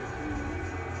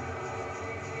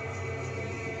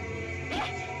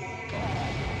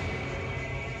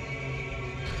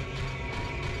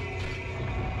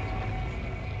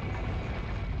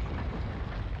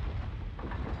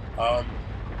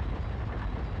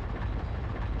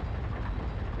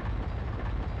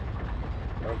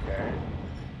 Okay.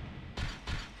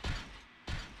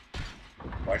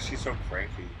 Why is she so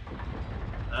cranky?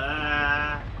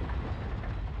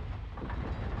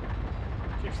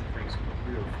 She actually cranks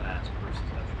real fast versus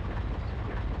how she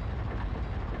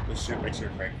cranks. This shit makes her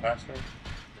crank faster?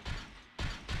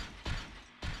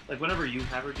 Like whenever you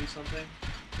have her do something,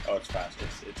 oh, it's faster.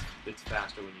 It's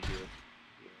faster when you do it.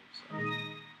 So.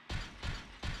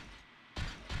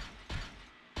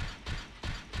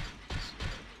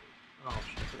 Oh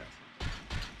shit, I forgot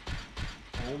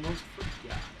something. Almost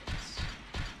forgot it.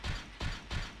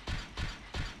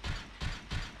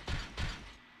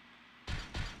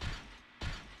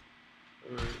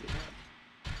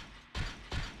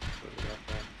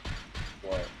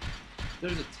 What?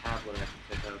 There's a tablet I have to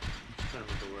pick up. I'm just trying to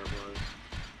remember where it was.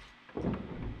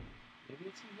 Maybe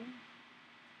it's in here?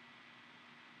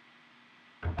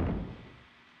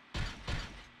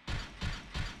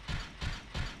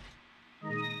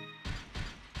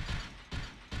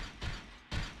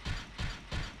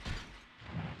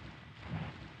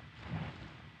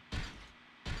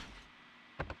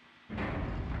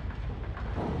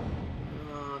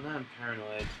 Oh, now I'm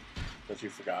paranoid. That you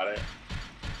forgot it?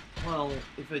 Well,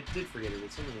 if I did forget it,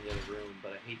 it's something in the other room,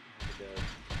 but I hate having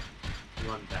to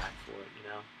run back for it, you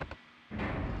know?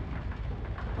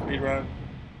 Speed run.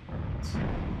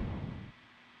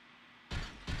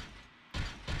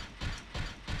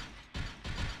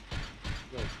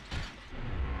 Look.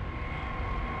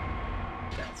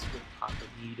 That's what Papa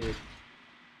needed.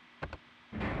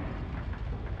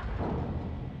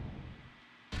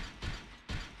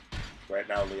 Right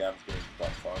now, Leon's getting butt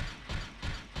fucked.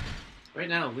 Right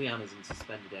now, Leon is in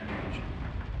suspended animation.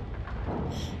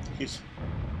 He's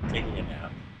taking a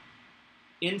nap.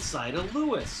 Inside of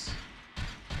Lewis!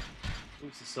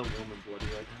 Lewis is so warm and bloody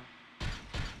right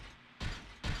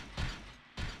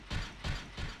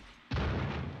now.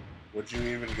 Would you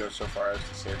even go so far as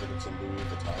to say that it's a Louis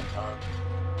Vuitton con?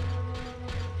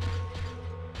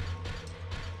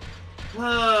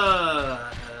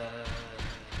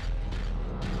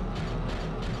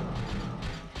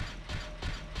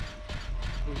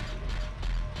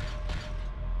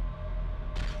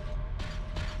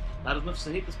 Not as much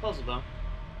to hate this puzzle, though.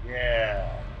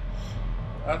 Yeah.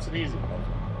 That's an easy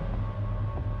puzzle.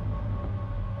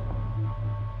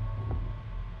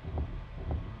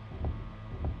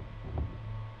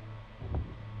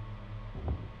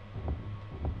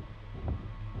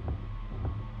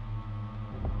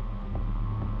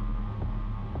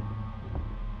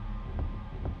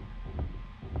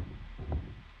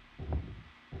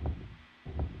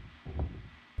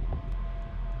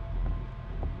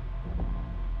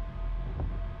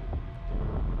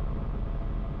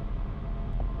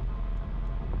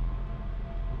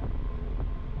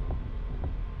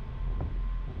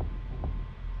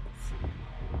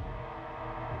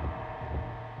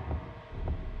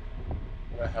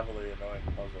 What a heavily annoying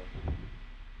puzzle.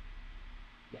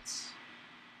 Yes.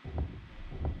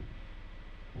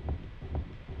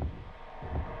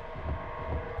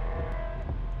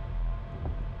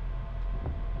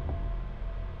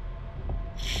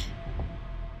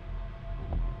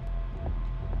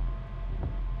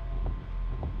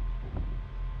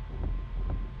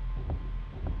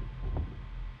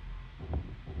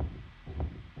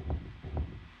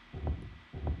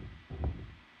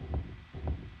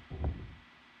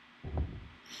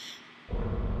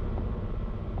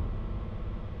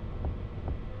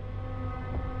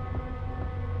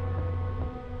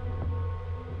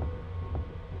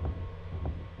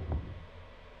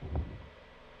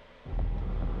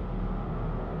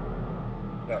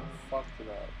 Got fucked it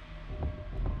up.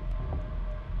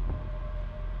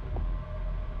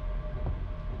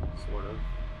 Sort of.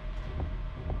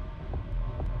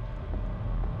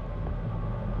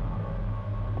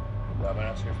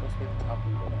 Dumbass, you're supposed to be at the top of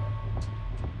the board.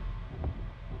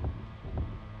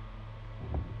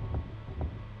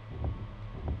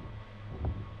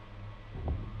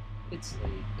 It's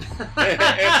late.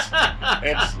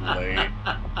 it's late.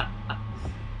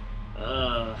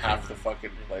 Half the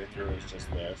fucking playthrough is just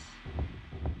this.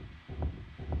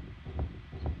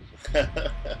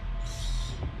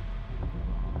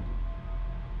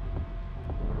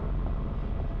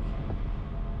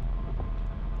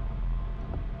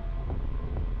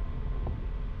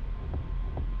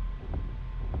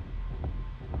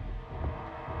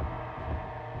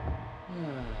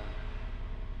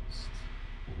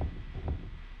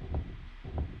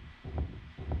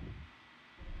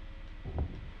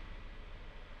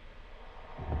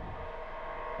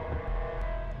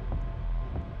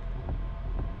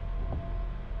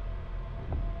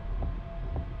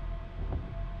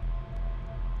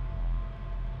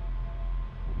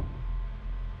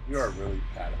 You are really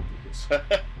bad at these.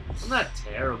 I'm not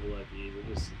terrible at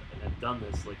these. I've done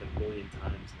this like a billion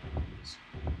times now. Just...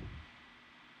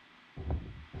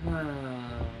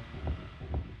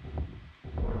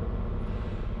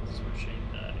 This is where Shane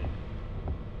died.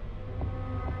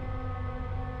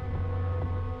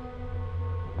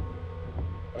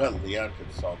 I bet Leon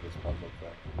could solve this puzzle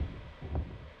quick.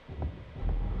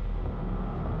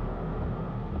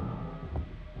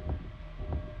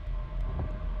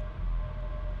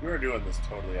 You are doing this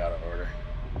totally out of order.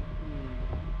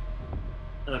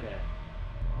 Okay.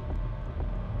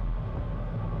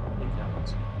 I think that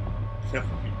one's good. No,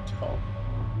 you don't.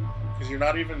 Because you're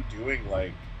not even doing,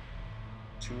 like,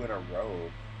 2 in a row.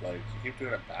 Like, you keep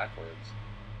doing it backwards.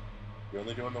 You're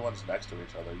only doing the ones next to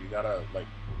each other. You gotta, like,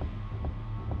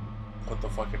 put the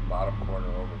fucking bottom corner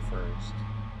over first.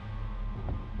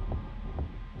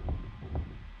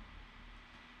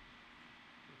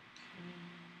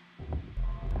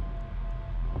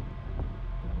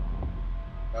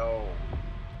 No.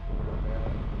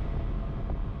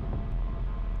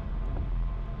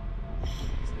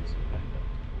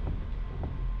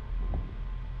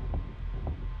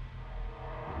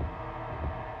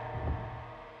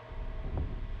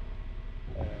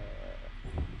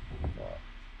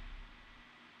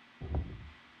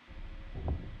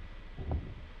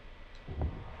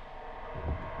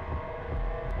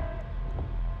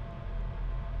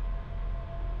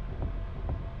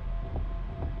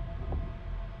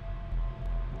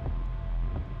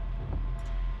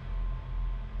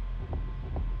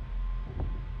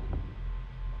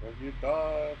 What have you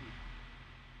done?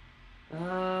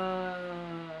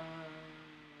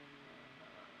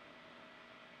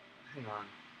 Hang on.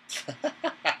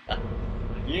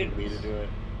 You need me to do it.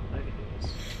 I can do this.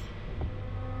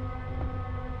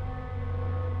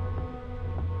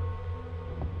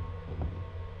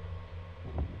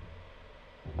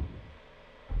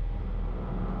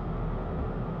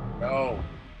 No.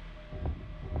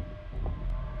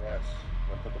 Yes.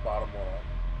 Then put the bottom one on.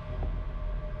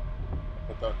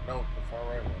 Put the no, the far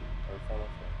right one. Or far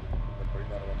left one. Then bring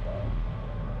that one down.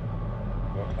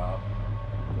 Go top.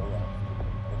 Go left.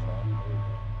 Push on. There you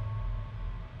go.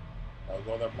 Now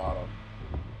go that bottom.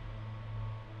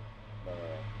 No.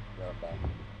 Down back.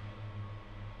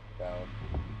 Down.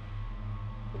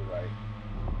 To the right.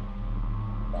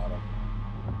 Bottom.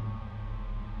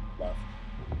 Left.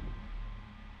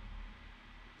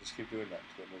 Just keep doing that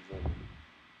until it moves over.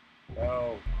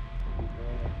 No. Keep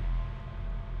doing it.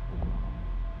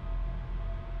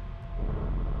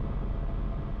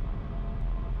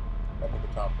 Up at the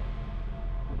top one.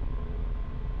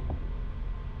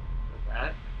 Like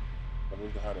that? Then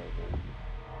move the HUD over.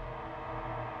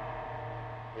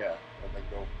 Yeah, and then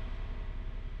go.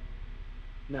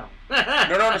 No.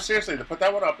 No, seriously. Then put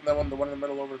that one up and then the one in the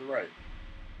middle over to the right.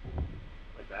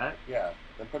 Like that? Yeah.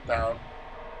 Then put down.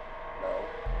 No.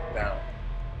 Down.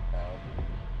 Down.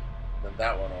 Then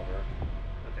that one over.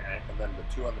 Okay. And then the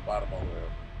 2 on the bottom all the way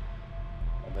over.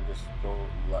 And then just go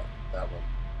left. That one.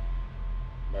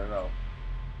 No.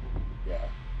 Yeah.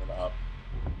 Then up.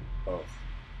 Both.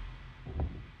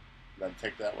 Then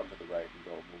take that one to the right and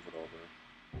go move it over.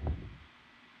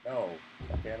 No.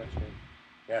 God damn it, Shane.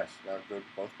 Yes. Now go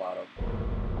both bottom.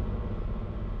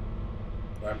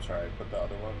 I'm sorry. Put the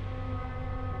other one.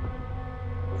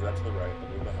 Move that to the right. Then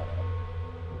move the head up.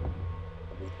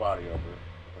 Then move the body over.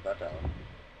 Put that down.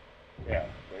 Yeah.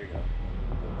 There you go.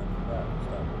 Then that.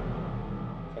 Stop.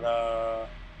 Ta-da!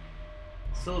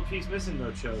 Still a piece missing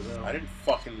though, Chozo. I didn't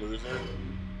fucking lose it.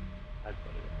 I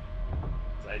put it.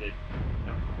 Because I did.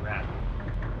 No, rat.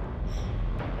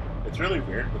 It's really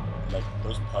weird, but like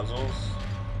those puzzles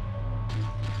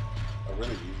are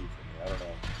really easy for me. I don't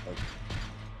know. Like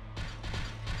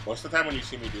most of the time when you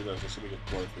see me do those, you see me just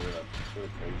blow through them. It's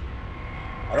really crazy.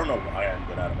 I don't know why I'm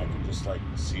good at them. I can just like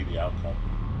see the outcome.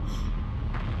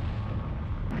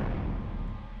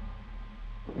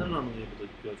 I'm normally able to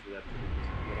go through that pretty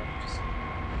easily, but I'm just...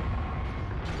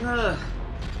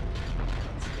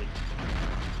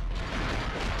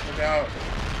 Look out!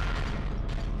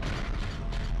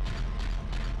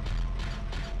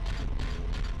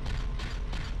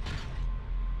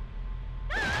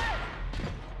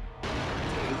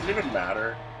 Does it even matter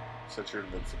since you're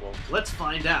invincible? Let's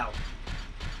find out.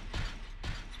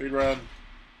 Speed run.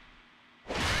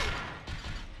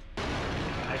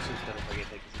 Actually, it's better if I get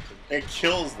hit because it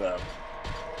kills them.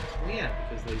 Yeah,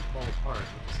 because they fall apart.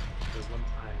 There's one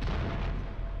time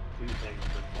two things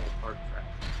that fall apart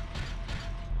tracks.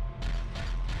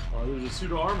 Oh, there's a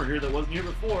pseudo armor here that wasn't here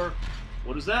before.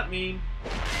 What does that mean?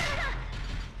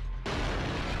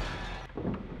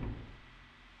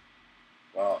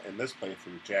 Well, in this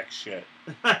playthrough, jack shit.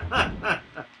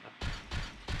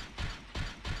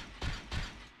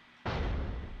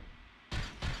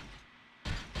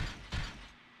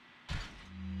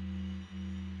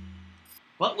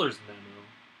 Butler's memo.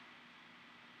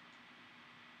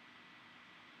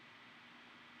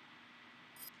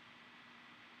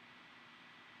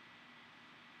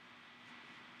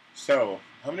 So,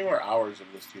 how many more hours of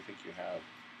this do you think you have?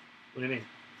 What do you mean?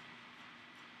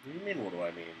 What do you mean, what do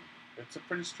I mean? It's a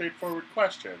pretty straightforward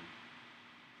question.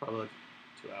 Probably like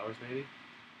 2 hours, maybe?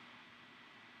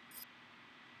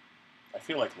 I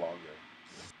feel like longer.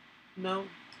 No.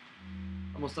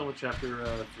 Almost done with chapter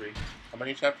 3. How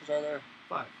many chapters are there?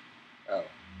 5. Oh.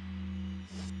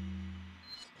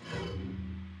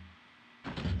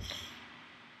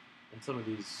 And some of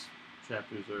these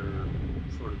chapters are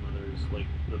shorter than others, like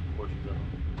the portions of them.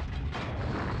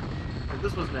 Like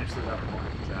this wasn't actually that long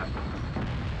of a chapter.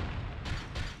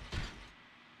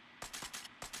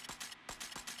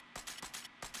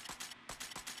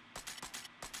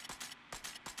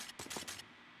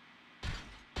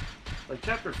 Like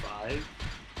chapter 5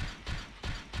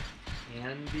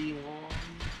 can be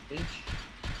long-ish.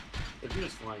 If you're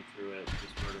just flying through it,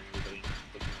 just murdering everybody,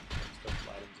 picking up stuff,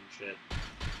 items and shit,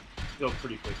 go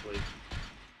pretty quickly.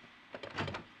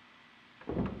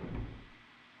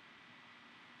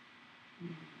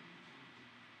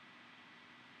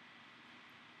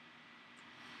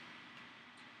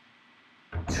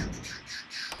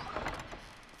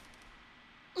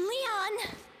 Leon!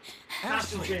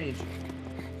 Costume change.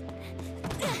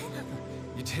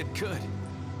 You did good.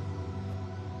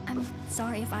 I'm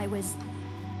sorry if I was...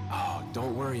 Oh,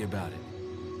 don't worry about it.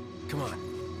 Come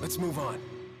on, let's move on.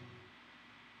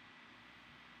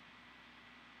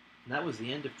 And that was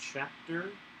the end of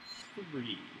chapter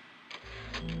 3.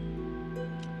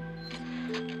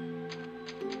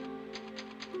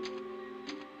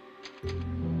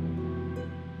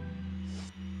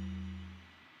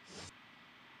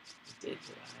 Did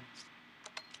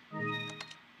I?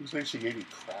 Looks like she gave you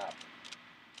crap.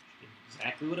 She did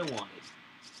exactly what I wanted.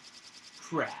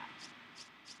 Crap.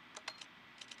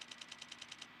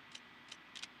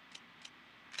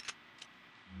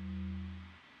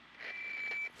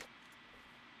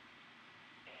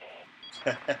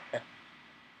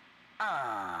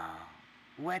 Oh,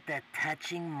 what a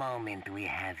touching moment we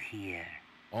have here.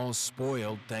 All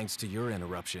spoiled thanks to your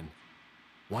interruption.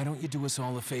 Why don't you do us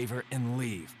all a favor and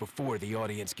leave before the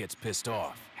audience gets pissed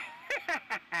off?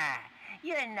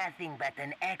 You're nothing but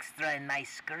an extra in my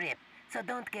script, so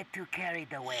don't get too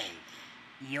carried away.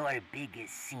 Your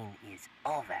biggest scene is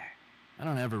over. I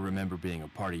don't ever remember being a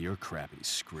part of your crappy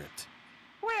script.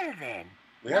 Well then,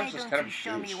 Leon's why just don't kind you of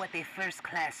show me douche. what a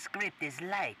first-class script is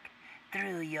like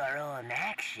through your own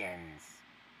actions?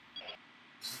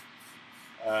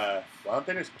 Why don't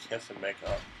they just kiss and make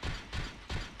up?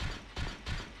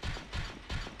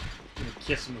 I'm gonna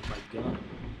kiss him with my gun.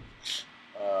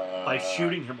 By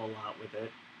shooting him a lot with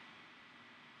it.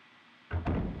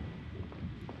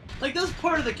 Like, this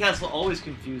part of the castle always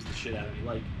confused the shit out of me.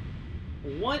 Like,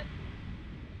 what?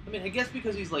 I mean, I guess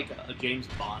because he's like a James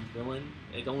Bond villain,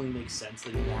 it only makes sense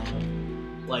that he have,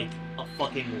 like, a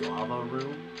fucking lava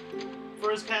room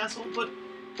for his castle, but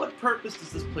what purpose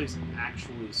does this place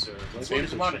actually serve? Like,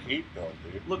 Saves a lot of heat, though,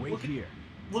 dude.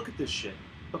 Look at this shit.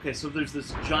 Okay, so there's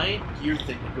this giant gear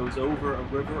thing that goes over a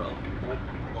river of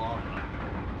molten lava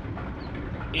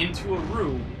into a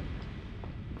room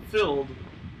filled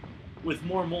with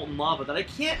more molten lava that I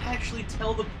can't actually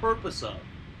tell the purpose of.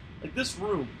 Like, this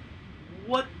room,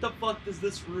 what the fuck does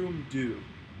this room do?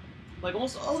 Like,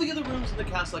 almost all the other rooms in the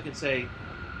castle I can say,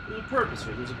 there's a purpose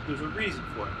here, there's a reason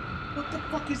for it. What the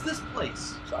fuck is this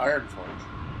place? It's Iron Forge.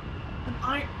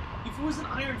 If it was an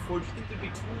Iron Forge, you'd think there'd be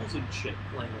tools and shit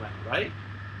laying around, right?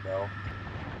 No.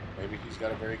 Maybe he's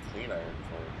got a very clean Iron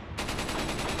Forge.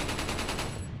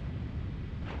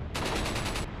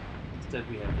 Instead,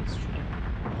 we have this shit.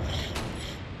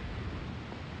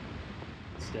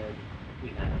 Instead, we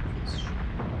have this shit.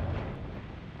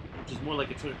 Which is more like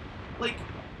a treasure. Like,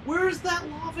 where is that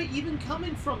lava even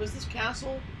coming from? Is this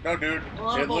castle No, dude.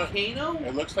 on a volcano?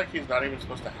 It looks like he's not even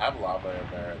supposed to have lava in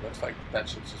there. It looks like that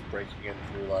shit's just breaking in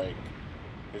through, like,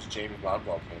 his James Bond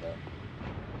volcano.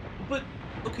 But,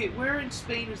 okay, where in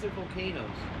Spain is there volcanoes?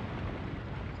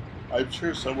 I'm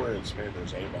sure somewhere in Spain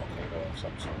there's a volcano of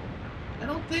some sort. I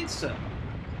don't think so.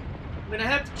 I mean, I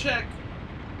have to check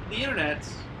the internet,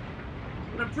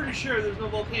 but I'm pretty sure there's no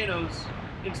volcanoes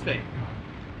in Spain.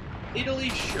 Italy,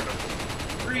 sure.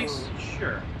 Greece,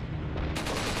 sure.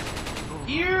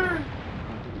 Here,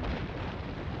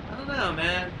 I don't know,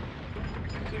 man.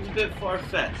 Seems a bit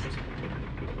far-fetched.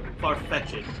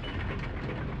 Far-fetched.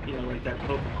 You know, like that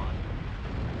Pokemon.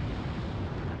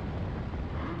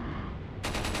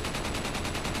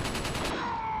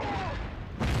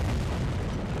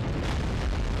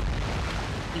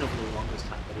 You know, for the longest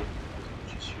time, I didn't realize you could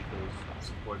just shoot those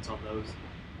supports on those.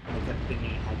 I kept thinking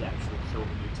I had to actually kill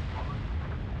the dudes on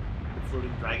the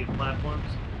floating dragon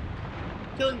platforms.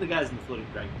 Killing the guys in the floating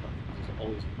dragon platforms is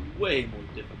always way more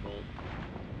difficult.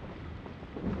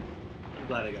 I'm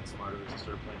glad I got smarter as I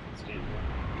started playing this game more.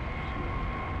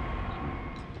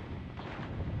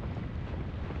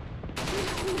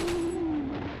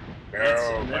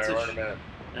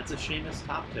 That's a Seamus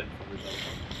top tip for everybody.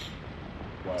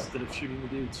 What? Instead of shooting the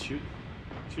dudes, shoot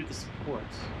the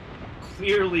supports.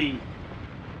 Clearly,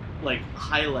 like,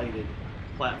 highlighted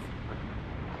platform.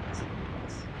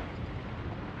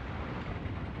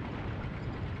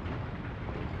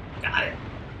 Got it!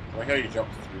 I like how you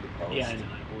jumped through the post. Yeah, I know.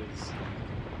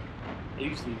 I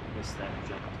usually miss that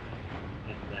jump,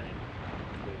 and then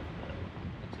wait for the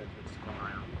exceptions to come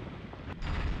around.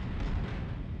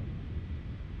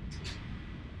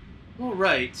 All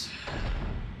right.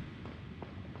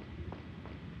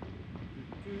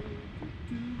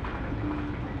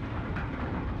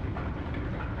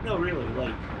 No, really,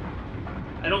 like,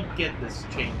 I don't get this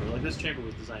chamber. Like, this chamber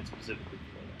was designed specifically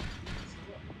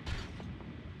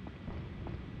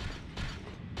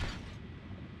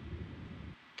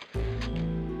for that.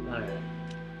 Alright.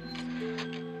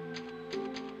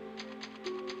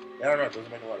 Yeah, I don't know, it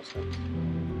doesn't make a lot of sense.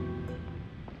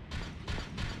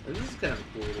 This is kind of a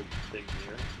cool little thing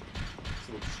here. This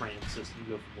little tram system.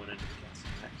 You go from one end of the castle to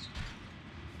the next.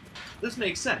 This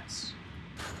makes sense.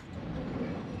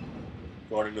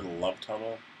 Going into the love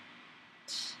tunnel?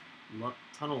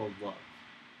 Tunnel of love.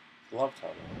 Love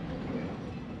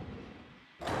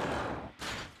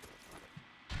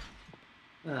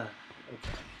tunnel.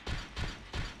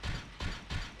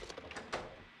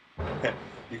 Okay.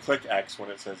 You click X when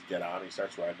it says get on, he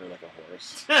starts riding her like a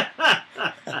horse. That's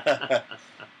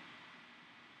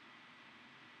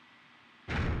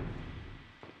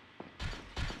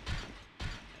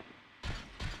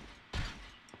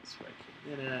right.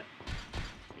 There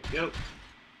you go.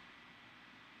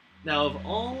 Now, of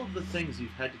all of the things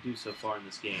you've had to do so far in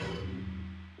this game,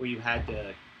 where you had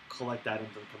to collect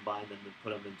items and combine them and put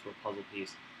them into a puzzle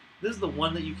piece, this is the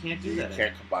one that you can't do that in. You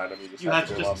can't combine them. You have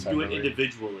to just do it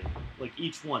individually, like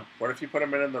each one. What if you put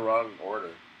them in the wrong order?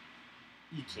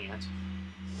 You can't.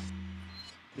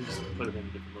 You just put them in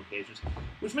different locations.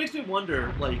 Which makes me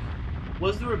wonder, like,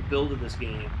 was there a build in this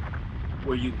game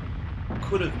where you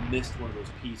could have missed one of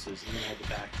those pieces and then had to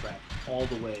backtrack all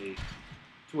the way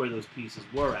to where those pieces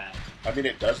were at? I mean,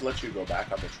 it does let you go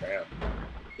back on the tram.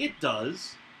 It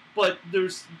does, but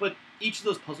each of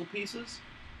those puzzle pieces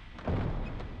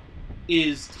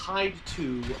is tied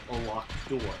to a locked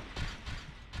door.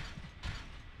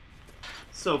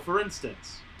 So, for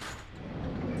instance,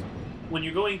 when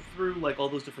you're going through, like, all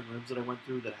those different rooms that I went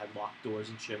through that had locked doors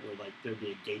and shit where, like, there'd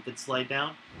be a gate that'd slide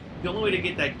down, the only way to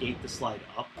get that gate to slide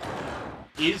up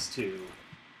is to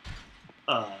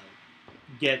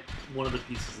get one of the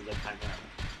pieces of the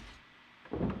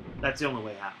chimera. That's the only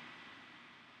way out.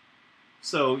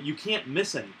 So you can't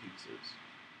miss any pieces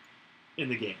in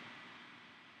the game.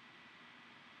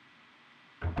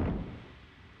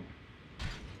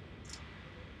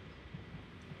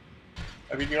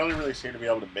 I mean, you only really seem to be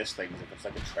able to miss things if it's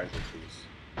like a treasure piece.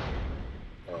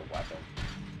 Or a weapon.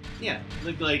 Yeah,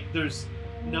 like there's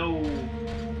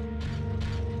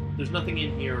nothing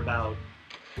in here about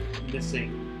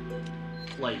missing,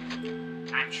 like,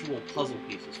 actual puzzle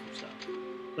pieces for stuff.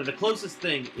 Like, the closest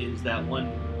thing is that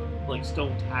one, like,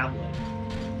 stone tablet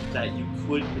that you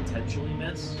could potentially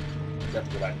miss You have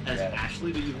to go back and as get it.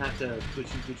 Ashley, but you have to, which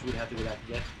you would have to go back and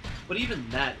get. But even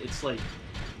that, it's like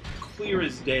clear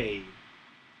as day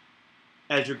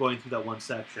as you're going through that one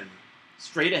section,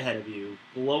 straight ahead of you,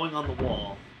 glowing on the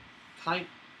wall, kind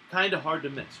of hard to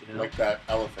miss, you know? Like that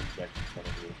elephant deck in front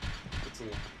of you. It's a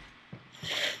little...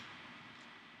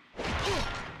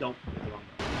 Don't hit the wrong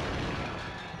button.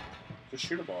 Just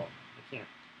shoot them all. I can't.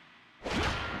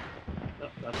 Oh,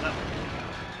 that's that one.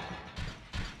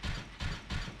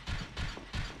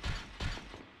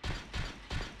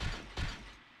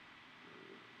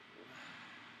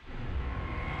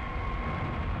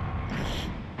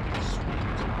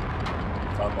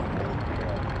 Found the hole in the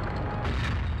wall.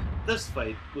 This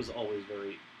fight was always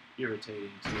very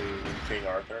irritating to King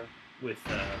Arthur? with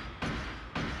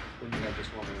when you have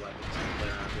just normal weapons to play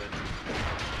around with.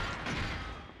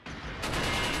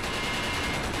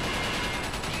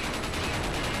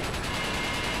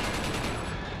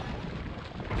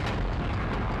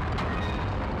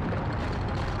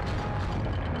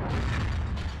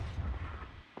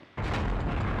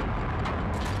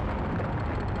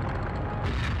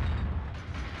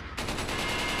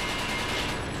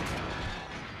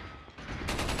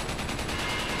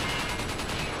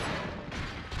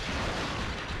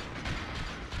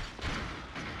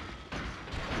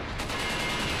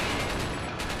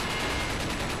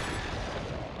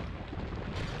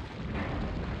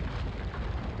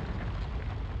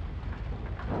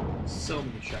 So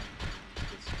many shots in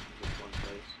this one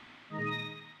place.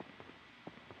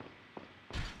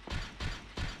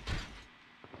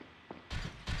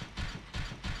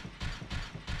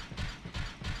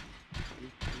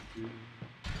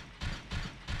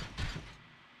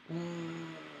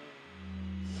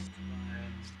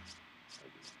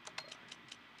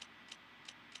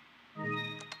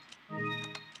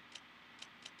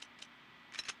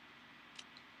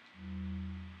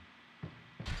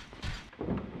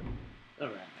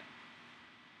 Alright.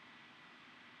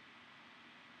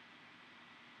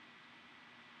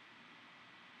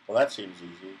 Well, that seems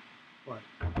easy. What?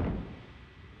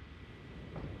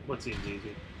 What seems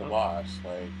easy? The boss,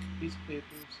 like... Piece of paper,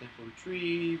 sample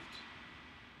retrieved.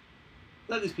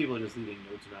 A lot of these people are just leaving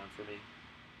notes around for me.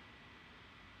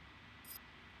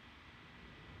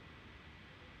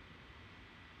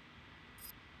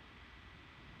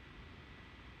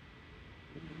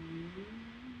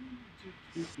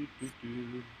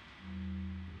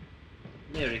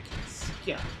 Americans,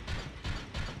 yeah.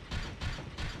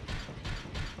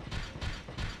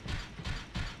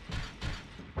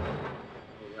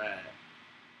 Alright.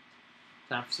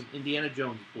 Time for some Indiana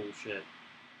Jones bullshit.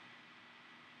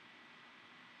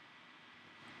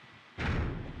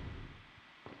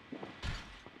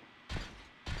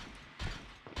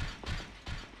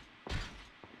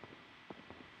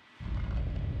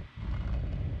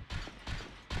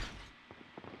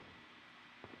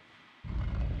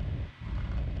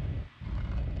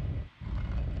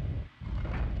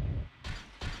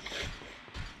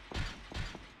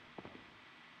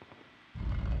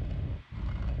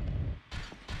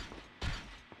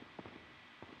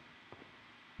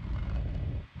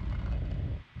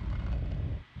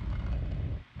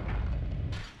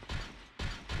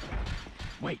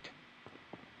 Wait.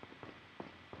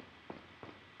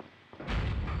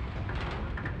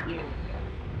 Yeah,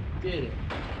 did it.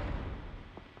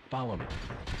 Follow me.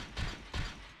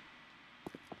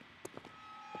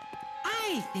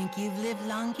 I think you've lived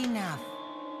long enough.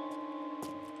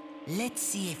 Let's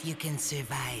see if you can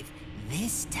survive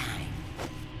this time.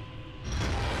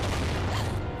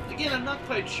 Again, I'm not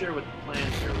quite sure what the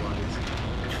plan here was.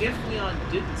 If Leon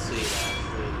didn't say that,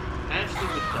 Ashley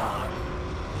would die.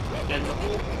 And the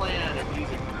whole plan of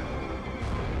using her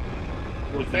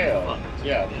would fail. Fucked.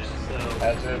 Yeah, So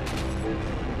as if we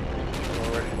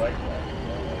already like that, you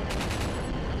know,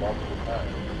 like, multiple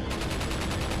times.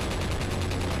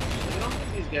 I don't think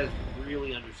these guys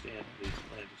really understand how these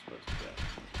plans are supposed to go.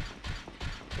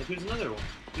 Like, here's another one.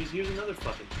 Here's another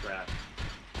fucking trap.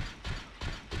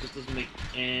 It just doesn't make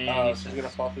any sense. So you're gonna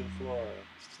fall through the floor.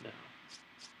 No.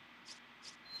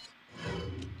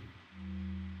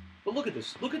 But look at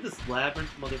this. Look at this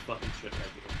labyrinth motherfucking shit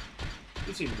right here.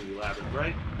 You've seen the movie Labyrinth,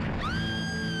 right?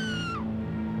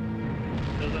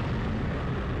 Chozo?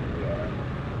 Yeah.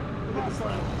 Look at this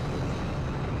labyrinth.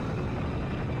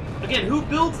 Again, who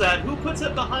builds that? Who puts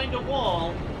it behind a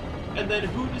wall? And then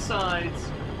who decides?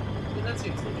 I mean, that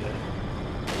seems legit.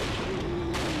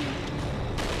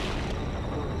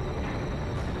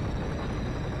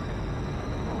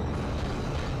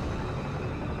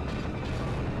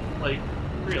 Like,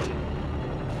 really.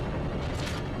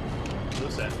 No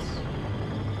sense.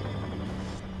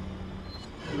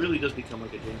 It really does become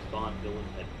like a James Bond villain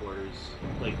headquarters,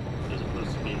 like, as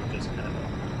opposed to being just kind of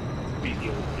a creepy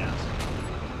old castle.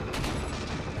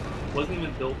 Wasn't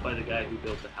even built by the guy who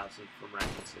built the house from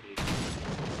Raccoon City.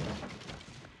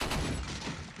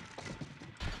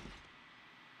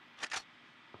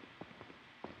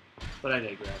 But I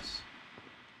digress.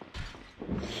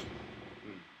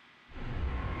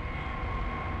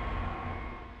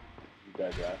 You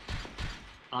digress.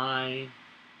 I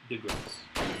digress.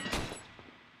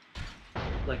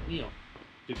 Like Neil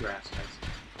deGrasse Tyson.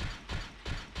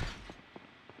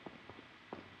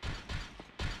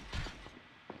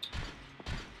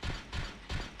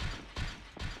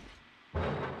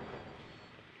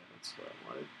 That's what I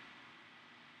wanted.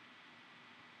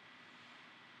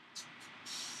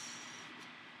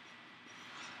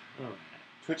 Alright.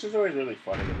 Twitch is always really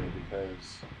funny to me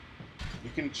because you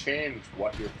can change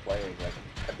what you're playing like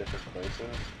at different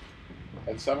places,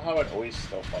 and somehow it always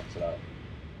still fucks it up.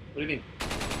 What do you mean?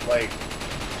 Like,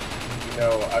 you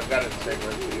know, I've got it saved to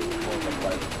you before the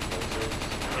private places.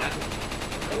 Yeah.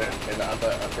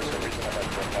 And for some reason I had to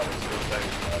have it still saying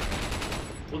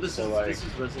well, this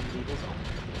is Resident Evil Zelda.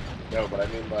 No, but I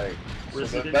mean like,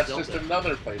 so that's just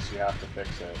another place you have to fix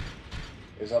it.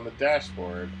 Is on the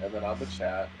dashboard, and then on the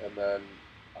chat, and then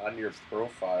on your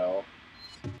profile,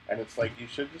 and it's like you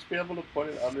should just be able to put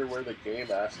it under where the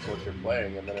game asks what you're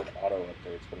playing, and then it auto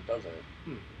updates, but it doesn't.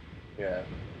 Yeah.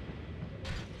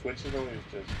 Twitch is always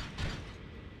just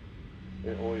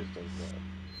It always does that.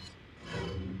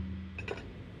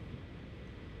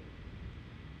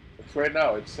 It's right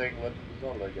now, it's saying Legend of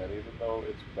Zelda again, even though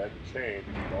it's been changed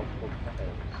multiple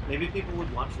times. Maybe people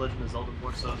would watch Legend of Zelda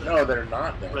more so than No, they're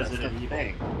not, though. Resident That's the Evil.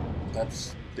 thing.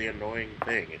 That's the annoying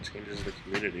thing. It changes the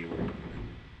community we're in.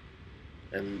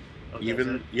 And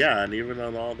even, yeah, and even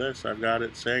on all this, I've got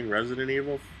it saying Resident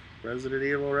Evil, Resident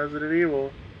Evil, Resident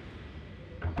Evil.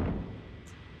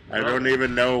 I don't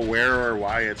even know where or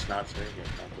why it's not saying it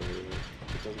properly.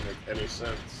 It doesn't make any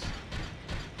sense.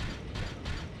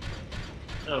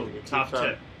 Oh, top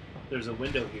tip. There's a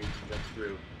window here you can jump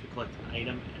through to collect an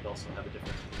item and also have a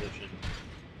different position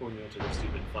before you enter the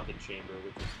stupid fucking chamber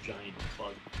with this giant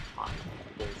bug pie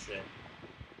bullshit.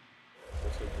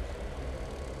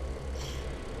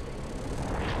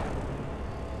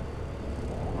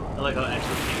 I like how it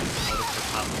actually came out of the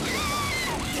top of the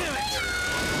Damn it!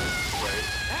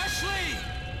 Ashley!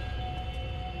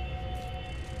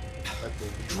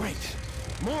 Great!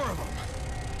 More of them!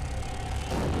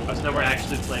 I was never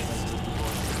actually playing this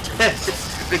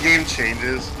before. The game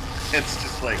changes. It's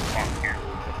just like, fuck you.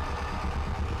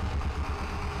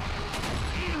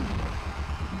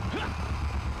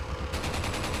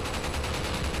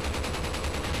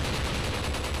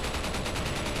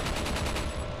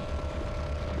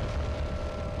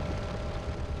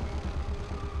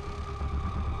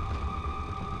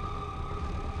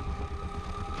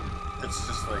 It's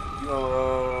just like,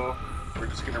 yo, we're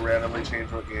just gonna randomly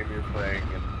change what game you're playing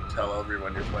and tell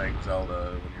everyone you're playing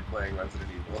Zelda when you're playing Resident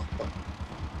Evil.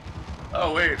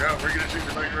 Oh wait, no, we're gonna change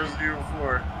it like Resident Evil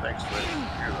 4. Thanks, Twitch.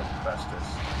 You're the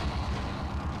bestest.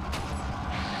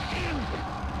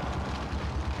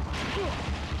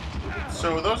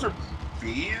 So those are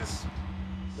bees?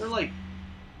 They're like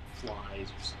flies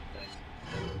or something.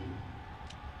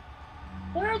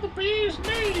 What are the bees'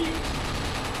 names?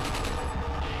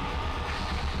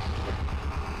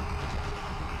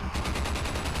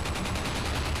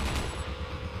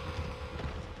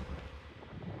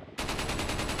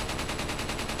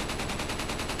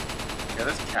 Yeah,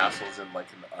 this castle's in like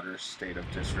an utter state of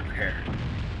disrepair.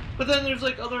 But then there's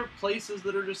like other places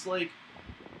that are just like,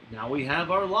 now we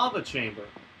have our lava chamber.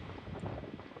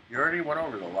 You already went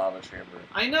over the lava chamber.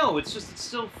 I know, it's just, it's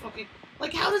still fucking...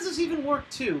 Like, how does this even work,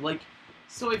 too? Like,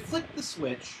 so I flick the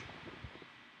switch,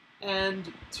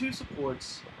 and two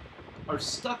supports are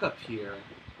stuck up here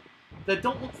that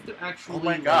don't look like they're actually... Oh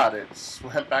my god, it's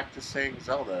went back to saying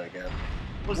Zelda again.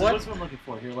 What's what I'm looking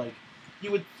for here? Like,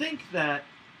 you would think that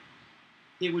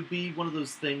it would be one of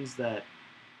those things that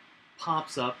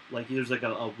pops up, like there's like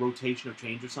a rotation of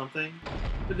change or something,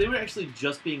 but they were actually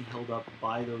just being held up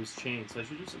by those chains, so I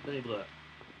should just have been able to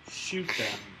shoot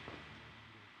them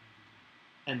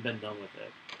and been done with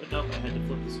it. But no, I had to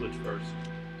flip the switch first.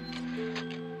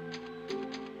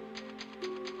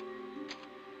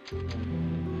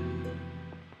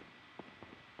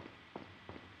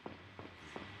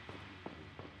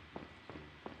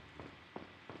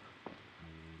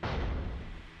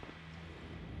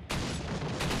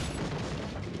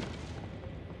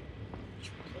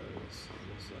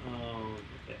 Oh,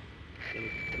 okay.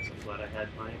 I'm glad I had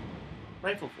my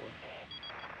rifle for it.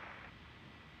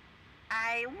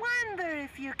 I wonder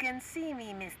if you can see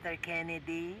me, Mr.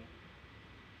 Kennedy.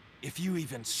 If you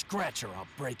even scratch her, I'll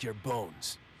break your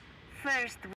bones. First,